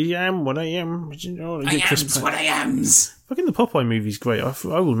 I am what I am. I am's what I am's. Fucking the Popeye movie's great.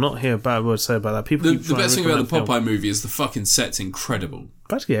 I will not hear a bad word say about that. People. The best thing about the Popeye movie is the fucking set's incredible.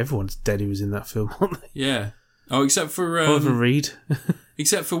 Practically everyone's dead who was in that film, aren't they? Yeah. Oh, except for... Oliver Reed.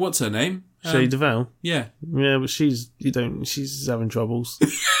 Except for, what's her name? Shelley Duvall. Yeah. Yeah, but she's having troubles.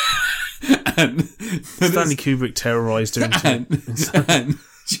 And Stanley Kubrick terrorised her. And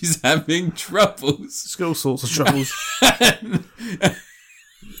she's having troubles. She's got all sorts of troubles.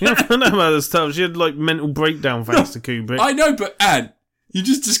 Yeah, I know about this stuff. She had like mental breakdown thanks to Kubrick. I know, but Anne, you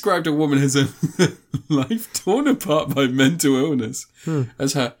just described a woman as a life torn apart by mental illness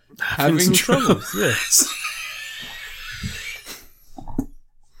as her having some trouble. troubles. Yeah.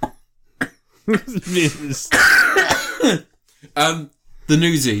 The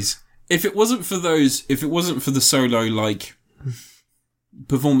Newsies. If it wasn't for the solo like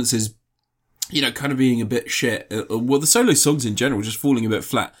performances, kind of being a bit shit, the solo songs in general just falling a bit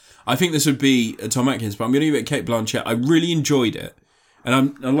flat, I think this would be Tom Atkins. But I'm going to give it Kate Blanchett. I really enjoyed it, and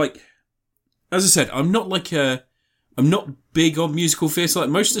I'm like, as I said, I'm not big on musical theatre. Like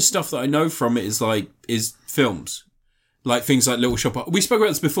most of the stuff that I know from it is films. Like things like Little Shop of... We spoke about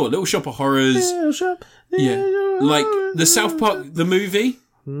this before. Little Shop of Horrors. Yeah. Like the South Park, the movie,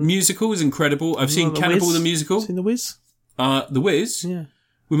 musical is incredible. I've seen Cannibal the musical. Seen The Wiz? The Wiz? Yeah.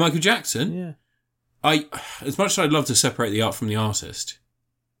 With Michael Jackson? Yeah. As much as I'd love to separate the art from the artist,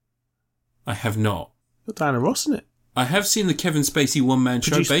 I have not. Got Diana Ross in it. I have seen the Kevin Spacey one-man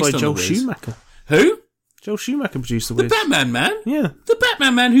show Produced based by on Joel The Wiz. Schumacher. Who? Joel Schumacher produced The The Wiz. Batman man? Yeah. The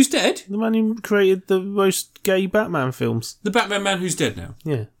Batman man who's dead? The man who created the most gay Batman films. The Batman man who's dead now?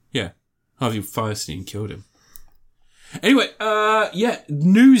 Yeah. Yeah. Harvey Fierstein killed him. Anyway,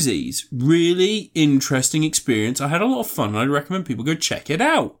 Newsies. Really interesting experience. I had a lot of fun and I'd recommend people go check it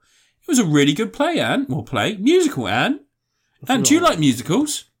out. It was a really good play, Anne. Musical, Anne. Anne, do you like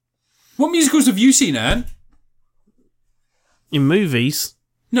musicals? What musicals have you seen, Anne? In movies?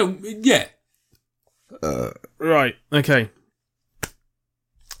 No, yeah. Right, okay.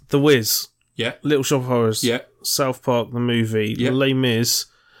 The Wiz. Yeah. Little Shop of Horrors. Yeah. South Park, the movie. Yeah. Les Mis.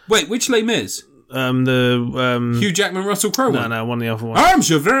 Wait, which Les Mis? Hugh Jackman, Russell Crowe one? No, one of the other one. I'm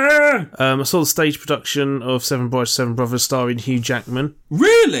Chauffeur! I saw the stage production of Seven Brides, Seven Brothers starring Hugh Jackman.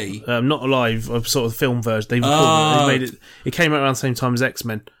 Really? Not live, sort of the film version. They recorded it. They made it. It came out around the same time as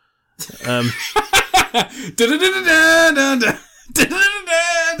X-Men. Yeah,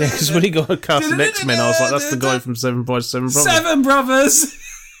 because when he got cast in X-Men, I was like, that's the guy from Seven Brides, Seven Brothers. Seven Brothers!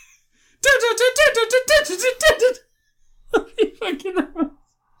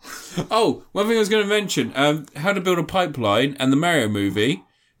 Oh, one thing I was going to mention, How to Build a Pipeline and the Mario movie,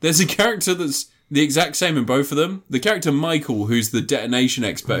 there's a character that's the exact same in both of them. The character Michael, who's the detonation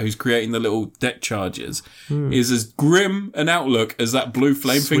expert who's creating the little deck charges, is as grim an outlook as that blue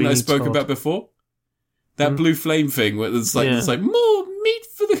flame thing that I spoke about before. That blue flame thing where it's like more meat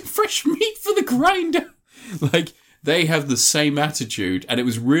for the fresh meat for the grinder. Like they have the same attitude, and it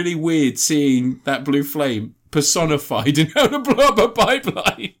was really weird seeing that blue flame personified in How to Blow Up a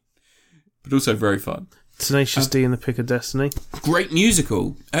Pipeline. But also very fun. Tenacious D and the Pick of Destiny. Great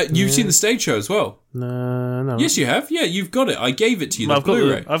musical. You've seen the stage show as well. No. Yes, you have. Yeah, you've got it. I gave it to you. The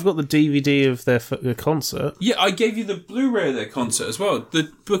Blu-ray. I've got the DVD of their concert. Yeah, I gave you the Blu-ray of their concert as well.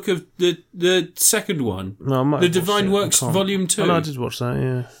 The book of the second one. No, I might the have Divine Works Volume 2. Oh, no, I did watch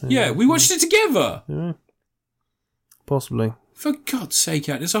that. Yeah, we watched it together. Yeah. Possibly. For God's sake,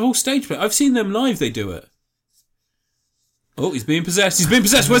 Ant, it's a whole stage play. I've seen them live. They do it. Oh, he's being possessed.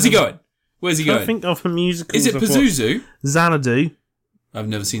 Where's he going? Where's he going? I think of a musical. Is it Pazuzu? Xanadu. I've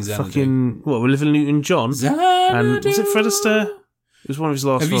never seen Xanadu. Fucking what? Olivia Newton-John. Xanadu. And was it Fred Astaire? It was one of his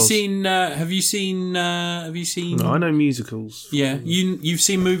last. Have roles. you seen? No, I know musicals. Yeah, you've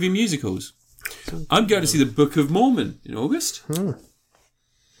seen movie musicals. I'm going to see the Book of Mormon in August.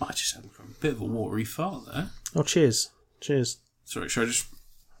 I just had a bit of a watery fart there. Oh, cheers. Sorry, should I just?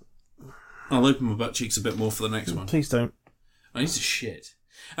 I'll open my butt cheeks a bit more for the next one. Please don't. I need to shit.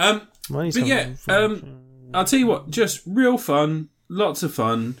 But yeah, I'll tell you what, just real fun, lots of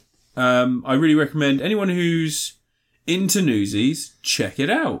fun. I really recommend anyone who's into Newsies, check it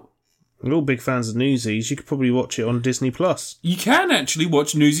out. We're all big fans of Newsies. You could probably watch it on Disney Plus. You can actually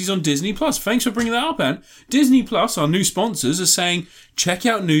watch Newsies on Disney Plus. Thanks for bringing that up, Anne. Disney Plus, our new sponsors, are saying check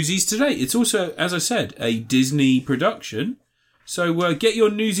out Newsies today. It's also, as I said, a Disney production. So get your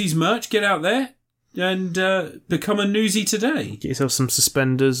Newsies merch, get out there, and become a newsie today. Get yourself some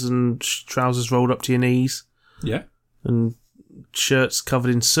suspenders and trousers rolled up to your knees. Yeah. And shirts covered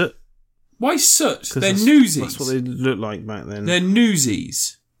in soot. Why soot? They're newsies. That's what they looked like back then. They're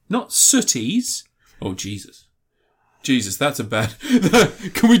newsies, not sooties. Oh, Jesus. Jesus, that's a bad...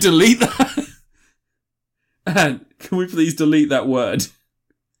 Can we delete that? And can we please delete that word?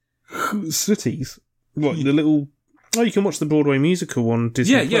 Sooties? What, the little... Oh, you can watch the Broadway musical on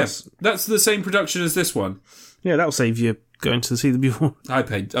Disney Plus. Yeah. That's the same production as this one. Yeah, that'll save you going to see the before. I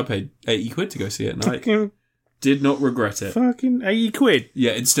paid 80 quid to go see it, and I did not regret it. Fucking 80 quid?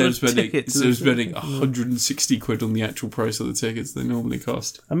 Yeah, instead of spending 160 quid on the actual price of the tickets they normally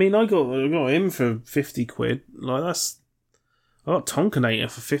cost. I mean, I got him for 50 quid. Like, that's... I got Tonkanator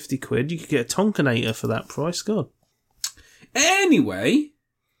for 50 quid. You could get a Tonkanator for that price, God. Anyway...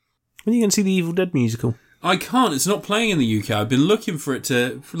 When are you going to see the Evil Dead musical? I can't. It's not playing in the UK. I've been looking for a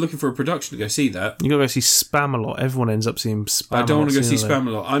production to go see that. You got to go see Spamalot. Everyone ends up seeing Spamalot. I don't want to go see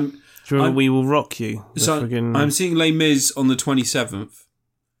Spamalot. Do you remember We Will Rock You? I'm seeing Les Mis on the 27th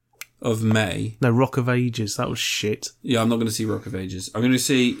of May. No, Rock of Ages. That was shit. Yeah, I'm not going to see Rock of Ages. I'm going to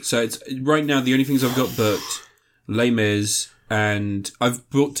see... So it's right now, the only things I've got booked, Les Mis, and I've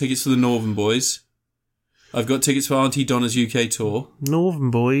bought tickets for the Northern Boys. I've got tickets for Auntie Donna's UK tour. Northern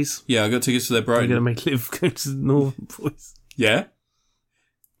Boys? Yeah, I got tickets for their Brighton. You're going to make Liv go to the Northern Boys? Yeah.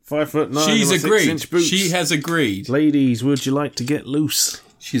 5'9". She's agreed. 6-inch boots. She has agreed. Ladies, would you like to get loose?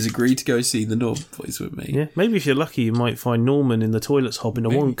 She's agreed to go see the Northern Boys with me. Yeah, maybe if you're lucky, you might find Norman in the toilets hobbing a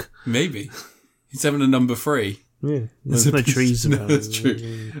wonk. Maybe. He's having a number 3. Yeah, there's no trees around. No, that's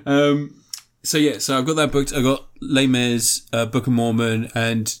true. So I've got that booked. I've got Les Mis, Book of Mormon,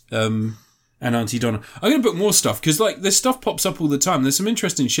 and Auntie Donna. I'm going to book more stuff, because, like, this stuff pops up all the time. There's some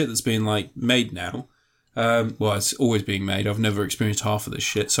interesting shit that's being, like, made now. Well, it's always being made. I've never experienced half of this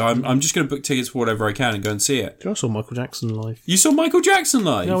shit. So I'm just going to book tickets for whatever I can and go and see it. I saw Michael Jackson live. You saw Michael Jackson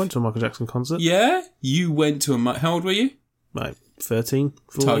live? Yeah, I went to a Michael Jackson concert. Yeah? You went to how old were you? Like 13,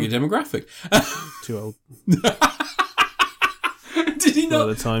 14. Target demographic. Too old. Did he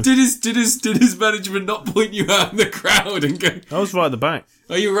not? Did his management not point you out in the crowd and go? I was right at the back.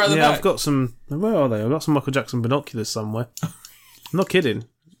 Oh, you were right at the back? Yeah, I've got some... Where are they? I've got some Michael Jackson binoculars somewhere. I'm not kidding.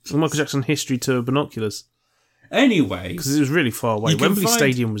 Some Michael Jackson history tour binoculars. Anyway... Because it was really far away. Wembley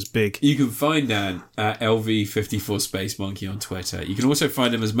Stadium was big. You can find Dan at LV54 Space Monkey on Twitter. You can also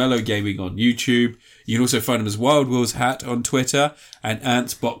find him as Mellow Gaming on YouTube. You can also find him as Wild Will's Hat on Twitter and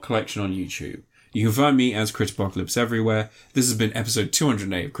Ant's Bot Collection on YouTube. You can find me as Critapocalypse everywhere. This has been episode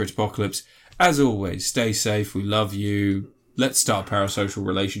 208 of Critapocalypse. As always, stay safe. We love you. Let's start a parasocial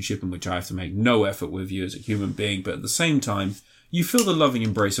relationship in which I have to make no effort with you as a human being, but at the same time, you feel the loving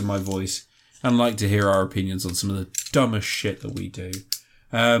embrace of my voice and like to hear our opinions on some of the dumbest shit that we do.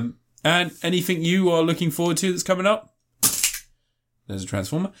 And anything you are looking forward to that's coming up? There's a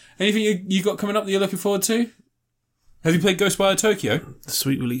Transformer. Anything you got coming up that you're looking forward to? Have you played Ghostwire Tokyo? The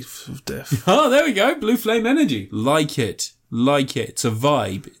Sweet Relief of Death. Oh, there we go. Blue Flame Energy. Like it. Like it. It's a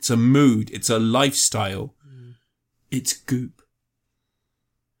vibe. It's a mood. It's a lifestyle. It's goop.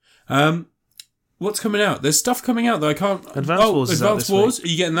 What's coming out? There's stuff coming out that I can't... Advance Wars is out Advance Wars. Are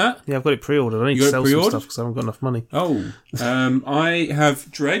you getting that? Yeah, I've got it pre-ordered. I need to sell some stuff because I haven't got enough money. Oh. I have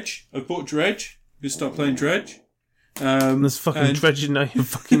Dredge. I bought Dredge. You start playing Dredge. There's fucking dredging out your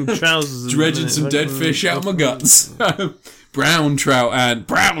fucking trousers. Dredging some dead fish out of my guts. Brown trout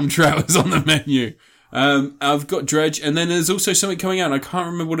is on the menu. I've got Dredge, and then there's also something coming out, and I can't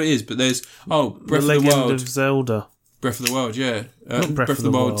remember what it is, but there's, Breath of the Wild. The Legend of Zelda. Breath of the Wild, yeah. Not Breath of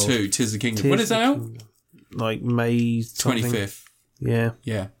the Wild 2, Tis the Kingdom. When is that out? Like May something. 25th. Yeah.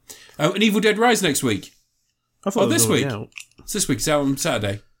 Yeah. Oh, and Evil Dead Rise next week. I thought it was this week. Out. It's this week. It's out on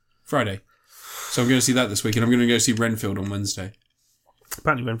Friday. So I'm going to see that this week, and I'm going to go see Renfield on Wednesday.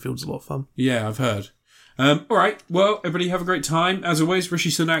 Apparently Renfield's a lot of fun. Yeah, I've heard. All right. Well, everybody have a great time. As always, Rishi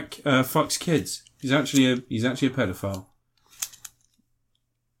Sunak fucks kids. He's actually a pedophile.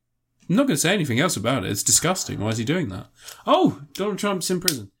 I'm not going to say anything else about it. It's disgusting. Why is he doing that? Oh, Donald Trump's in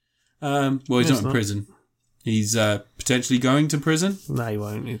prison. Well, he's not in prison. He's potentially going to prison. No, he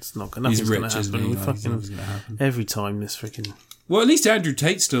won't. It's not. Nothing's going to happen. He's rich, isn't he? Every time this freaking... Well, at least Andrew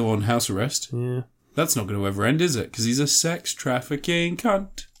Tate's still on house arrest. Yeah. That's not going to ever end, is it? Because he's a sex trafficking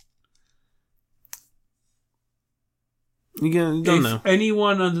cunt. You don't know. If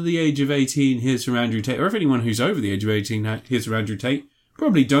anyone under the age of 18 hears from Andrew Tate, or if anyone who's over the age of 18 hears from Andrew Tate,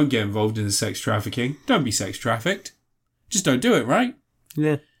 probably don't get involved in the sex trafficking. Don't be sex trafficked. Just don't do it, right?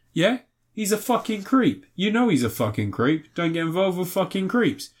 Yeah. Yeah? He's a fucking creep. You know he's a fucking creep. Don't get involved with fucking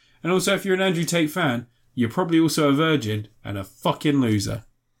creeps. And also, if you're an Andrew Tate fan, you're probably also a virgin and a fucking loser.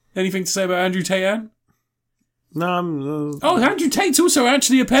 Anything to say about Andrew Tate, Anne? No, Andrew Tate's also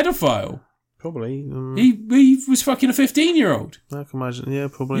actually a pedophile. Probably. He was fucking a 15-year-old. I can imagine. Yeah,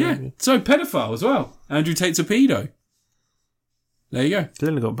 probably. Yeah. So, pedophile as well. Andrew Tate's a pedo. There you go.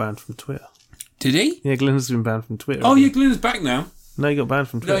 Glenn got banned from Twitter. Did he? Yeah, Glenn's been banned from Twitter. Oh, yeah, Glenn's back now. No, he got banned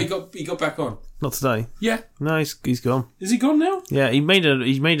from Twitter. No, he got back on. Not today. Yeah. No, he's gone. Is he gone now? Yeah, he made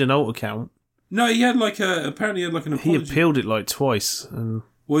an alt account. No, he had apparently had an apology. He appealed it like twice. And...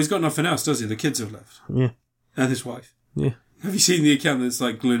 Well, he's got nothing else, does he? The kids have left. Yeah. And his wife. Yeah. Have you seen the account that's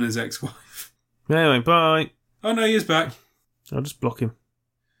like Glenna's ex-wife? Anyway, bye. Oh, no, he is back. I'll just block him.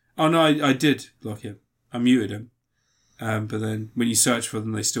 Oh, no, I did block him. I muted him. But then when you search for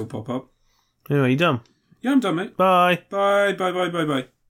them, they still pop up. Anyway, you done? Yeah, I'm done, mate. Bye. Bye.